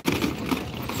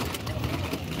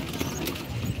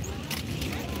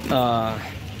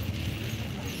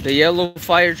 The yellow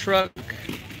fire truck.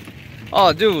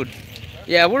 Oh, dude.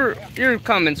 Yeah, your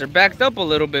comments are backed up a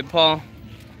little bit, Paul.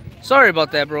 Sorry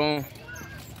about that, bro.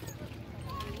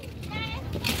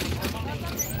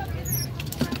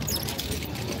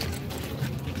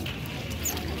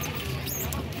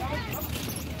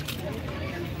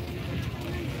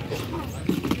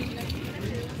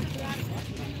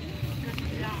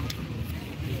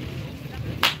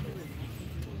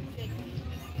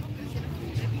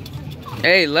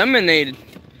 Hey, lemonade.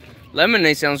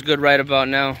 Lemonade sounds good right about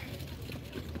now.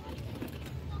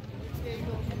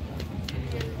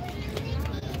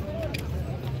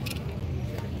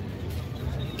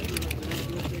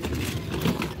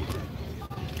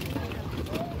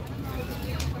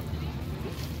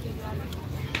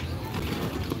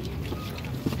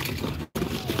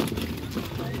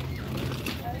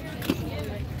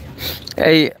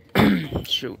 Hey,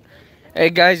 shoot. Hey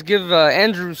guys, give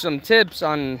Andrew some tips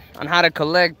on how to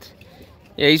collect.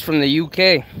 Yeah, he's from the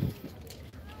UK.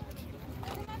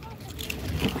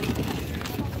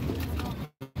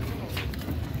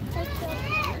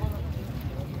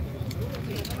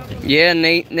 Yeah,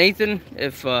 Nathan,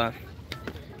 if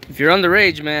you're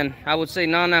underage, man, I would say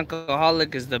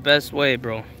non-alcoholic is the best way,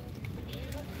 bro.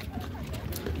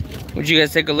 Would you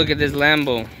guys take a look at this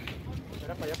Lambo?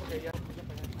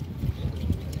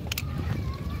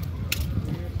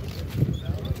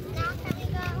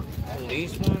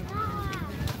 Police one?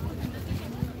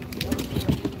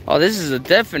 Oh, this is a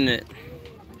definite.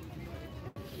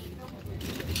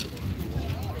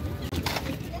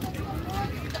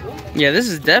 Yeah, this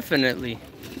is definitely.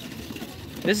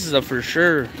 This is a for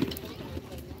sure.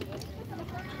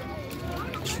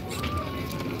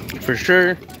 For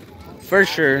sure. For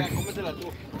sure.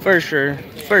 For sure.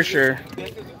 For sure.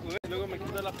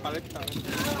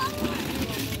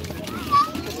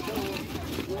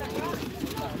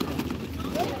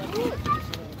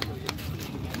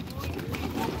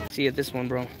 See at this one,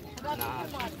 bro.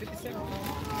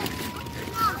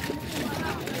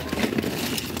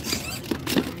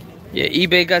 Yeah,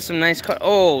 eBay got some nice cars.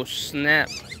 Oh, snap.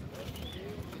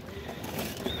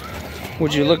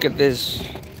 Would you look at this?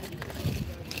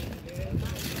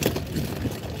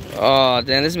 Oh,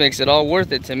 damn, this makes it all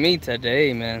worth it to me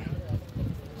today, man.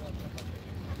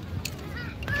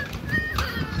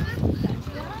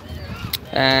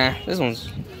 This one's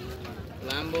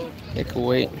Lambo. It could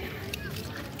wait.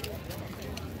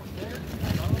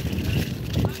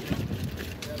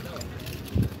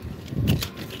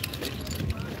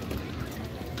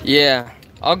 Yeah,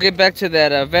 I'll get back to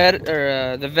that vet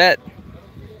or the vet.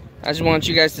 I just want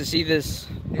you guys to see this.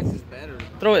 This is better.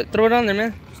 Throw it on there,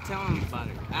 man. Just tell him about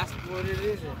it. Ask what it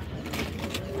is.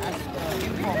 Ask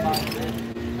about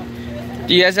it.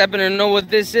 Do you guys happen to know what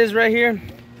this is right here?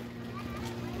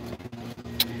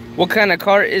 What kind of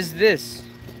car is this?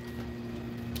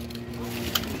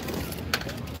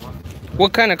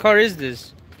 What kind of car is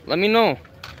this? Let me know.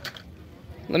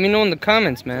 Let me know in the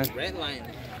comments, man. Red line.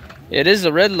 It is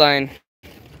a red line.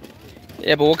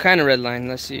 Yeah, but what kind of red line?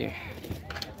 Let's see.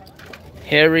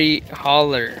 Harry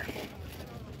Holler.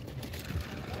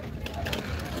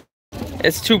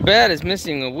 It's too bad it's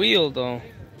missing a wheel, though.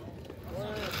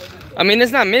 I mean,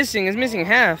 it's not missing. It's missing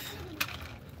half.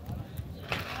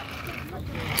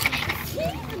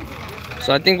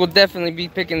 So I think we'll definitely be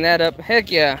picking that up.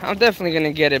 Heck yeah, I'm definitely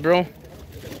gonna get it, bro.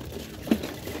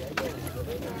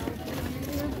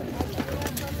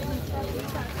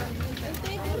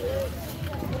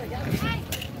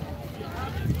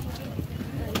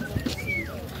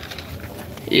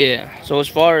 Yeah, so as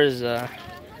far as the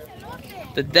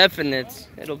definites,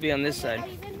 it'll be on this side.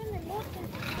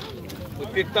 We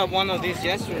picked up one of these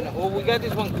yesterday. Oh, we got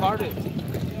this one carded.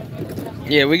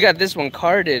 Yeah, we got this one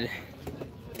carded.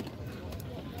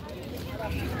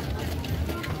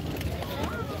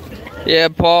 Yeah,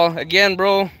 Paul, again,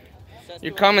 bro,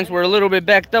 your comments were a little bit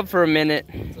backed up for a minute.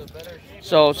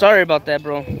 So, sorry about that,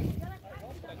 bro.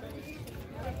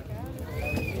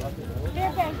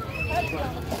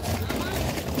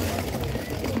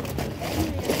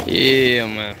 Yeah,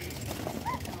 man.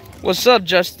 What's up,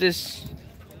 Justice?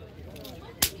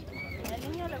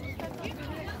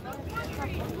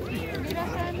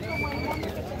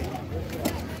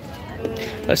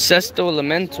 A Sesto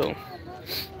Elemento.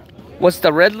 What's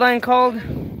the red line called?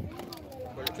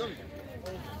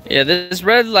 Yeah, this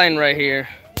red line right here.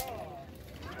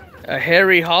 A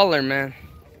Harry Holler, man.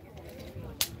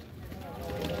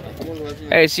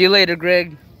 Hey, see you later,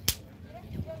 Greg.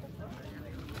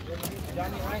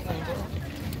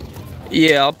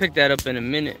 Yeah, I'll pick that up in a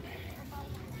minute.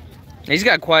 He's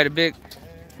got quite a bit.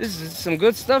 This is some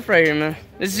good stuff right here, man.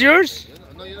 This is yours?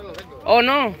 Oh,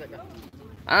 no.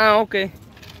 Ah, okay.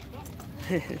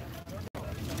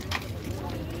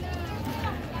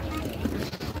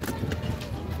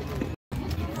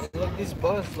 Look, this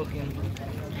bus looking.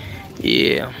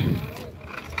 Yeah.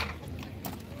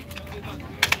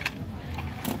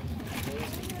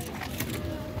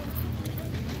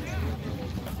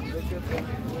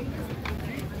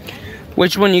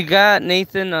 Which one you got,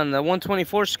 Nathan, on the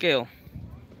 124 scale?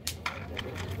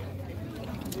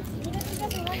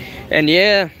 And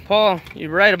yeah, Paul, you're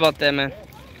right about that, man.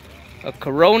 A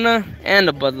Corona and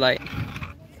a Bud Light.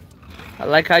 I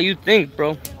like how you think,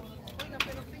 bro.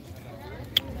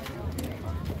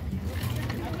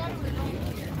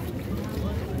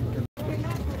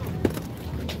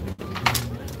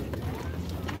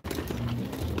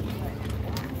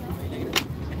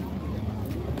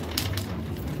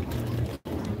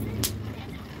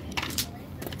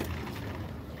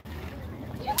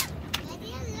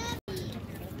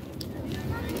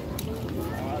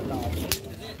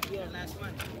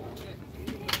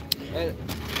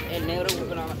 El negro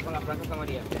con la franca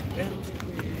amarilla. El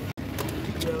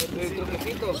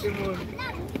truquecito.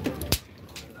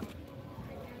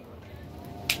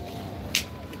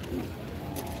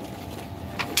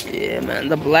 Yeah, man,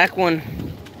 the black one.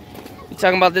 You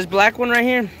talking about this black one right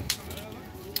here?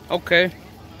 Okay.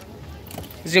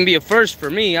 It's gonna be a first for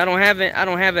me. I don't have it. I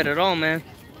don't have it at all, man.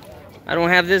 I don't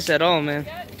have this at all, man.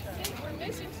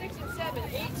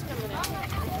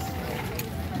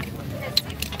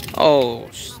 Oh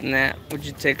snap! Would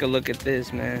you take a look at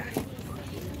this, man?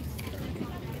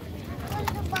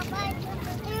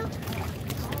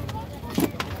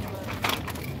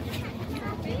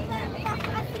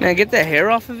 Man, get the hair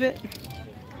off of it.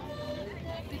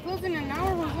 Close in an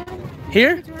hour, Jose.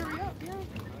 Here? Hurry up, yeah.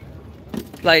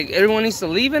 Like everyone needs to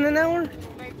leave in an hour?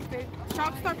 Like the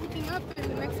shops start picking up in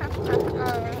the next hour.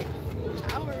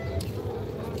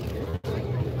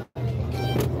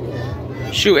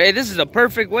 Shoot, hey, this is a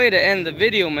perfect way to end the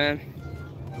video, man.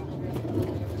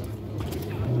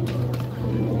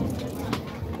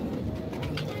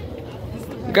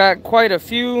 Got quite a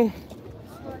few.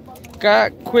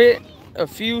 Got quit a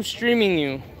few streaming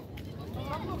you.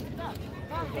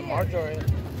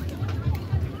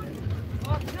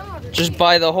 Just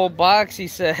buy the whole box, he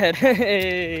said.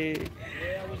 Hey. Yeah,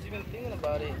 I was even thinking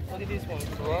about it. Look at this one.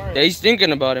 Ferrari. Yeah, he's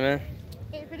thinking about it, man.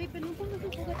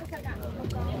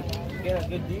 Get a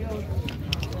good deal.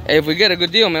 Hey, if we get a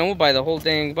good deal, man, we'll buy the whole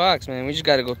dang box, man. We just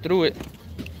gotta go through it.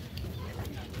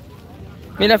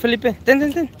 Mira, Felipe.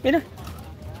 Ten. Mira.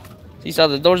 He saw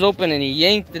the doors open and he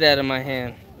yanked it out of my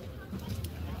hand.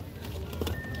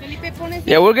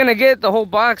 Yeah, we're gonna get the whole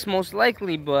box most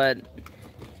likely, but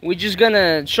we're just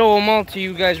gonna show them all to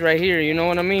you guys right here. You know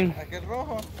what I mean? Aquel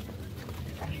rojo.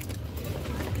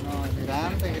 No,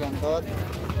 grande, grandote.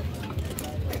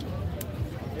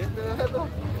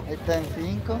 Ahí está en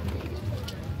 5.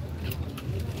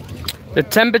 The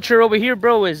temperature over here,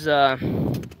 bro, is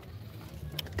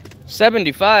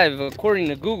 75 according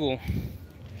to Google.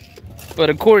 But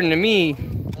according to me,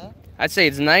 I'd say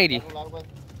it's 90.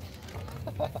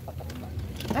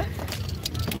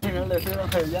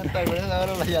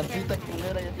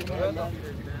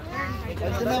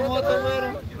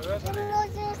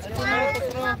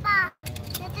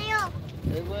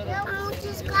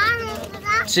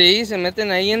 Sí, se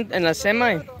meten ahí en la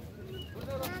semi.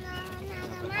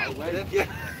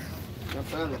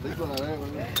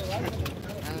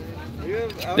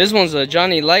 This one's a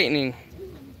Johnny Lightning.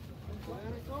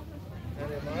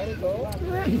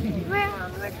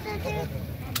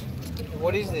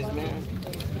 What is this, man?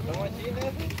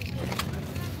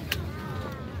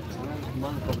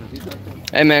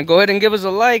 Hey, man, go ahead and give us a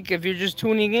like if you're just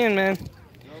tuning in, man.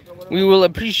 We will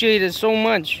appreciate it so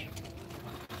much.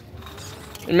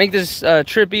 And make this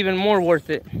trip even more worth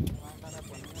it.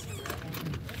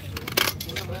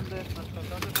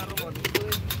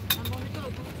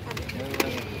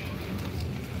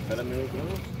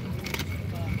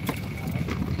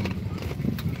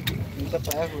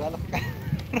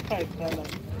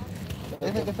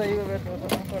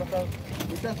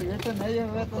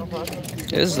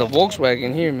 This is a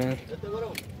Volkswagen here, man.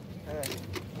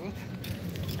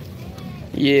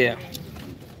 Yeah.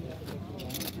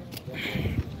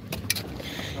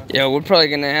 Yeah, we're probably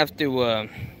gonna have to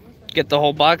get the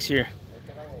whole box here.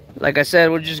 Like I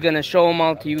said, we're just gonna show them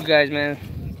all to you guys, man.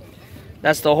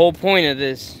 That's the whole point of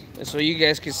this, so you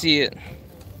guys can see it.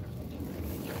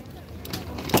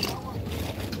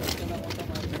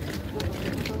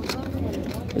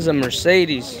 This is a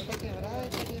Mercedes.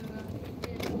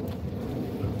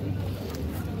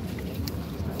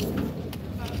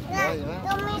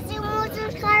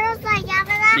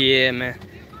 Yeah, man.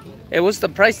 Hey, what's the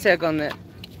price tag on that?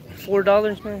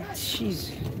 $4, man?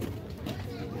 Jeez.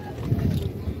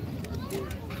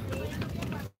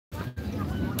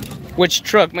 Which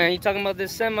truck, man? You talking about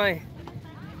this semi?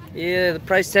 Yeah, the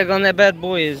price tag on that bad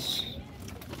boy is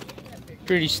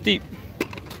pretty steep.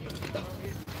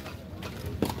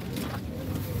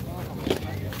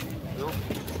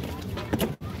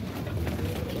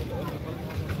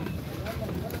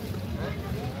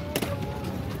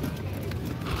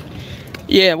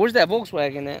 Yeah, where's that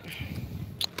Volkswagen at?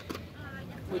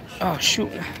 Oh,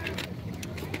 shoot.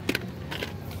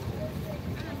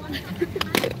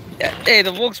 Hey,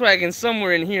 the Volkswagen's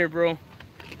somewhere in here, bro.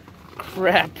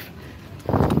 Crap.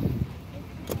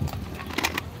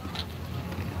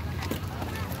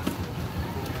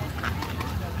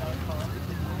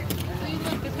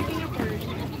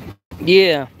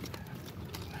 Yeah.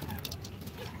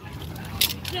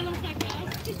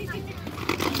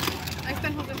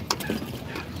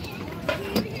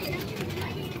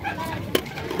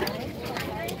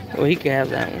 Well, he can have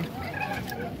that one.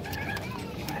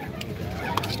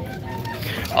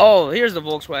 Oh, here's the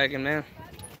Volkswagen, man.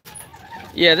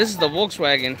 Yeah, this is the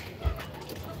Volkswagen.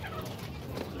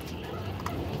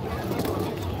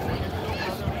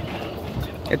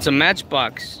 It's a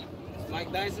Matchbox. Mike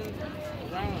Dyson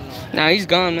around or no? Nah, he's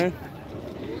gone, man.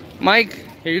 Mike,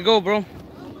 here you go, bro.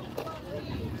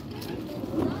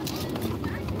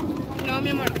 No, mi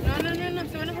amor. No, no, no, no.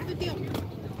 Se van a por tu tío.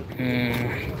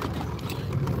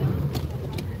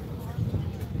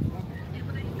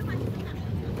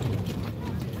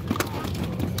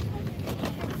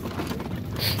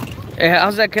 Hey,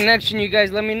 how's that connection? You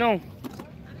guys let me know.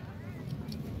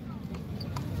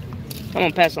 I'm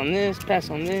gonna pass on this, pass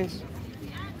on this.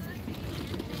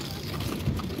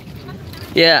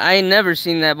 Yeah, I ain't never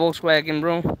seen that Volkswagen,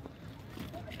 bro.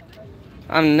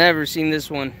 I've never seen this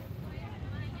one.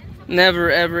 Never,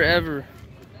 ever, ever.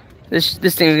 This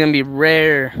thing's gonna be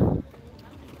rare.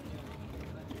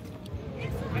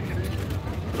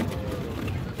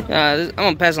 I'm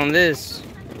gonna pass on this.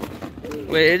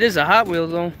 Wait, it is a Hot Wheel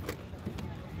though.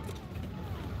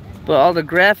 But all the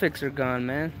graphics are gone,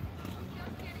 man.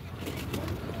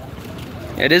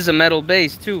 It is a metal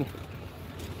base too.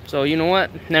 So you know what?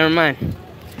 Never mind.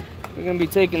 We're gonna be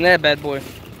taking that bad boy.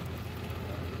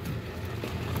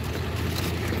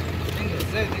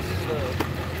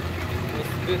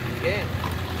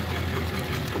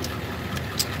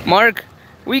 Mark,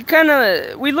 we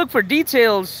look for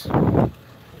details.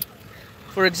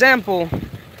 For example,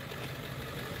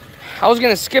 I was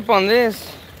gonna skip on this,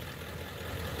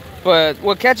 but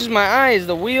what catches my eye is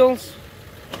the wheels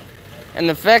and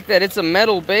the fact that it's a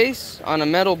metal base on a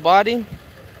metal body,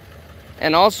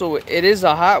 and also it is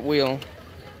a Hot Wheel.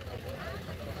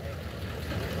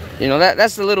 You know,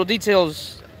 that's the little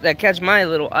details that catch my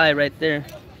little eye right there.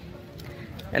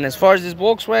 And as far as this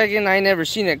Volkswagen, I never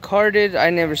seen it carded. I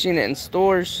never seen it in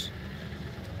stores.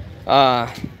 It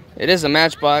is a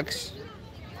Matchbox.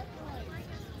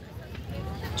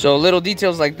 So little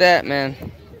details like that, man.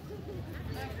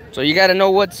 So you got to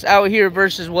know what's out here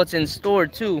versus what's in store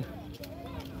too.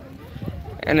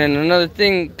 And then another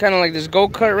thing, kind of like this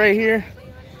go-kart right here,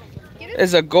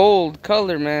 is a gold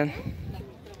color, man.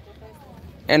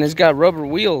 And it's got rubber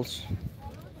wheels.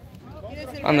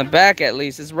 On the back at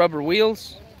least, it's rubber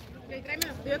wheels.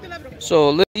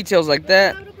 So little details like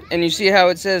that. And you see how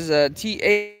it says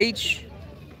TH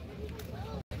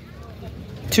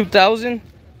 2000.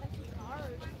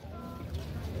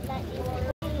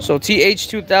 So TH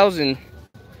 2000.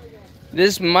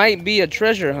 This might be a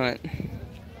treasure hunt.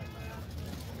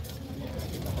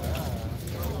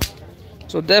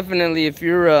 So definitely, if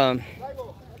you're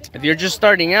just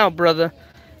starting out, brother,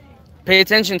 pay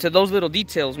attention to those little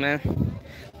details, man.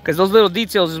 Because those little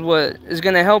details is what is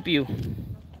gonna help you.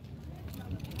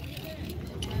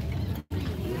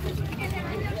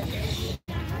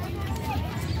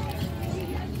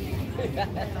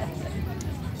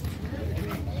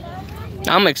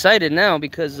 I'm excited now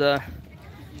because I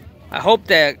hope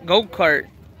that go-kart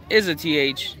is a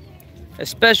TH,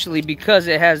 especially because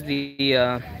it has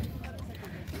the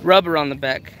rubber on the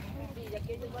back.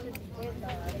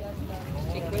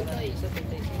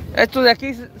 Esto de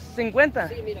aquí 50.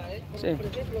 Sí.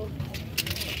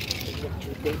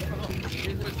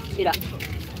 Mira,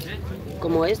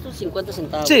 como estos 50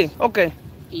 centavos. Sí, ok.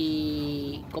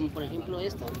 Y como por ejemplo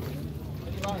esto.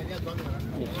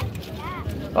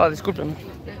 Oh, discúlpeme.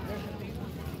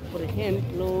 Por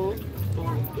ejemplo,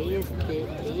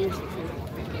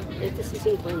 este sí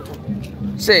 50.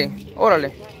 Sí,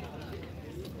 órale.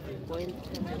 50.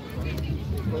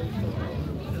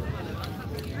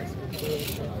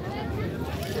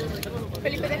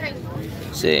 Felipe, deja ahí.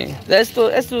 Sí.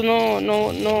 Estos no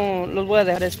los voy a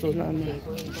dejar estos nada más.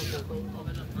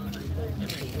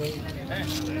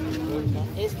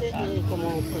 Este, como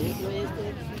por ejemplo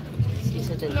este, sí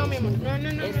 75. No, mi amor. No,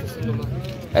 no, no. Este sí nomás.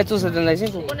 Estos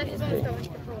 75. Pon estos donde estaban,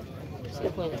 por favor.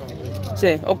 50.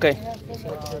 Sí, ok.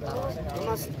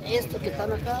 Nomás esto que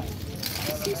están acá,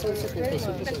 sí son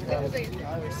 75 centavos.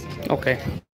 Ok.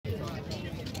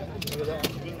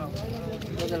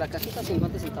 Los de la cajita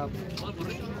 50 centavos.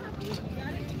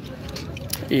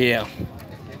 Yeah.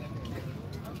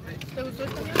 ¿Te gustó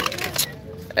esta?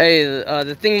 Hey,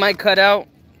 the thing might cut out.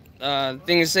 The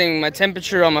thing is saying my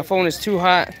temperature on my phone is too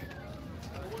hot.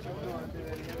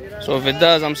 So if it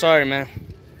does, I'm sorry, man.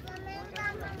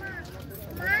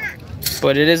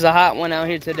 But it is a hot one out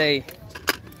here today.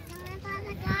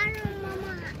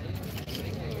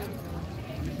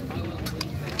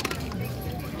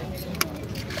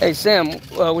 Hey Sam,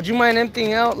 would you mind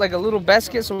emptying out like a little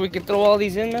basket so we can throw all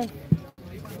these in, man?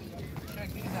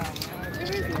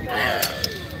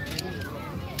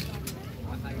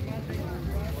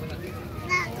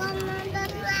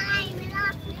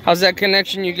 How's that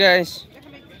connection, you guys?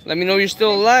 Let me know you're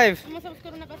still alive. Vamos a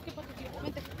buscar una basket para tu tío.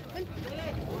 Vente, vente.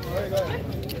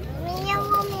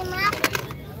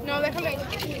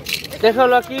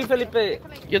 Déjalo aquí, Felipe.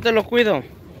 Yo te lo cuido.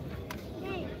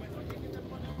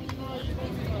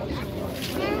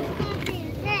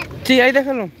 Sí, ahí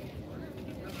déjalo.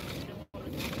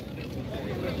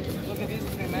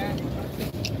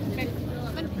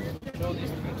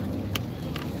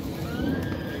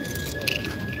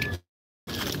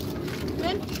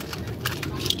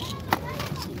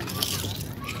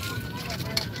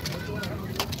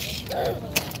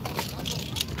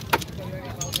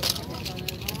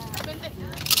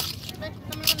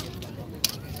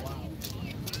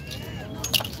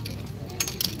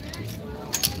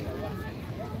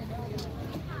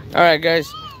 All right, guys.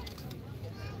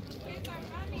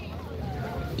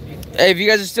 Hey, if you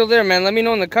guys are still there, man, let me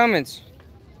know in the comments.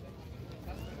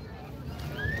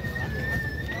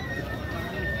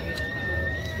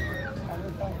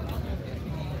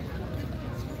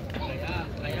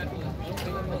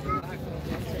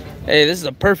 Hey, this is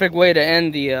a perfect way to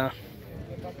end the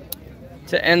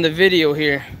video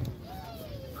here.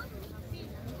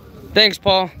 Thanks,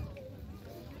 Paul.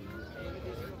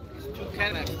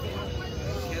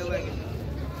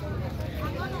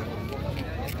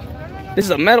 This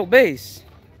is a metal base.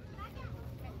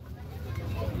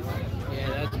 Yeah,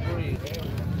 that's pretty.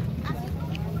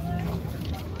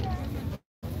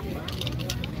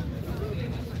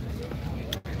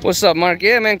 What's up, Mark?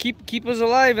 Yeah, man, keep us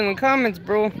alive in the comments,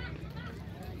 bro.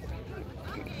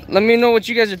 Let me know what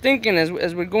you guys are thinking as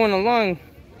we're going along.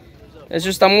 It's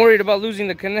just I'm worried about losing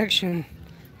the connection.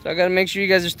 So I gotta make sure you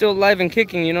guys are still alive and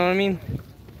kicking, you know what I mean?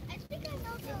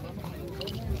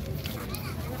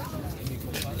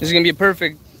 This is gonna be a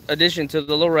perfect addition to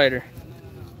the lowrider.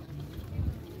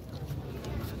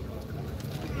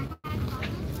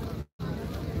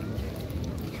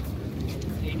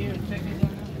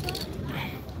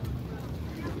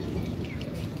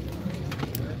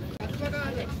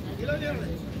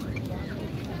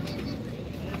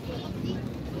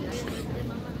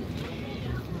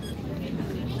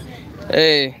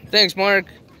 Hey, thanks, Mark.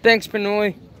 Thanks,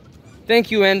 Pinoy.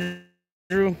 Thank you,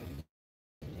 Andrew.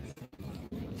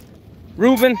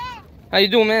 Ruben, how you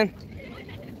doing, man?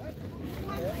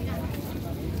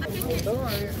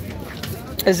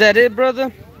 Is that it,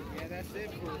 brother? Yeah, that's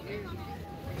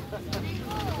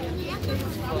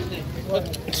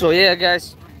it. So yeah,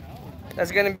 guys,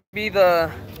 that's gonna be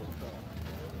the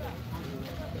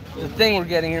thing we're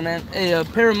getting here, man. Hey,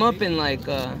 pair them up in like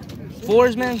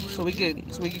fours, man, so we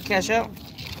could cash out.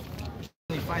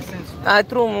 5 cents. I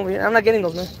threw them over here. I'm not getting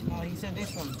those, man. No, he said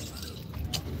this one.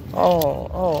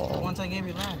 Oh. Once I gave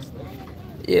you last.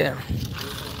 Yeah.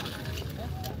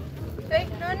 Hey,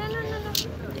 no.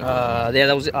 Yeah,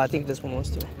 that was it. I think this one was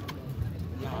too.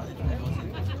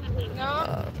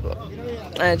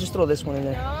 No. Just throw this one in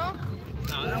there. No.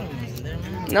 No, that one isn't there,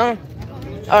 man. No?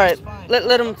 All right.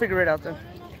 Let them figure it out then.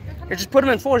 Here, just put them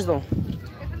in fours though.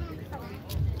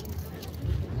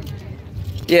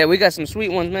 Yeah, we got some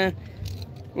sweet ones, man.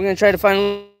 We're gonna try to find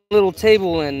a little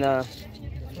table and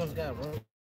What's that, bro?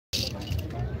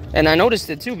 and I noticed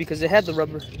it too because it had the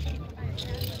rubber.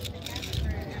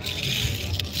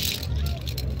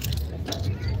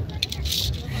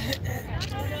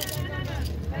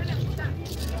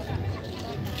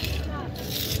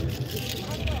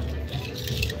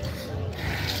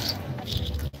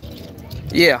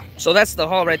 Yeah, so that's the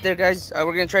haul right there, guys. We're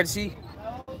gonna try to see.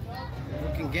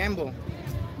 We can gamble.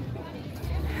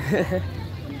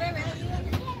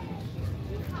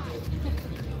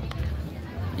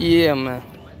 Yeah, man.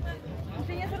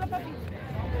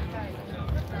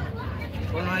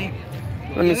 Ponlo ahí.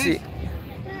 Let me see.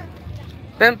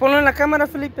 Ven, ponlo en la cámara,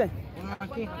 Felipe. Ponlo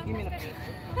aquí, mira.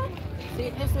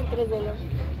 Sí, es en $3.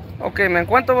 Ok, man,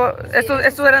 ¿cuánto va?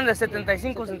 Estos eran de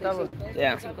 75 centavos.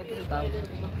 Ya. 50 centavos.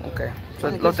 Ok.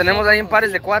 So, lo tenemos ahí en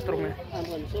pares de 4, man. Ah,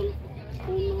 bueno, son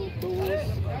 1, 2,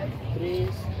 3,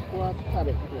 4. A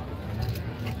ver,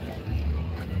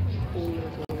 1,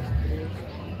 2, 3,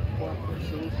 4,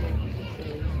 5,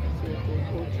 6, 7,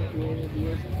 8, 9,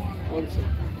 10, 11.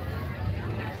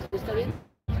 ¿Está bien?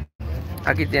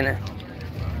 Aquí tiene.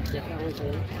 Ya, vamos a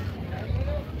ver.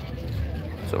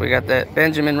 So we got that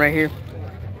Benjamin right here.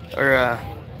 Or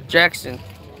Jackson.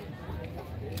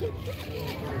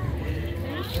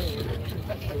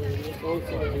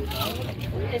 11.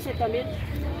 ¿Ese también?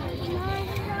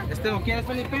 ¿Este lo quieres,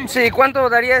 Felipe? Sí, ¿cuánto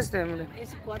daría este, hombre?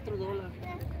 Es $4.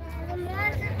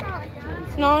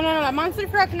 No, la Monster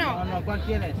Truck no. No, ¿cuál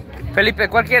quieres? Felipe,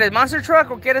 ¿cuál quieres? ¿Monster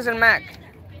Truck o quieres el Mac?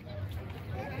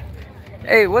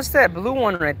 Hey, what's that blue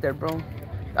one right there, bro?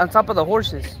 On top of the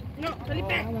horses. No,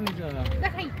 Felipe.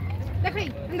 Deja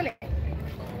ahí, ándale.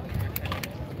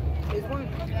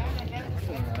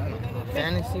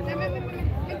 Fantasy, bro.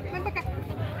 Ven para acá.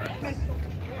 Ven.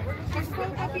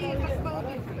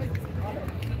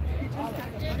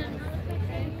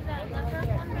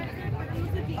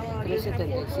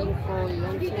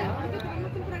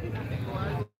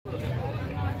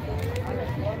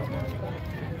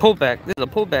 Pullback. This is a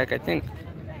pullback, I think.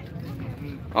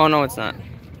 Oh no, it's not.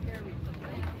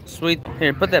 Sweet.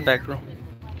 Here, put that back, bro.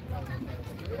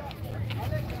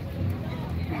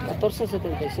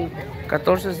 14.75.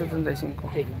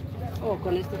 14.75. Sí. Oh,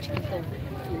 con este chiquito.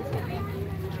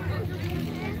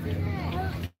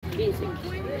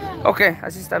 15. Okay,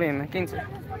 así está bien, man. 15.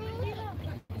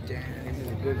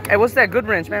 Hey, what's that good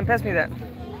wrench, man? Pass me that.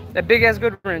 That big ass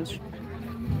good wrench.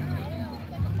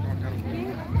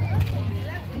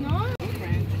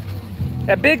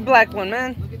 That big black one,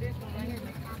 man.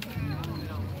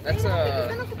 That's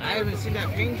I haven't seen that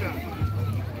paint job.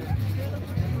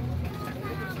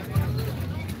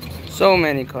 So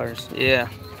many cars. Yeah.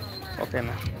 Okay,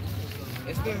 man.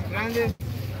 Este es grande.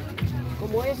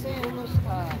 Como ese, unos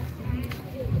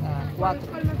 4.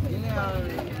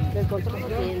 Del control que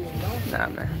tiene, ¿no? Nah,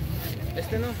 man.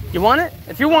 Este no. You want it?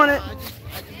 If you want it. I just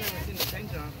never seen the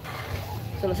paint job.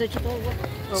 ¿Se los he hecho todos, güey?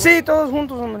 Sí, todos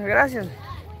juntos, hombre. Gracias.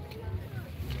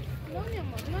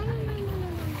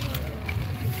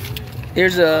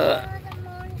 Here's a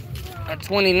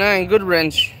 29 good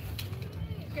wrench.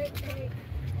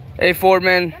 Hey, Ford,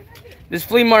 man. This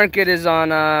flea market is on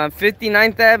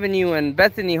 59th Avenue and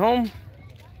Bethany Home.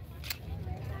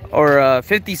 Or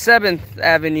 57th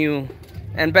Avenue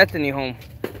and Bethany Home.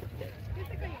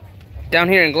 Down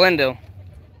here in Glendale.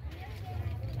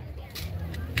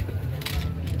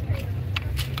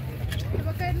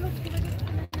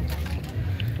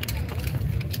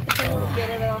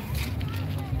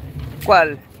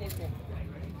 ¿Cuál?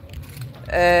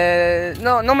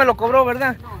 No, no me lo cobró,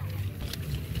 ¿verdad?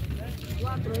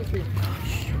 4 ese.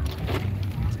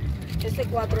 Este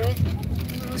 4 es.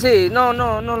 Sí, no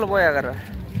lo voy a agarrar.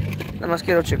 Nada más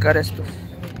quiero checar esto.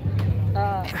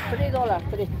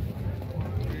 $3, 3.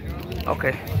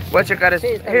 Okay, voy a checar esto.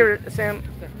 Sí, está Here, Sam.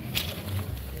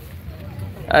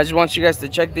 I just want you guys to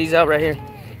check these out right here.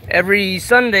 Every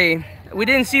Sunday, we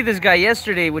didn't see this guy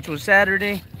yesterday, which was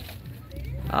Saturday.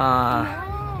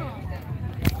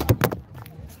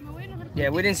 Yeah,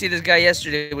 we didn't see this guy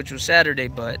yesterday, which was Saturday,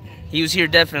 but he was here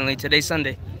definitely. Today's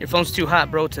Sunday. Your phone's too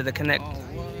hot, bro, to the connect.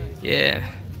 Yeah.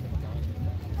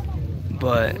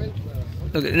 But,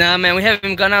 look, nah, man, we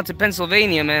haven't gone out to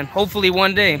Pennsylvania, man. Hopefully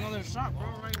one day. Another shop, bro,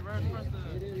 right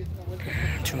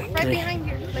 2, Right 3. behind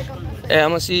you. Like on the Yeah,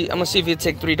 I'm gonna see if you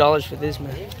take $3 for this,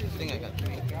 man. I think I got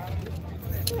 3.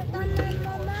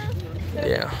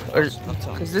 Yeah,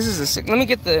 because this is a sick. Let me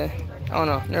get the. Oh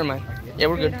no, never mind. Yeah,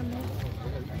 we're good.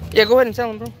 Yeah, go ahead and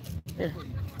tell him, bro. Here.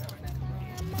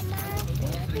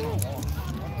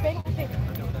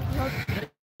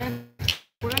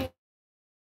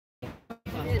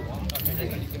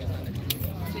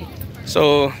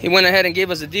 So he went ahead and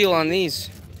gave us a deal on these.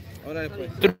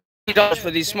 $3 for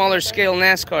these smaller scale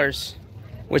NASCARs,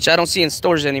 which I don't see in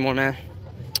stores anymore, man.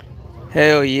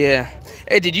 Hell yeah.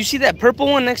 Hey, did you see that purple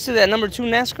one next to that number 2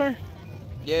 NASCAR?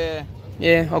 Yeah.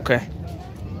 Yeah, okay.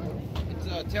 It's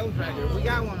a tail dragger. We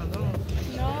got one of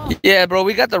those. Yeah, bro,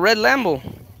 we got the red Lambo.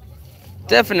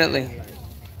 Definitely.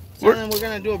 We're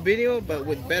gonna do a video, but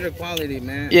with better quality,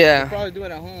 man. Yeah. We'll probably do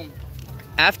it at home.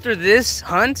 After this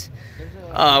hunt,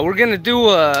 we're gonna do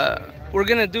a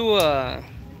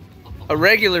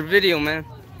regular video, man,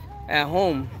 at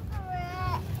home.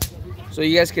 So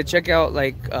you guys can check out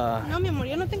like No, mi amor,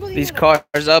 yo no tengo these dinero.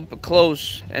 cars up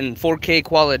close and 4K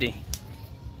quality.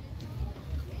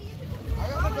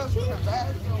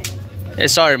 Hey,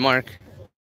 sorry, Mark.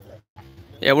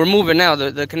 Yeah, we're moving now.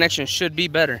 The connection should be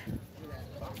better.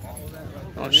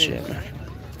 Oh shit, man.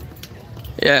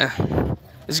 Yeah,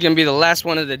 this is gonna be the last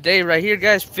one of the day right here,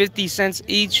 guys. 50 cents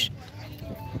each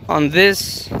on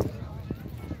this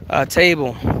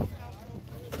table.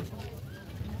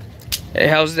 Hey,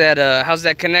 how's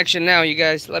that connection now, you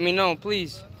guys? Let me know,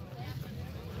 please.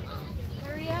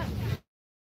 Hurry up.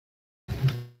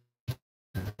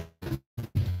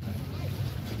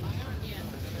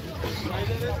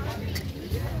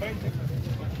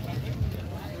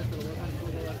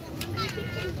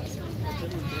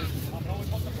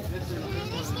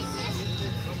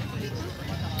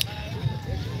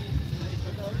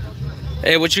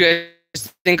 Hey, what you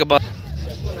guys think about?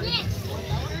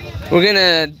 We're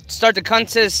gonna start the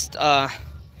contest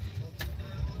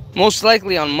most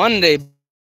likely on Monday,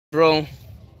 bro.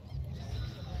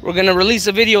 We're gonna release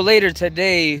a video later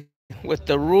today with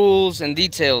the rules and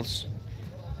details.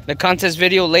 The contest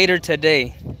video later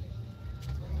today.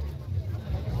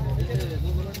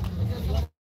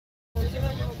 Let's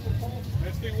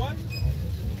do one.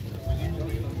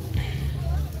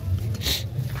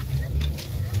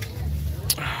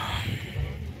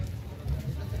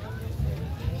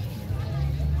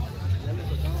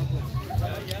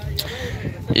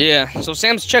 Yeah, so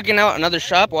Sam's checking out another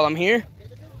shop while I'm here.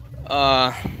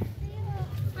 I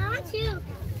want you.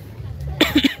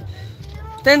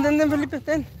 Ten, Felipe,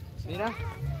 ten. Mira.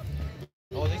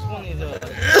 Oh, this one is I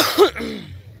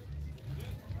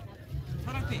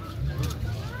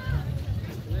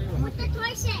want the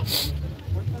toy set.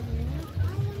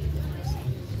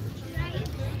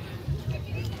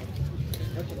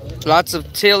 Lots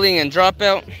of tilling and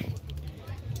dropout.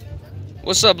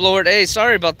 What's up, Lord? Hey,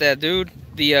 sorry about that, dude.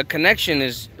 The connection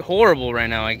is horrible right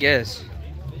now, I guess.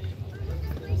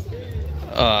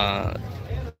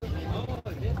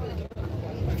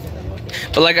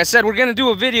 But like I said, we're gonna do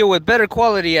a video with better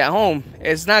quality at home.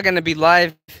 It's not gonna be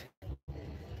live,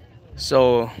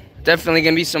 so definitely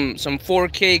gonna be some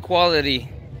 4K quality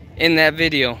in that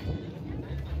video.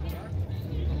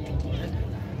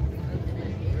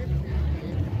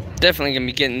 Definitely gonna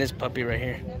be getting this puppy right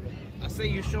here. I say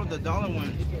you show the dollar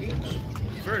one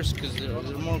first because they're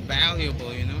more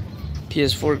valuable, you know.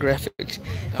 PS4 graphics.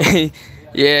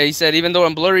 Yeah, he said even though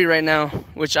I'm blurry right now,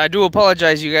 which I do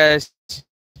apologize, you guys.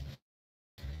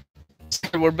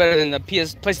 We're better than the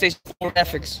PlayStation 4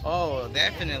 graphics. Oh,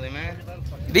 definitely, man.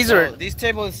 These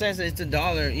tables says it's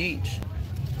 $1 each.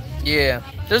 Yeah,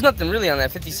 there's nothing really on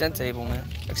that 50-cent table, man.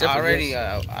 Except I for already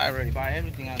this. buy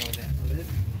everything out of there.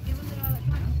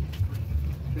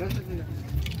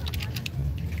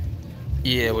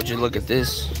 Yeah, would you look at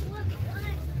this?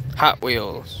 Hot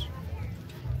Wheels.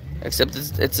 Except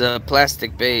it's a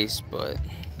plastic base, but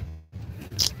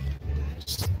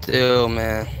still,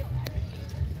 man.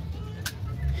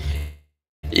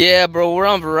 Yeah, bro, we're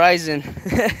on Verizon.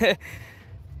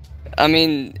 I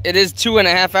mean, it is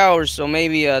 2.5 hours, so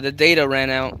maybe the data ran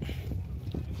out.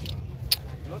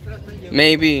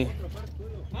 Maybe.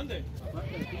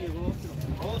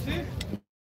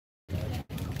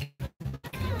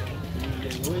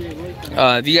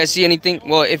 If you guys see anything,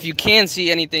 well, if you can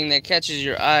see anything that catches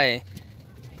your eye,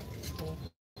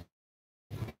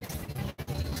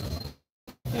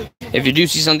 if you do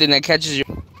see something that catches your,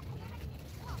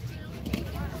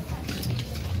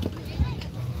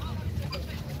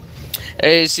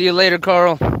 hey, see you later,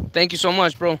 Carl. Thank you so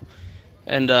much, bro.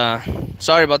 And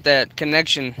sorry about that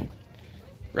connection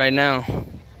right now.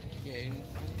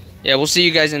 Yeah, we'll see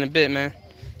you guys in a bit, man.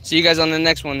 See you guys on the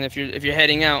next one if you're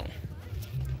heading out.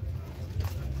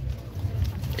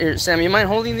 Here, Sam, you mind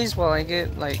holding these while I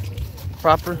get like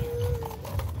proper?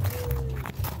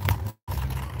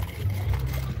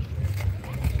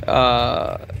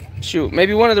 Shoot,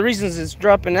 maybe one of the reasons it's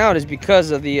dropping out is because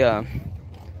of the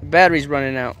batteries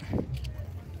running out.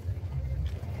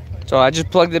 So I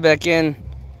just plugged it back in.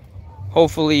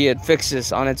 Hopefully it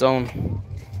fixes on its own.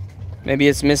 Maybe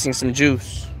it's missing some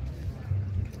juice.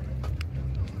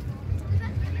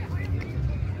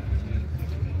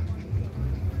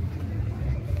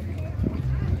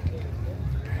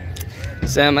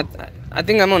 Sam, I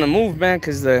think I'm gonna move, man,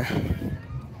 because oh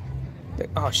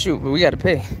shoot, but we gotta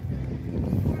pay.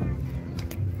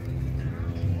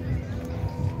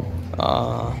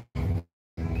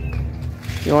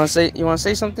 You wanna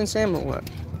say something, Sam, or what?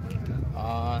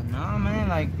 No, man.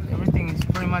 Like everything is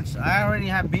pretty much. I already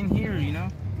have been here, you know.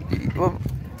 Well,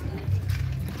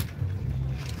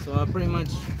 so I pretty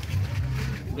much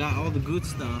got all the good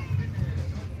stuff.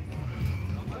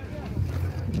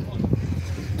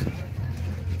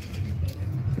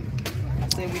 I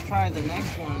say we try the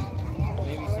next one.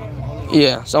 Maybe some other.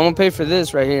 Yeah, so I'm gonna pay for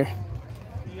this right here.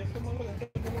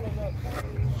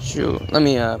 Shoot, let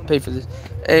me pay for this.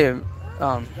 Hey,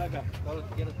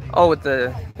 oh, with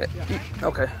the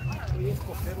okay.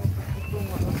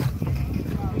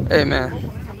 Hey, man.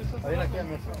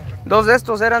 Dos de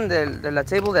estos eran de la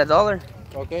table de $1.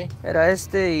 Okay. Era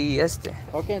este y este.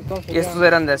 Okay, entonces. Y estos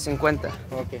eran de 50.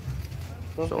 Okay.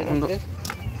 So, Entonces,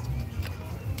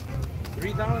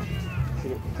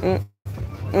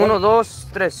 uno, dos,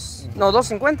 tres. No,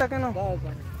 2.50, ¿qué no? Okay.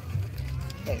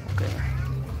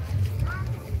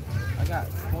 I got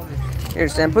 $40. Here,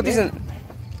 Sam, put these in.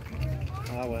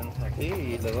 Ah, bueno, aquí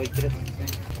y le doy 3.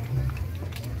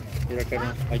 Mira que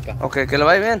bien, ahí está. Ok, que lo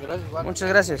vaya bien. Gracias, igual. Muchas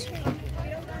gracias.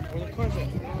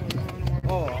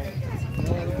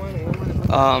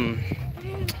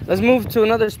 Let's move to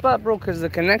another spot, bro, because the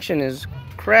connection is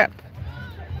crap.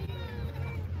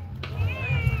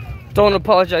 Don't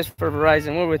apologize for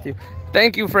Verizon. We're with you.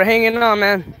 Thank you for hanging on,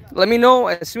 man. Let me know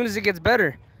as soon as it gets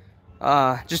better.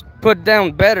 Just put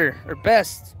down better or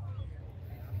best.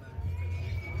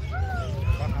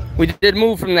 We did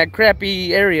move from that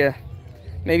crappy area.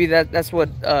 Maybe that's what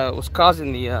was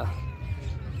causing the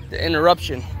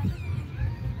interruption.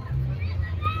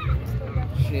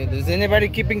 Shit, is anybody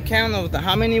keeping count of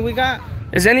how many we got?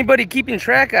 Is anybody keeping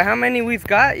track of how many we've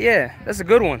got? Yeah, that's a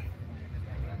good one.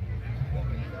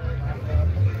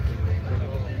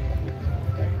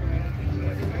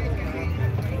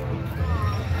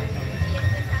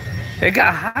 It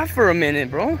got hot for a minute,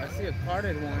 bro. I see a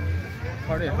parted one.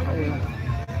 Parted one.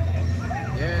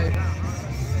 Yeah.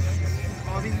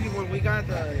 Oh, these are what we got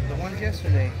the ones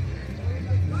yesterday.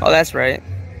 Oh, that's right.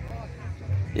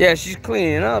 Yeah, she's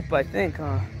cleaning up, I think,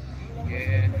 huh?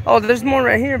 Yeah. Oh, there's more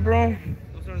right here, bro.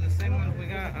 Those are the same ones we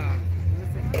got.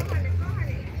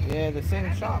 Yeah, the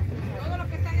same shop.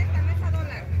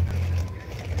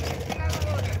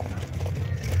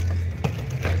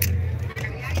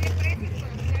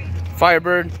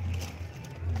 Firebird.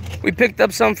 We picked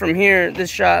up some from here, this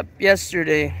shop,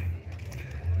 yesterday.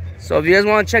 So if you guys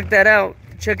want to check that out,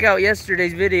 check out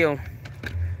yesterday's video.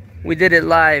 We did it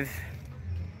live.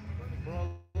 Bro,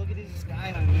 look at this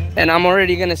skyline, man. And I'm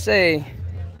already going to say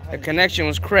the connection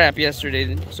was crap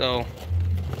yesterday, so.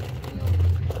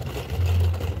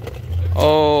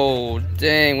 Oh,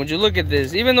 dang. Would you look at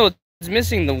this? Even though it's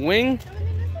missing the wing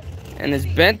and it's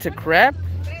bent to crap.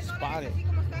 Spot it.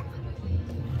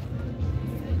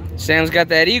 Sam's got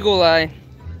that eagle eye.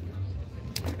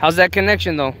 How's that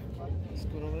connection, though? Let's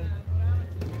go over there.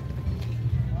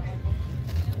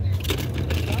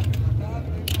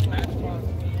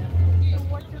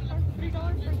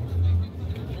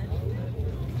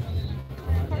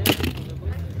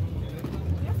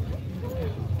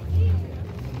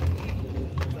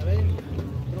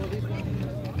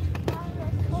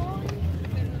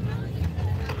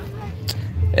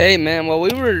 Hey, man, while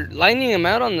we were lining him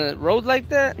out on the road like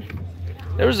that,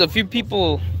 there was a few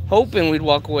people hoping we'd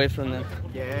walk away from them.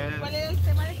 Yeah.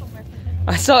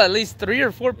 I saw at least 3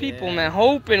 or 4 people, Yeah. man,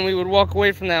 hoping we would walk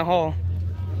away from that haul.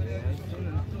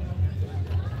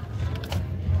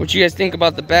 What you guys think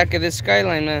about the back of this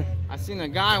skyline, man? I seen a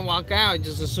guy walk out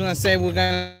just as soon as I said we're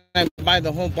gonna buy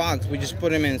the whole box. We just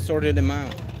put him in and sorted him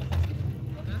out.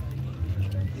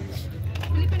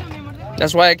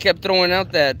 That's why I kept throwing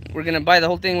out that we're gonna buy the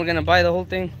whole thing, we're gonna buy the whole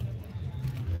thing.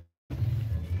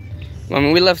 I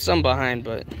mean, we left some behind,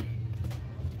 but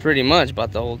pretty much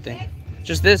bought the whole thing.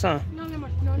 Just this, huh?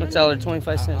 Let's tell her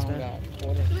 25 cents, man.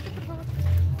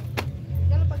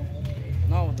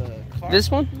 No, the car.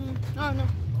 This one? No, no.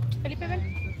 Felipe,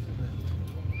 ven.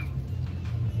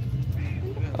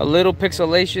 A little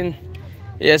pixelation.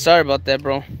 Yeah, sorry about that,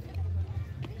 bro.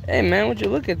 Hey, man, would you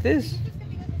look at this?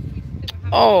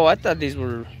 Oh, I thought these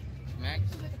were... Max.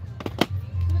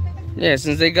 Yeah,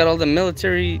 since they got all the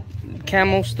military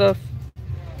camo stuff,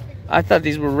 I thought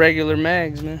these were regular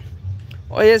mags, man.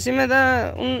 Oye, si me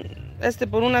da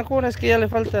por una cora, es que ya le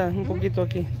falta un poquito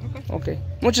aquí. Okay.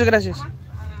 Muchas gracias.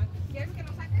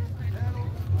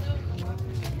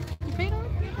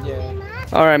 Yeah.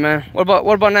 All right, man. What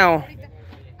about now?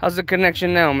 How's the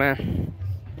connection now, man?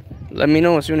 Let me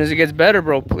know as soon as it gets better,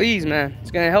 bro. Please, man.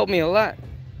 It's gonna help me a lot.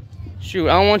 Shoot,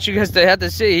 I don't want you guys to have to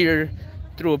sit here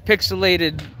through a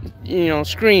pixelated,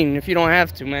 screen if you don't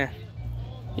have to, man.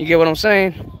 You get what I'm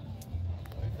saying?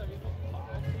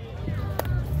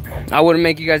 I wouldn't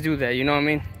make you guys do that, you know what I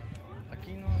mean?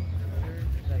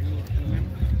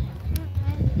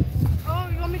 Oh,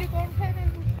 you want me to go ahead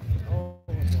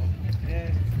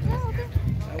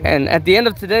and... And at the end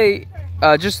of today,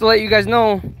 just to let you guys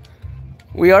know,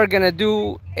 we are gonna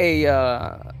do a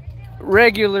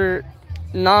regular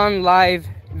non-live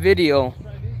video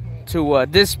to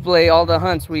display all the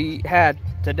hunts we had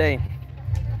today.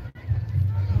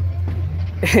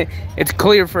 It's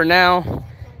clear for now.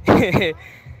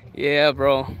 Yeah,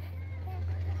 bro.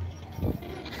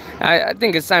 I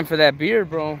think it's time for that beer,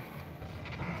 bro.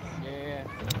 Yeah.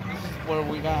 What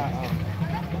we got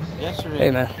yesterday.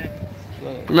 Hey, man.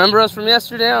 Look. Remember us from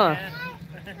yesterday, huh?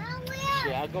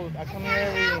 Yeah, I come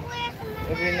here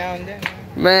every now and then.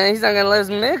 Man, he's not gonna let us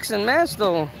mix and match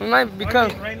though. We might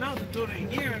become. Right now, to do it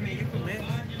here, I mean, you can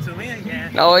mix. To me,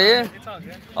 yeah. Oh yeah. It's all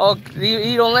good. Oh,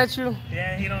 he don't let you?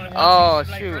 Yeah, he don't. Oh,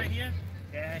 like shoot. right here,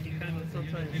 yeah, he kind of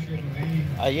sometimes.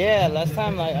 Yeah, last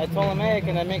time I told him, hey,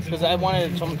 can I mix? Because I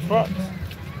wanted some trucks.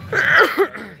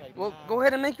 Well, go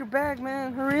ahead and make your bag,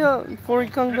 man. Hurry up before he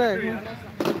comes back. Man.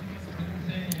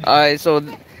 All right, so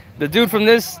the dude from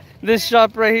this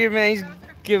shop right here, man, he's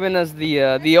giving us the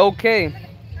okay.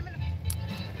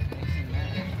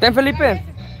 Ten Felipe.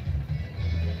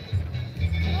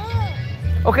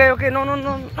 Okay, no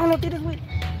tires, wait.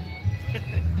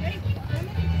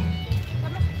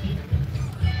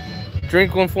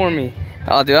 Drink one for me.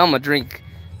 Oh, dude, I'm gonna drink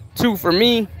 2 for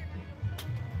me,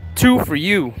 2 for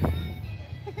you.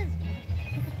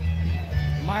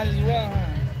 Might as well,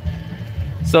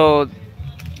 huh? So,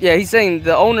 Yeah, he's saying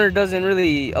the owner doesn't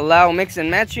really allow mix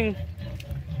and matching,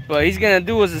 but he's gonna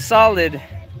do us a solid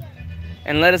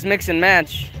and let us mix and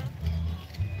match.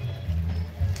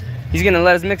 He's gonna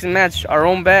let us mix and match our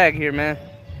own bag here, man.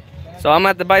 So I'm gonna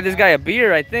have to buy this guy a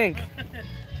beer, I think.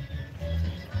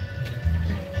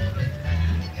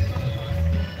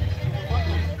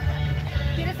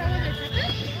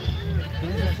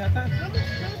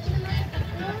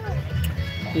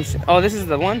 Oh, this is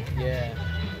the one? Yeah.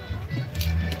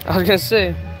 I was gonna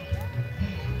say.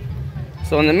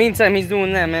 So in the meantime, he's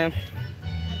doing that, man.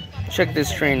 Check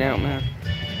this train out, man.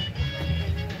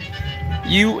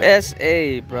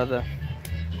 USA, brother.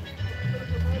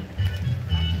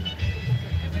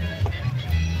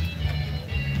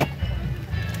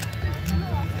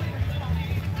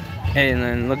 Hey, and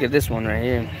then look at this one right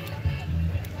here.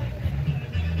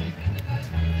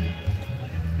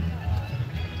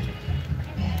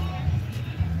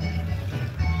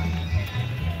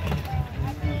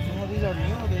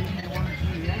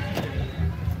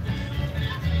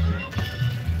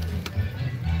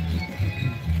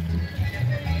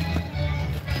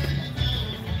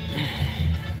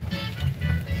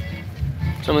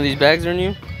 Some of these bags are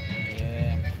new.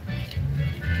 Yeah.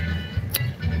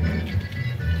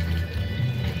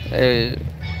 Hey,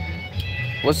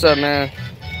 what's up, man?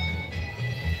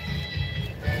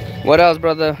 What else,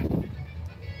 brother?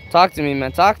 Talk to me,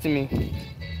 man. Talk to me.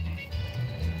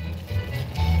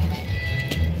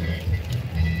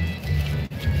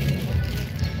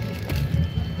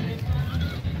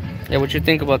 Yeah, what you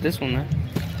think about this one, man?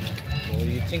 Well,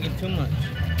 you're thinking too much.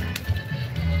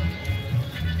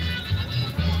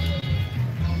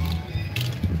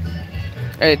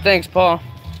 Hey, thanks, Paul.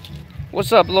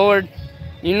 What's up, Lord?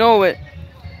 You know it.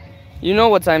 You know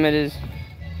what time it is.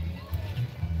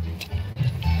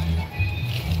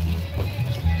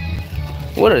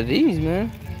 What are these,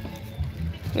 man?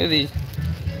 Look at these.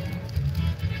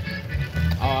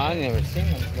 Oh, I've never seen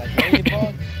them. It's like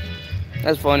ladybugs.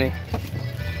 That's funny.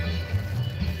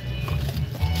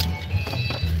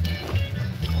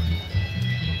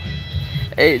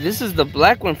 Hey, this is the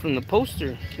black one from the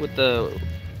poster with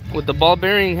the ball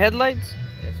bearing headlights.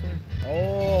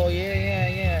 Oh, yeah.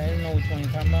 I don't know which one you're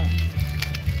talking about.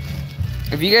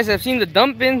 If you guys have seen the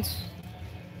dump bins,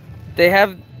 they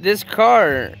have this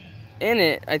car in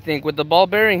it, I think, with the ball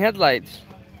bearing headlights.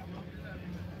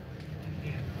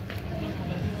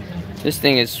 This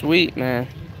thing is sweet, man.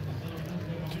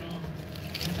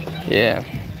 Yeah.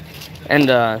 And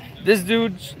this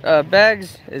dude's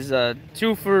bags is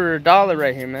 2 for $1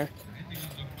 right here, man.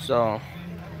 So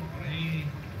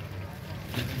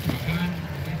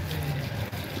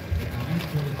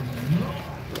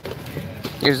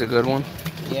here's a good one.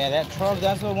 Yeah, that truck,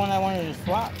 that's the one I wanted to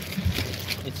swap.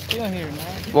 It's still here,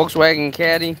 man. Volkswagen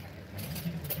Caddy.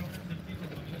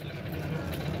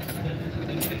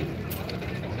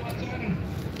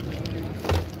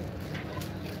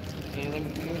 Okay, let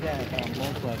me do that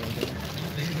Volkswagen.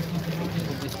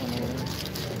 Put this one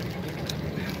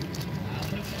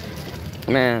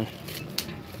over. Man.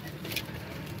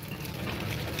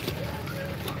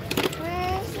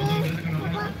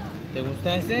 ¿Te gusta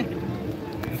ese?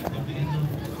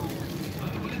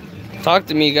 Talk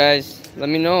to me, guys. Let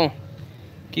me know.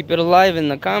 Keep it alive in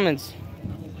the comments.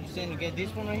 You saying to get this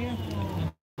one right here?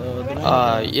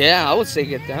 The Yeah, I would say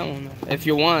get that one if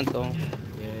you want, though.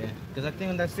 Yeah, because I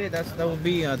think that's it. That would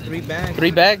be 3 bags.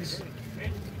 3 bags?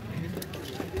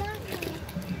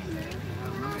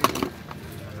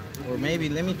 Or maybe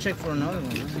let me check for another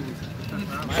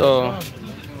one. So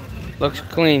looks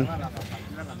clean.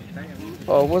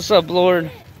 Oh, what's up,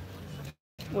 Lord?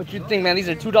 What you think, man? These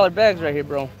are $2 bags right here,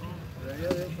 bro.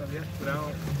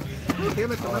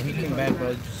 Oh, he came back,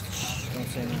 but just don't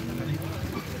say anything.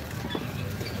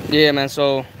 Yeah, man.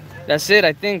 So that's it,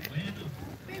 I think.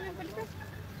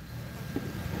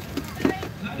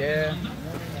 Yeah.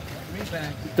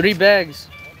 3 bags.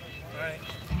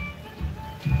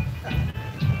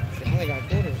 I only got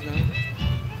quarters now.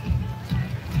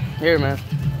 Here, man.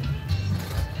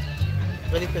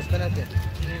 Felipe, espérate.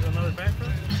 Need another bag for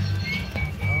us?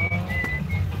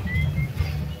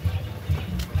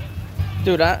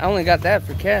 Dude, I only got that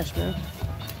for cash, man.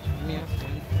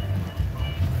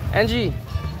 Angie,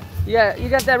 yeah, you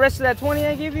got that rest of that 20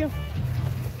 I gave you?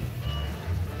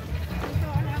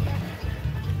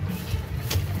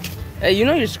 Hey, you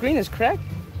know your screen is cracked?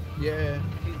 Yeah,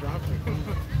 he dropped it.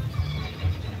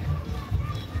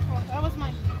 Oh, that was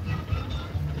mine.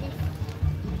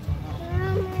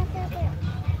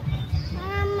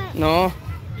 No,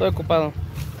 estoy ocupado.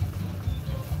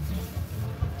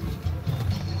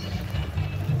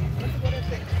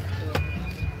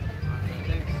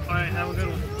 Alright, have a good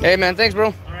one. Hey, man. Thanks, bro.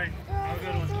 All right. Have a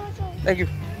good one. Thank you.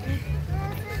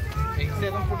 He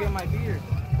said, don't forget my beard.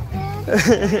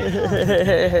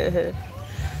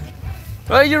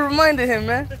 Well, you reminded him,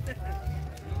 man.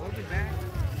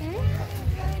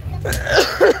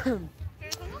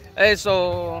 Hey,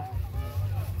 so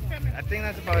I think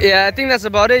that's about it. yeah, I think that's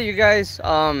about it, you guys.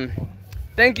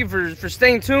 Thank you for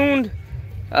staying tuned.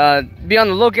 Be on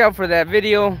the lookout for that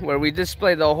video where we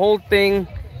display the whole thing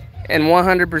in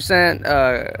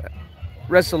 100%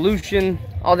 resolution,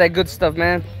 all that good stuff,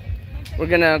 man. We're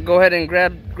gonna go ahead and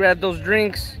grab those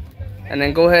drinks, and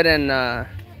then go ahead and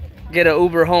get an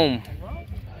Uber home.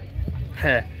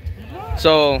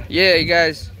 So yeah, you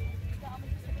guys.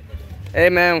 Hey,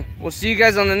 man, we'll see you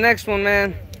guys on the next one,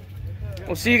 man.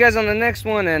 We'll see you guys on the next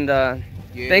one, and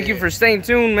thank you for staying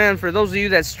tuned, man. For those of you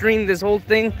that streamed this whole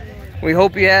thing, we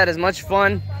hope you had as much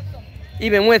fun,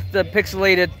 even with the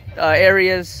pixelated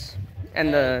areas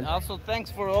and the. Also,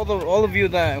 thanks for all of you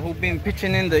who've been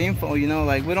pitching in the info. You know,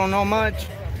 like we don't know much,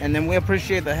 and then we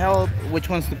appreciate the help. Which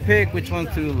ones to pick, which ones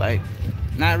to like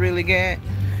not really get.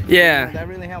 Yeah. That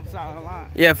really helps out a lot.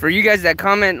 Yeah, for you guys that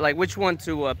comment, like which one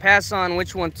to pass on,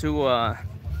 which one to,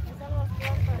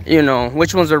 you know,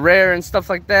 which ones are rare and stuff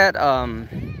like that.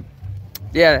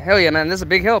 Yeah, hell yeah, man, this is a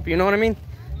big help. You know what I mean?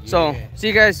 So, see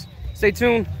you guys. Stay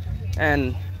tuned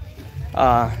and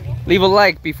leave a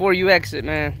like before you exit,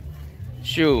 man.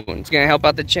 Shoot, it's gonna help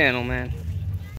out the channel, man.